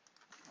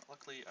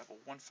 Luckily, I have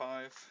a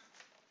 1/5.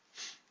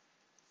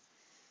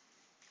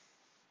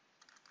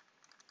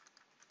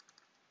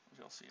 What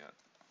y'all see at?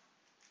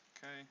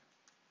 Okay.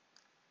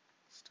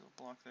 Still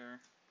block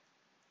there.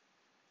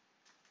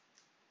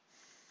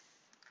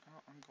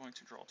 Oh, I'm going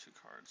to draw 2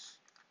 cards.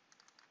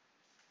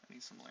 I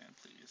need some land,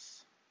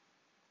 please.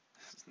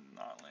 This is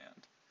not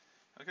land.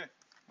 Okay,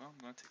 well, I'm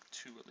going to take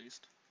 2 at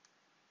least.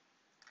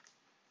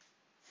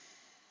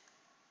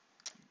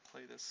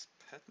 Play this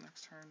pet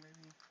next turn,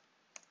 maybe?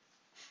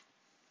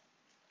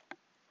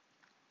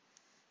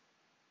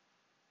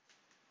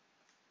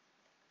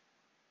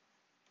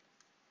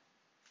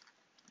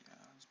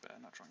 Yeah, it's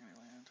bad not drawing any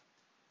land.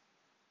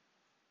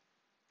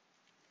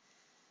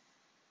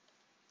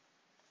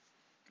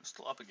 We're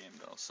still up a game,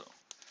 though, so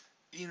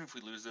even if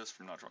we lose this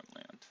from not drawing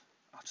land,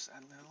 I'll just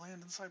add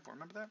land in the sideboard.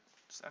 Remember that?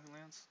 Just adding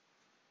lands?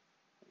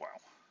 Wow.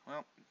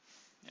 Well,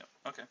 yeah,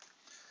 okay.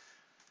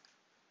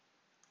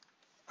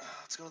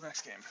 Let's go to the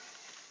next game.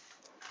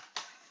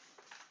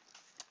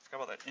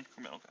 Forgot about that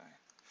incremental guy.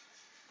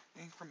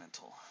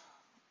 Incremental.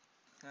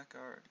 That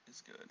card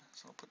is good.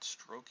 So I'll put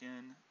Stroke in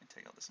and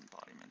take out this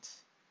embodiment.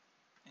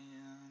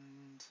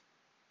 And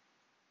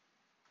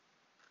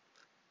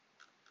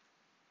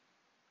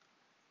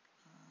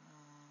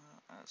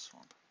add a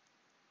swamp.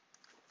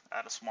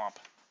 Add a swamp.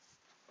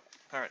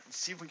 Alright, let's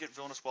see if we can get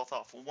Villainous Wealth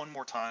off one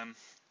more time.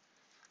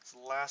 It's the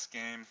last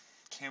game.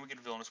 Can we get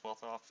Villainous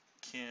Wealth off?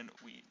 Can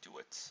we do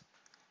it?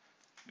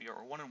 We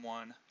are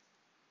 1-1,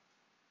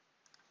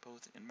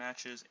 both in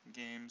matches and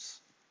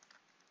games.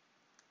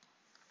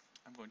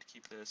 I'm going to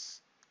keep this.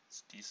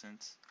 It's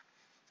decent.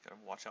 Gotta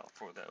watch out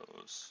for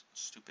those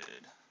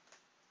stupid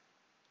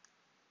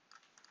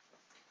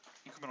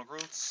incremental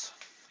growths.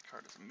 The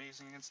card is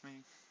amazing against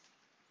me.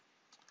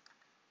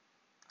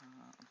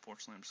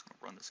 Unfortunately, I'm just going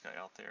to run this guy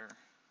out there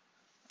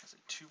as a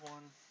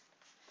 2/1.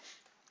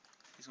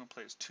 He's going to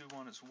play his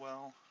 2/1 as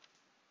well.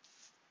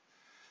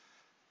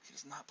 He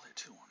does not play a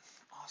 2/1.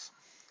 Awesome.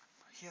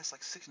 He has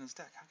like 6 in his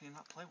deck. How can he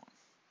not play one?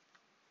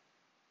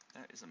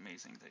 That is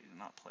amazing that he did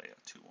not play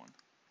a 2/1.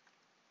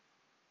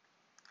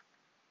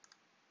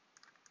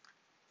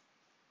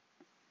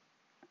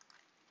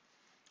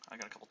 I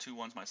got a couple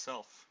 2/1s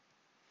myself.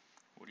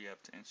 What do you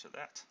have to answer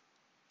that?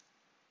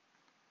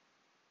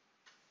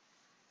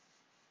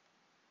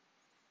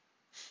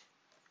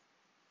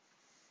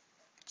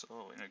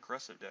 So an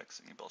aggressive deck,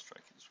 Singing Bell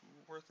Strike is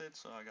worth it.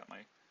 So I got my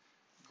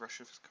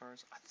aggressive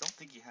cards. I don't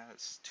think he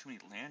has too many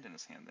land in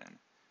his hand then.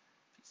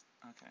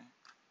 Okay.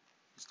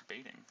 He's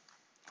debating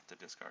to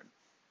discard.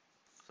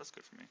 So that's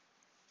good for me.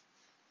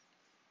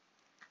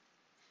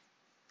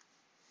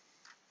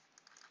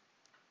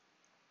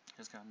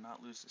 He's got to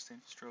not lose the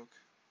Stainful Stroke.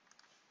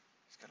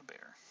 He's got a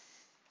bear.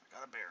 I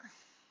got a bear.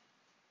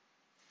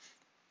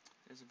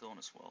 There's a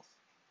Villainous Wealth.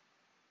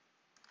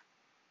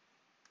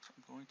 So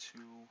I'm going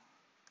to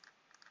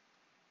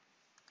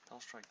Bell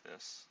Strike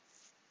this.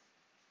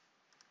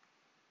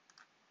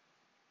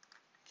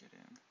 Get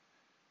in.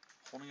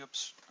 Holding up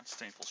a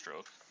Stainful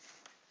Stroke.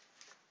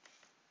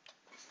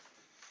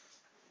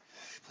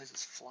 He plays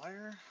his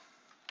flyer.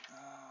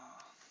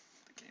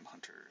 The Game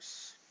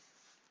Hunters.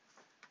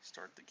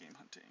 Start the game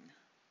hunting.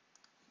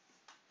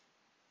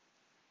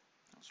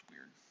 That was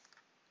weird.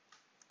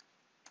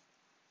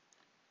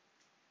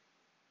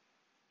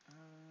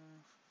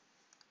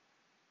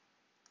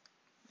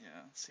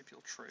 Yeah, let's see if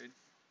he'll trade.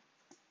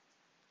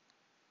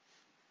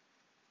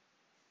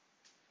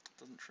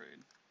 Doesn't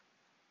trade.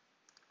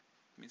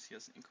 means he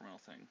has an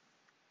incremental thing.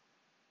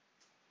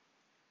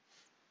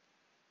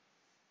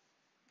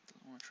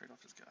 Doesn't want to trade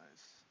off his guys.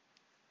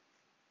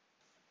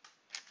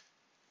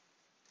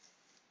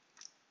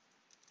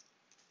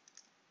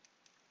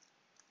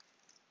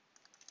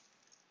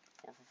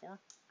 Four for 4.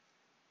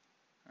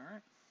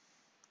 Alright.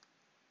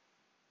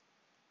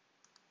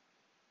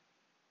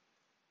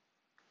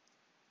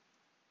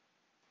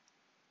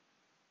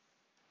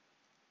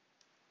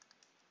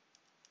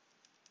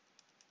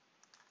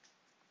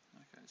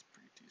 That guy's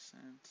pretty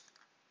decent.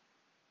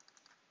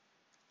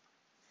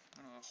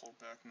 I'm gonna hold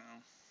back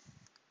now.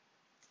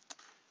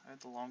 I had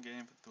the long game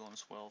with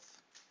Villainous Wealth.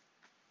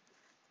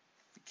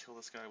 Kill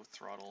this guy with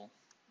Throttle,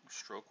 or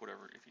Stroke,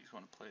 whatever, if he's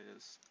going to play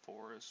his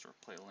Forest or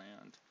play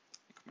Land.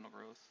 Incremental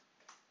Growth.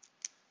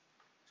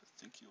 Which I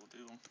think he will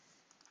do.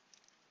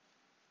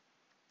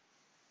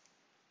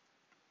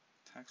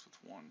 Attacks with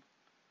 1.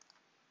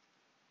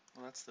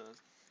 Well, that's the...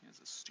 he has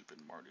this stupid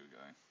Mardu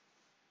guy.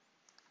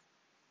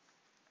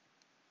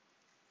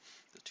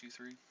 The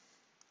 2/3.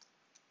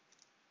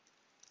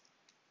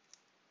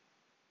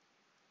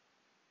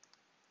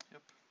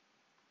 Yep.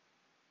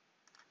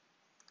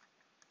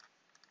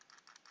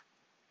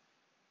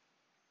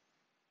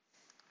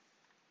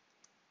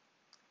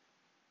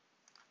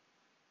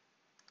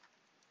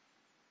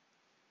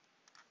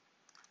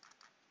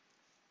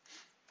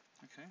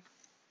 Okay.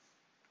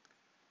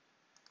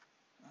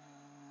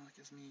 That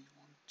gives me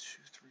 1,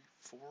 2, 3,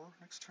 4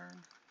 next turn.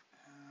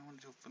 I want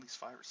to do at least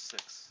 5 or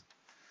 6.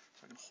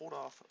 So I can hold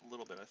off a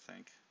little bit, I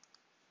think.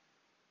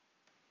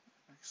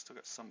 I still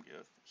got some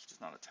give. He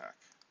does not attack.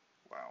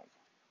 Wow.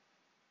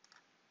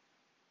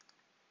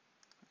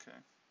 Okay.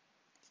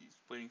 He's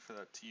waiting for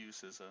that to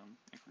use his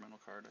incremental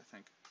card, I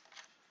think.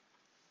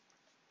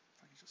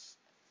 If I can just...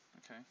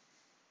 okay.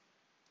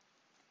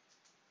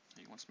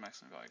 He wants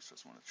maximum value, so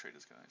doesn't want to trade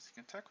his guys. He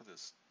can attack with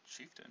his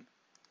chieftain.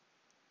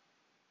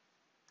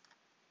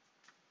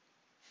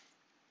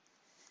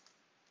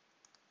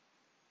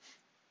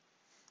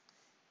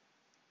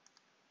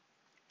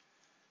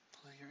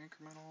 Play your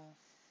incremental.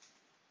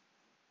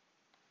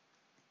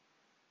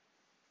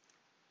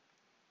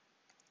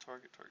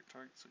 Target, target,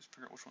 target. So he's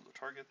figuring out which one's a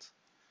target.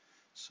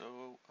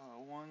 So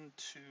 1,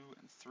 2,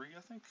 and 3,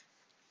 I think.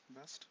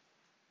 Best.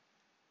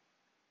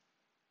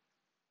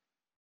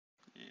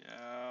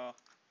 Yeah.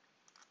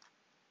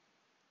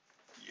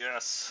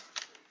 Yes.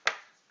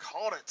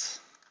 Called it.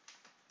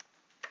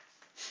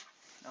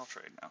 I'll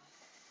trade now.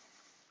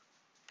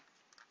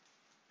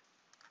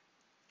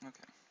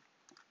 Okay.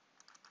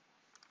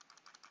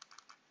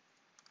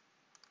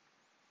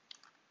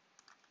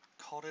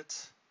 Called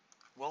it.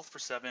 Wealth for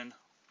 7.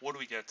 What do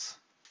we get?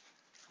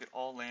 We get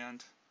all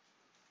land.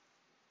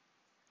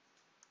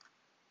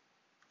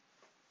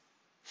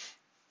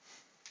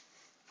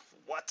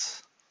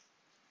 What?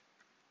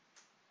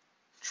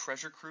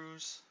 Treasure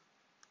Cruise.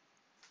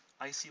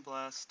 Icy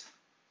Blast.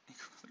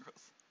 Incremental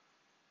Growth.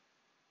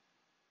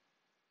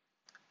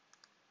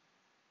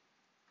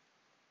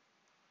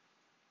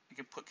 You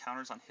can put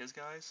counters on his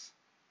guys.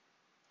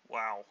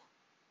 Wow.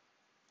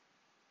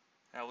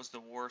 That was the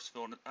worst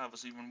villain. That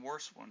was even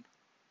worse one.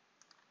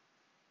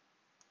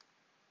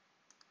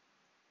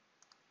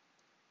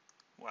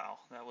 Wow,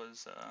 that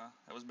was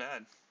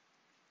bad.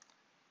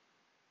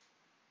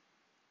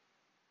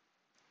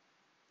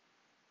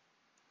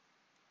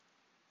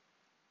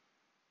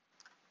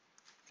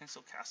 Can I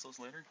still cast those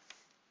later?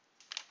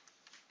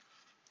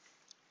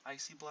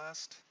 Icy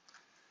Blast.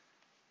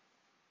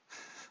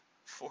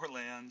 4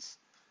 lands,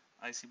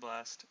 Icy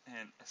Blast,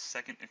 and a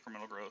second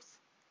incremental growth.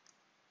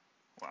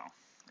 Wow.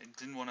 I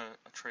didn't want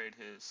to trade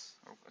his,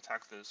 or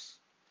attack this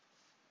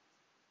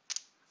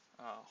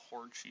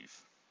Horde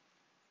Chief.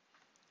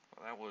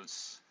 Well,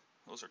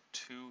 those are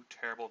 2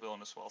 terrible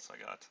Villainous Wealths I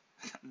got.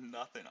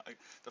 Nothing.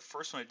 The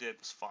first one I did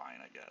was fine,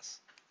 I guess.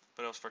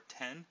 But it was for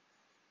 10,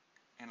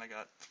 and I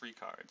got 3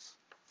 cards.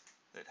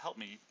 That helped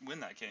me win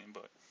that game,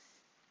 but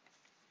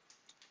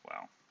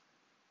wow.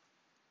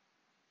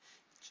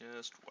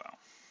 Just wow.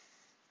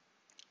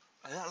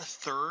 I got a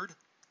 3rd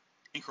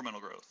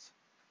incremental growth.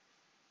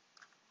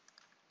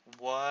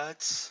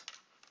 What?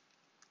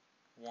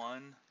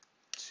 1,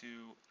 2,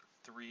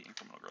 3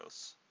 incremental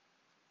growths.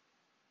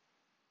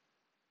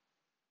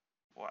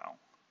 Wow.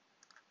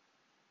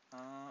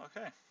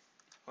 Okay.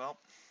 Well,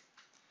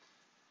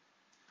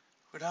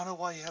 we don't know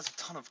why he has a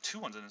ton of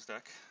 2-1s in his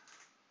deck.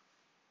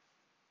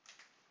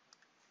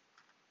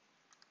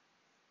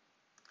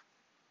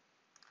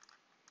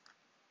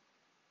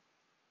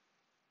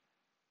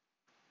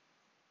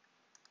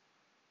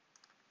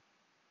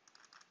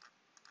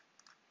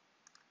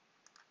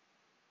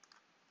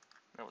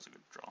 That was a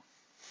good draw.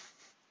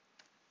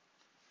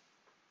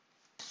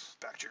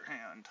 Back to your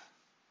hand.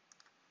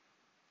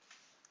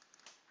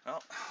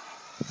 Well,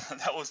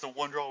 that was the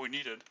one draw we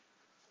needed.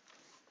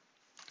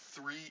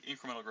 3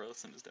 incremental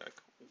growths in his deck.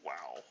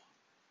 Wow.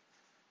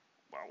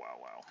 Wow, wow,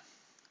 wow.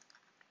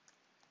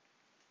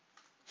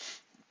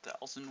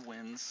 1,000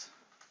 wins.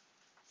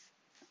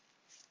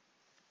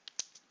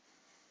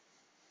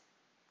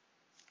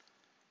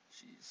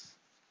 Jeez.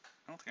 I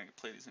don't think I can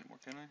play these anymore,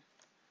 can I?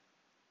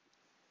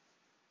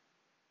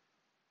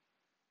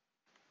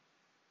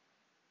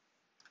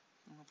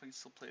 if I can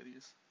still play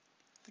these.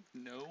 I think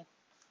no.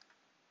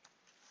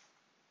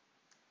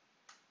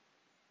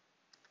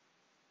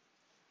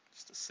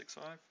 Just a 6-5.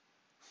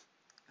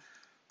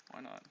 Why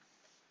not?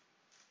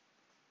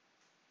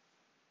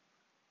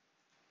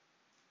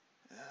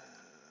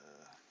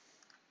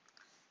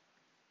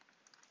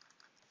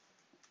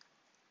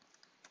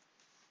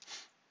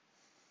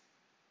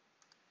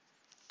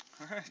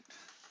 All right.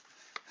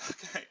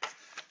 Okay.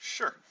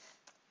 Sure.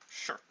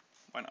 Sure.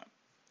 Why not?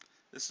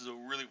 This is a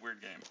really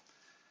weird game.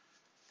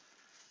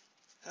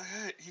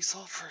 Okay, he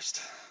saw it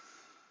first.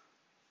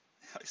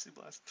 Icy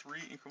Blast 3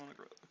 incremental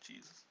growth. Oh,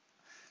 Jesus.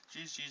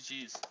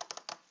 Jeez.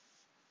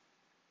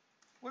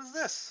 What is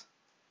this?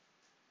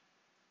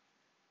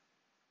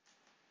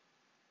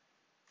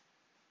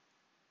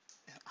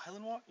 An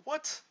island walk?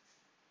 What?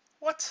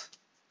 What?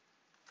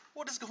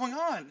 What is going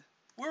on?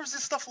 Where was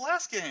this stuff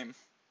last game?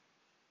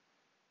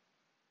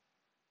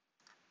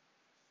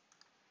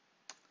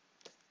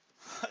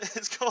 What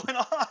is going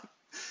on?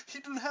 He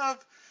didn't have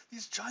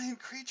these giant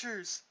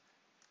creatures.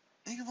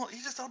 He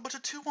just had a bunch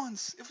of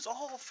 2-1s. It was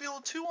all a field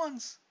of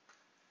 2-1s.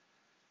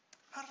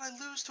 How did I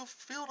lose to a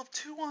field of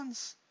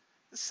 2-1s?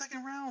 The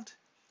second round.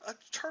 A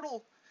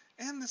turtle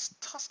and this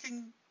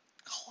tusking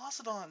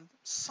Colossodon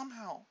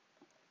somehow.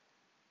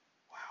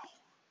 Wow.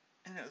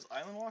 And it has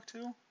Island Walk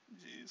too?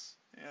 Jeez.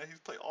 Yeah, he's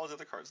played all his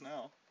other cards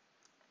now.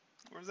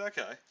 Where's that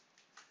guy?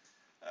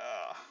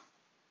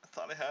 I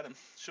thought I had him.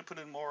 Should put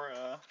in more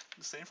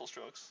disdainful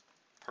strokes.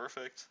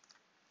 Perfect.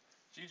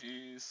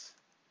 GG's.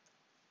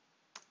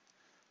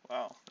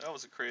 Wow, that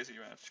was a crazy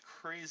match.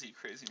 Crazy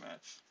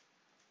match.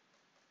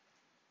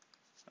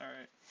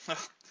 Alright.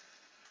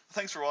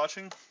 Thanks for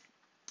watching.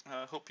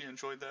 Hope you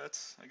enjoyed that.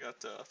 I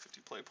got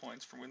 50 play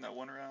points for winning that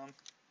one round.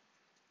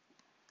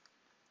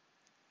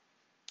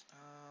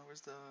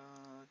 Where's the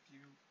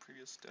view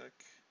previous deck?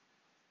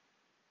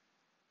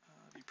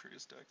 View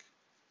previous deck.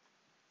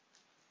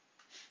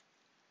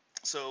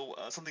 So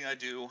something I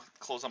do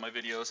close on my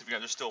videos, if you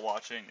guys are still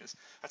watching, is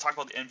I talk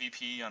about the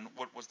MVP on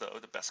what was the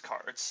best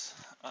cards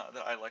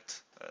that I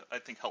liked, I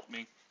think helped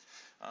me.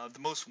 The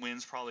most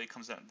wins probably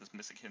comes down to this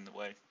Mystic Hidden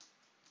Away.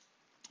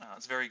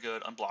 It's very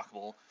good,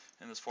 unblockable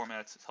in this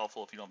format. It's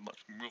helpful if you don't have much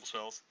removal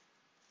spells.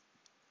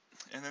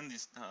 And then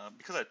these,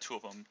 because I had 2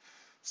 of them,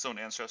 Stone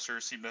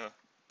Ancestors seem to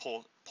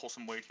pull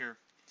some weight here.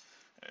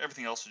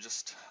 Everything else is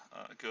just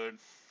good.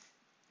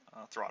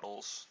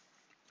 Throttles,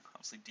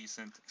 obviously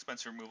decent.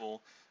 Expensive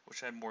removal,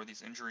 which had more of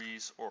these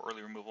injuries, or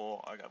early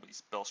removal. I got these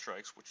Spell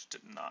Strikes, which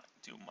did not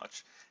do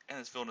much. And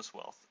this Villainous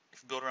Wealth.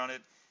 If you build around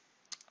it,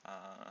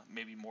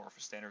 maybe more for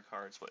standard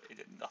cards, but it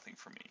did nothing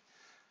for me.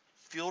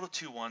 Field of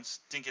 2-1s,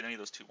 didn't get any of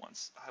those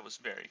 2-1s. I was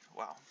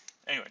wow.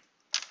 Anyway,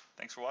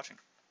 thanks for watching.